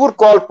প্রচুর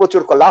কল,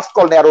 লাস্ট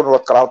কল নেওয়ার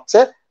অনুরোধ করা হচ্ছে।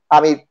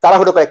 আমি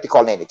তাড়াহুড়ো করে একটি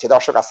কল নিয়ে নিচ্ছি।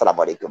 দর্শক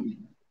আসসালামু আলাইকুম।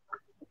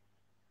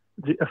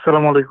 জি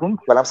আসসালামু আলাইকুম।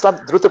 ওয়ালাইকুম আসসালাম,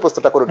 দ্রুত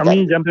প্রশ্নটা করুন।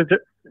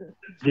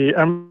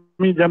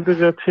 আমি জানতে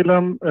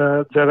চাচ্ছিলাম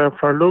যারা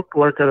ফার্লুক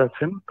ওয়ার্কার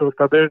আছেন, তো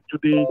তাদের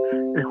যদি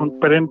এখন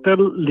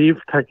প্যারেন্টাল লিভ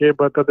থাকে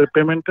বা তাদের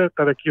পেমেন্টটা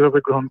তারা কিভাবে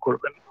গ্রহণ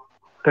করবেন?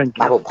 থ্যাংক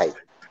ইউ ভাই।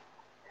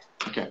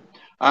 ওকে,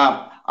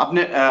 আপনি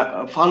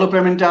ফলো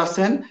পেমেন্টে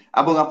আছেন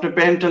এবং আপনি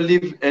প্যারেন্টাল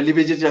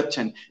লিভে যেতে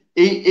যাচ্ছেন,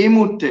 এই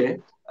মুহূর্তে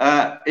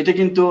এটা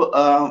কিন্তু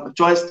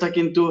চয়েসটা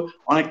কিন্তু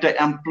অনেকটা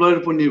এমপ্লয়ের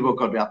উপর নির্ভর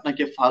করবে,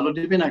 আপনাকে ফলো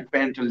দিবে না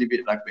প্যারেন্টাল লিভে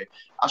রাখবে।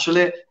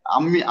 আসলে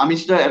আমি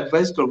যেটা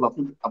অ্যাডভাইস করবো,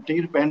 আপনি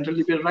কিন্তু প্যারেন্টাল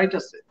লিভের রাইট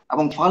আছে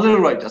এবং ফলোর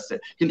রাইট আছে,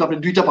 কিন্তু আপনি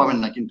দুইটা পাবেন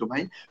না কিন্তু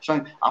ভাই।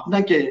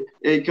 আপনাকে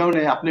এই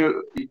কারণে আপনি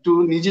একটু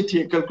নিজে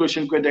থেকে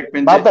ক্যালকুলেশন করে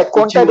দেখবেন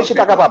কোনটা বেশি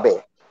টাকা পাবে,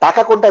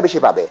 টাকা কোনটা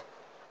বেশি পাবে।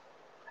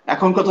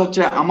 এখন কথা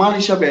হচ্ছে আমার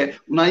হিসাবে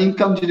ওনার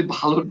ইনকাম যদি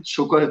ভালো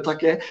শো করে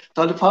থাকে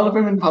তাহলে ফলো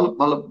পেমেন্ট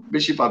ভালো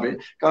বেশি পাবে,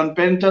 কারণ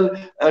প্যারেন্টাল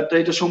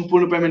এটা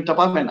সম্পূর্ণ পেমেন্টটা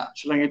পাবে না,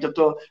 সুতরাং এটা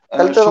তো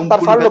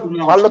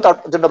তার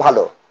জন্য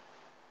ভালো।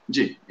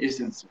 জি, এই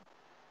সেন্সে।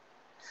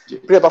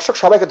 প্রিয় দর্শক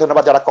সবাইকে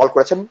ধন্যবাদ যারা কল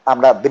করেছেন।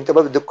 আমরা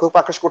বিনীতভাবে দুঃখ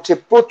প্রকাশ করছি,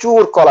 প্রচুর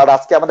কলার,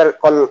 আজকে আমাদের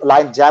কল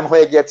লাইন জ্যাম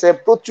হয়ে গিয়েছে,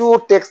 প্রচুর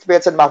টেক্সট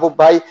পেয়েছেন মাহবুব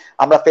ভাই,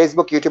 আমরা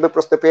ফেসবুক ইউটিউবে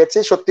প্রশ্ন পেয়েছি,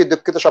 সত্যি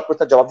দুঃখিত সব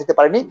প্রশ্নের জবাব দিতে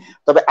পারিনি।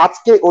 তবে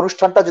আজকে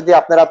অনুষ্ঠানটা যদি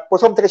আপনারা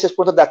প্রথম থেকে শেষ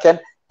পর্যন্ত দেখেন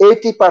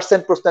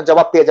 80% প্রশ্নের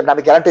জবাব পেয়ে যাবেন,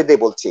 আমি গ্যারান্টি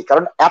দিয়ে বলছি,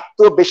 কারণ এত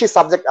বেশি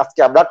সাবজেক্ট আজকে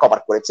আমরা কভার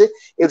করেছি।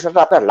 এই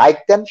অনুষ্ঠানটা আপনারা লাইক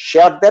দেন,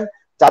 শেয়ার দেন,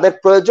 যাদের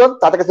প্রয়োজন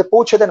তাদের কাছে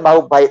পৌঁছে দেন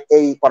মাহবুব ভাই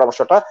এই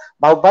পরামর্শটা।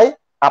 মাহবুব ভাই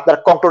আপনার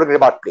কনক্লুডিং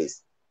রিমার্ক প্লিজ।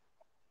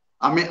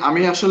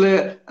 আমি আসলে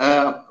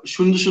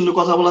সুন্দর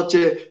কথা বলার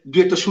চেয়ে দু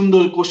একটা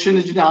সুন্দর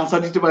কোশ্চেনে যদি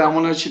আনসার দিতে পারি,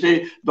 আমার সেটাই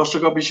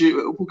দর্শকরা বেশি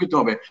উপকৃত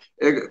হবে।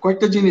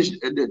 কয়েকটা জিনিস,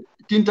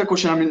 3টা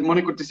কোশ্চেন আমি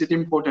মনে করতেছি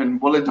ইম্পর্টেন্ট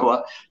বলে দেওয়া।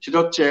 সেটা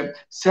হচ্ছে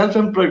সেলফ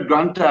এমপ্লয়েড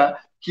গ্রান্টটা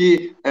কি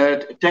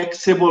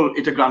ট্যাক্সেবল,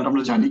 এটা গ্রান্ট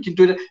আমরা জানি, কিন্তু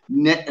এটা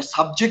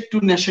সাবজেক্ট টু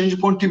ন্যাশনাল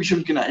কন্ট্রিবিউশন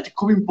কিনা, এটা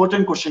খুব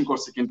ইম্পর্টেন্ট কোশ্চেন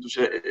করছে কিন্তু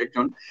সে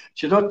একজন।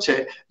 সেটা হচ্ছে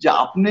যে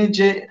আপনি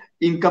যে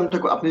ইনকামটা,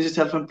 আপনি যে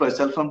সেলফ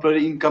এমপ্লয়েড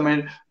ইনকামের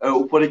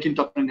উপরে কিন্তু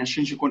আপনি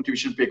ন্যাশনাল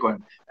কন্ট্রিবিউশন পে করেন।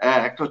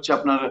 একটা হচ্ছে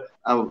আপনার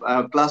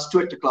ক্লাস 2,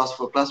 একটা ক্লাস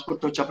 4। ক্লাস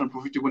 4টা হচ্ছে আপনার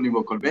প্রফিটের উপর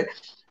নির্ভর করবে।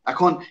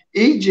 এখন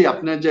এই যে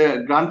আপনার যে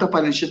গ্রান্টটা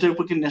পাইলেন সেটার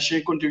উপর কি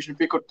ন্যাশনাল কন্ট্রিবিউশন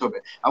পে করতে হবে,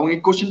 এবং এই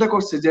কোশ্চেনটা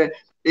করছে যে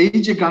এই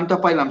যে গ্রান্টটা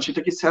পাইলাম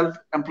সেটা কি সেলফ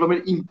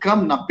এমপ্লয়মেন্ট ইনকাম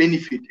না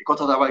বেনিফিট, এই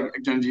কথাটা আবার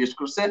একজন জিজ্ঞেস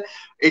করছে।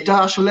 এটা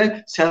আসলে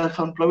সেলফ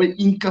এমপ্লয়মেন্ট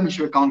ইনকাম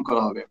হিসেবে কাউন্ট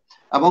করা হবে।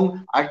 এবং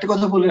আরেকটা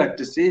কথা বলে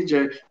রাখতেছি যে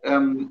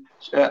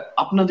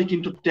আপনাদের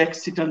কিন্তু ট্যাক্স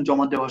রিটার্ন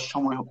জমা দেওয়ার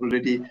সময়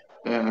অলরেডি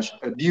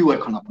ডিউ,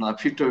 এখন আপনারা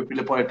 5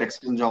 এপ্রিলে পরে ট্যাক্স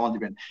রিটার্ন জমা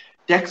দিবেন।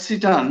 ট্যাক্স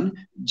রিটার্ন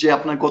যে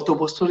আপনার গত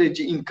বছরের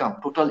যে ইনকাম,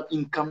 টোটাল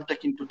ইনকামটা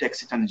কিন্তু ট্যাক্স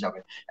রিটার্নে যাবে।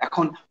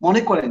 এখন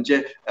মনে করেন যে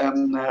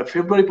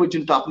ফেব্রুয়ারি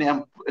পর্যন্ত আপনি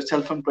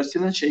সেলফ এমপ্লয়েড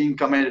ছিলেন সেই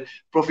ইনকামের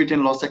প্রফিট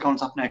এন্ড লস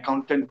অ্যাকাউন্টস আপনার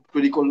অ্যাকাউন্টেন্ট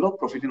তৈরি করলো,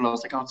 প্রফিট এন্ড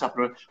লস অ্যাকাউন্টস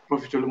আপনার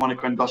প্রফিট হলো মনে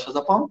করেন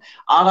 10,000 পাউন্ড,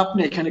 আর আপনি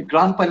এখানে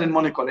গ্রান্ট পাইলেন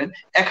মনে করেন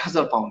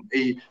 1,000 পাউন্ড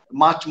এই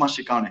মার্চ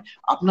মাসের কারণে,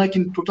 আপনার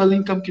কিন্তু টোটাল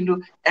ইনকাম কিন্তু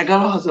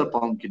 11,000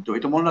 পাউন্ড, কিন্তু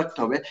এটা মনে রাখতে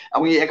হবে।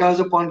 এবং এই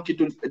 11,000 পাউন্ড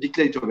কিন্তু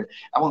ডিক্লেয়ার দিতে হবে।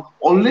 এবং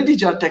অলরেডি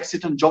যারা ট্যাক্স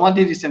রিটার্ন জমা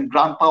দিয়ে দিয়েছেন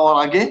গ্রান্ট পাওয়ার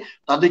আগে,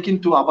 তাদের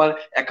কিন্তু আবার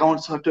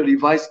অ্যাকাউন্টস হয়তো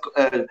রিভাইজ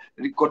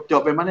করতে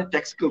হবে, মানে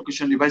ট্যাক্স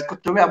ক্যালকুলেশন রিভাইজ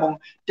করতে হবে, এবং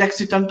ট্যাক্স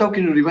রিটার্নটাও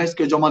কিন্তু রিভাইজ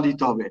করে জমা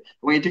দিতে হবে।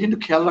 এবং এটা কিন্তু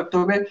খেয়াল রাখতে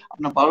হবে।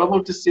 আপনার বারবার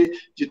বলতেছি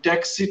যে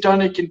ট্যাক্স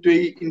রিটার্নে কিন্তু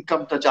এই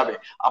ইনকামটা যাবে।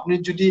 আপনি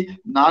যদি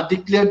না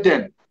ডিক্লেয়ার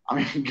দেন,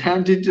 আমি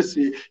গ্যারান্টি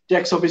দিতেছি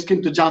ট্যাক্স অফিস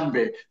কিন্তু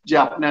জানবে যে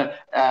আপনার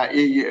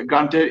এই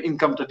গ্রান্টের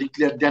ইনকামটা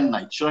ডিক্লেয়ার দেন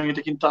নাই, সুতরাং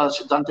এটা কিন্তু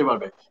জানতে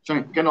পারবে। সুতরাং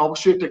এখানে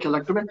অবশ্যই একটা খেয়াল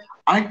রাখতে হবে।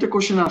 আরেকটা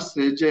কোশ্চেন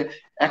আসছে যে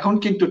এখন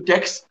কিন্তু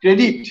ট্যাক্স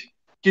ক্রেডিট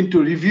কিন্তু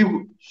রিভিউ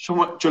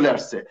সময় চলে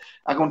আসছে।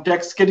 এখন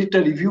ট্যাক্স ক্রেডিটটা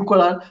রিভিউ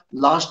করার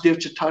লাস্ট ডে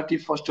হচ্ছে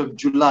 31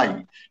 জুলাই,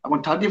 এবং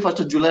 31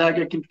 জুলাই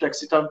আগে কিন্তু ট্যাক্স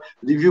রিটার্ন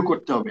রিভিউ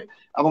করতে হবে।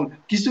 এবং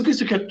কিছু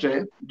কিছু ক্ষেত্রে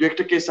দু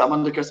একটা কেস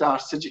আমাদের কাছে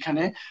আসছে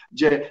যেখানে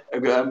যে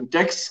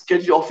ট্যাক্স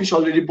ক্রেডিট অফিস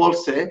অলরেডি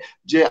বলছে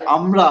যে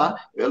আমরা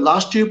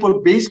লাস্ট ইয়ার উপর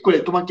বেস করে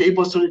তোমাকে এই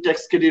বছরের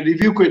ট্যাক্স ক্রেডিট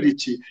রিভিউ করে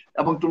দিচ্ছি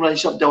এবং তোমরা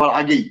হিসাব দেওয়ার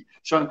আগেই।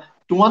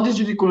 তোমাদের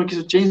যদি কোনো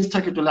কিছু চেঞ্জ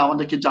থাকে তাহলে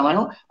আমাদেরকে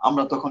জানাও,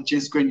 আমরা তখন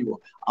চেঞ্জ করে নিব।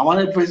 আমার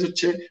অ্যাডভাইস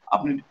হচ্ছে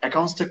আপনি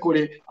অ্যাকাউন্টসটা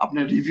করে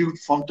আপনার রিভিউ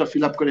ফর্মটা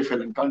ফিল আপ করে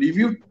ফেলেন, কারণ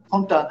রিভিউ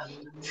ফর্মটা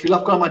ফিল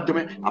আপ করার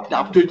মাধ্যমে আপনি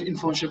আপ টু ডেট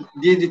ইনফরমেশন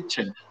দিয়ে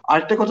দিচ্ছেন।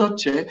 আরেকটা কথা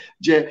হচ্ছে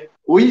যে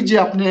ওই যে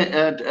আপনি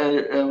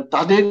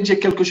তাদের যে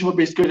ক্যালকুলেশন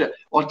বেস করে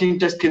ওয়ার্কিং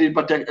ট্যাক্স ক্রেডিট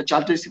বা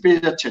চাইল্ড ট্যাক্স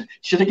পেয়ে যাচ্ছেন,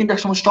 সেটা কিন্তু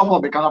একসময় স্টপ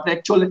হবে, কারণ আপনি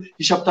অ্যাকচুয়ালি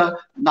হিসাবটা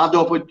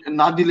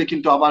না দিলে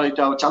কিন্তু আবার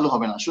এটা চালু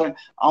হবে না। সুতরাং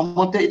আমার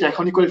মতে এটা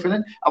এখনই করে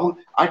ফেলেন। এবং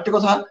আরেকটা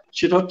কথা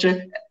সেটা হচ্ছে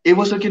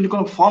এবছর কিন্তু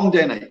কোনো ফর্ম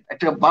দেয় নাই,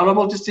 একটা বারবার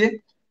বলতেছি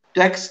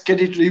ট্যাক্স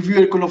ক্রেডিট রিভিউ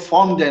এর কোনো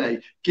ফর্ম দেয় নাই,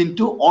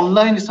 কিন্তু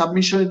অনলাইন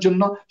সাবমিশনের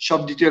জন্য সব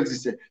ডিটেইলস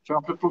দিছে।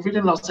 আপনার প্রফিট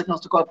এন্ড লস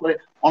অ্যাকাউন্ট করার পরে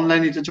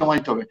অনলাইনে জমা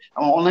দিতে হবে,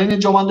 এবং অনলাইনে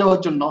জমা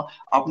দেওয়ার জন্য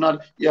আপনার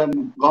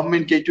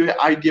গভর্নমেন্ট গেটওয়ে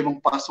আইডি এবং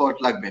পাসওয়ার্ড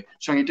লাগবে।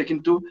 সুতরাং এটা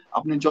কিন্তু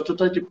আপনি যত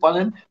তাড়াতাড়ি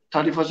পারেন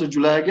 31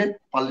 জুলাই আগে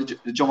পারলে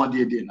জমা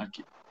দিয়ে দিন আর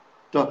কি।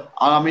 তো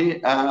আর আমি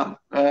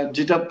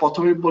যেটা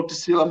প্রথমে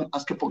বলতেছিলাম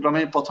আজকে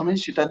প্রোগ্রামের প্রথমে,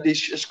 সেটা দিয়ে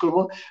শেষ করব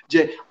যে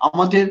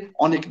আমাদের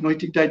অনেক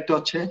নৈতিক দায়িত্ব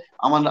আছে।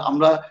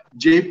 আমরা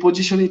যে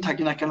পজিশনেই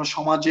থাকি না কেন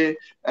সমাজে,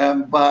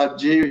 বা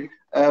যে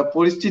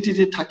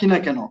পরিস্থিতিতে থাকি না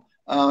কেন,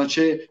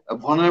 সে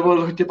ভালনারেবল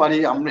হইতে পারি,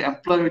 আমরা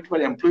এমপ্লয় হইতে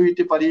পারি, এমপ্লয়ি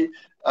হইতে পারি,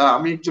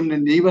 আমি একজন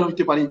নেইবার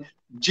হইতে পারি,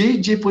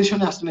 যে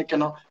পজিশনে আসে না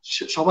কেন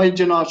সবাই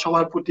যেন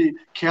সবার প্রতি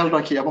খেয়াল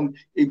রাখি, এবং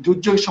এই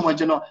দুর্যোগের সময়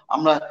যেন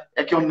আমরা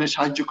একে অন্যের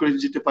সাহায্য করে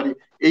যেতে পারি,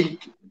 এই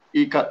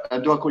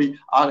দোয়া করি।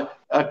 আর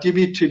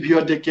টিভি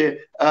ভিউয়ারদেরকে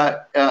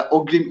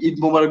অগ্রিম ঈদ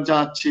মোবারক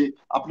জানাচ্ছি।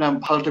 আপনারা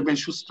ভালো থাকবেন,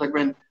 সুস্থ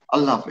থাকবেন।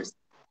 আল্লাহ হাফেজ।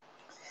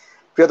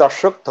 প্রিয়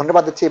দর্শক,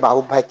 ধন্যবাদ দিচ্ছি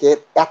মাহবুব ভাইকে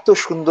এত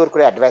সুন্দর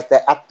করে অ্যাডভাইস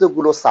দেয়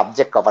এতগুলো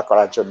সাবজেক্ট কভার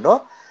করার জন্য।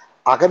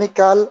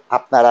 আগামীকাল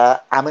আপনারা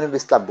আমিনুল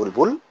ইসলাম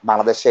বুলবুল,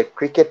 বাংলাদেশের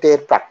ক্রিকেটের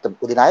প্রাক্তন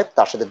অধিনায়ক,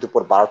 তার সাথে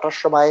দুপুর 12টার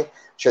সময়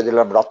শহীদুল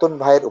আলম রতন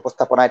ভাইয়ের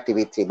উপস্থাপনায়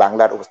TV3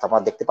 বাংলার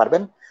উপস্থাপনা দেখতে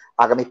পারবেন।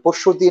 আগামী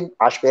পরশুদিন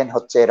আসবেন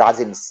হচ্ছে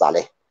রাজিন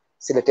সালেহ,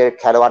 সিলেটের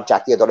খেলোয়াড়,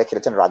 জাতীয় দলে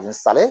খেলেছেন রাজিন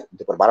সালেহ,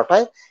 দুপুর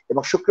 12টায়।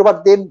 এবং শুক্রবার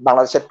দিন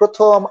বাংলাদেশের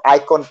প্রথম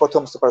আইকন,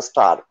 প্রথম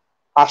সুপারস্টার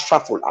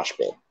আশরাফুল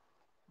আসবেন,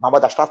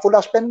 মোহাম্মদ আশরাফুল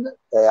আসবেন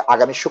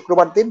আগামী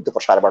শুক্রবার দিন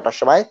দুপুর 12:30টার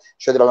সময়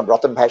শহীদুল আলম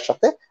রতন ভাইয়ের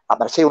সাথে।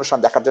 আপনারা সেই অনুষ্ঠান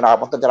দেখার জন্য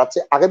আমন্ত্রণ জানাচ্ছি।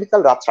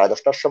 আগামীকাল রাত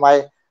 10:30টার সময়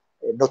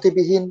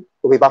নথিবিহীন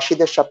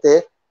অভিবাসীদের সাথে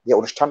যে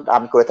অনুষ্ঠান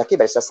আমি করে থাকি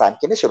ব্যারিস্টার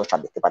সায়েমকে নিয়ে, সেই অনুষ্ঠান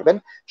দেখতে পারবেন।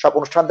 সব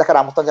অনুষ্ঠান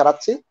দেখার আমন্ত্রণ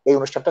জানাচ্ছি। এই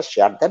অনুষ্ঠানটা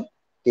শেয়ার দেন,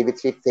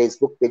 TV3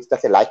 ফেসবুক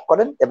পেজটাকে লাইক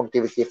করেন এবং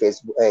TV3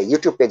 ফেসবুক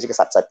ইউটিউব পেজকে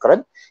সাবস্ক্রাইব করেন।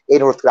 এই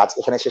অনুরোধ করে আজ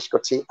এখানে শেষ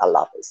করছি।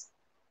 আল্লাহ হাফেজ।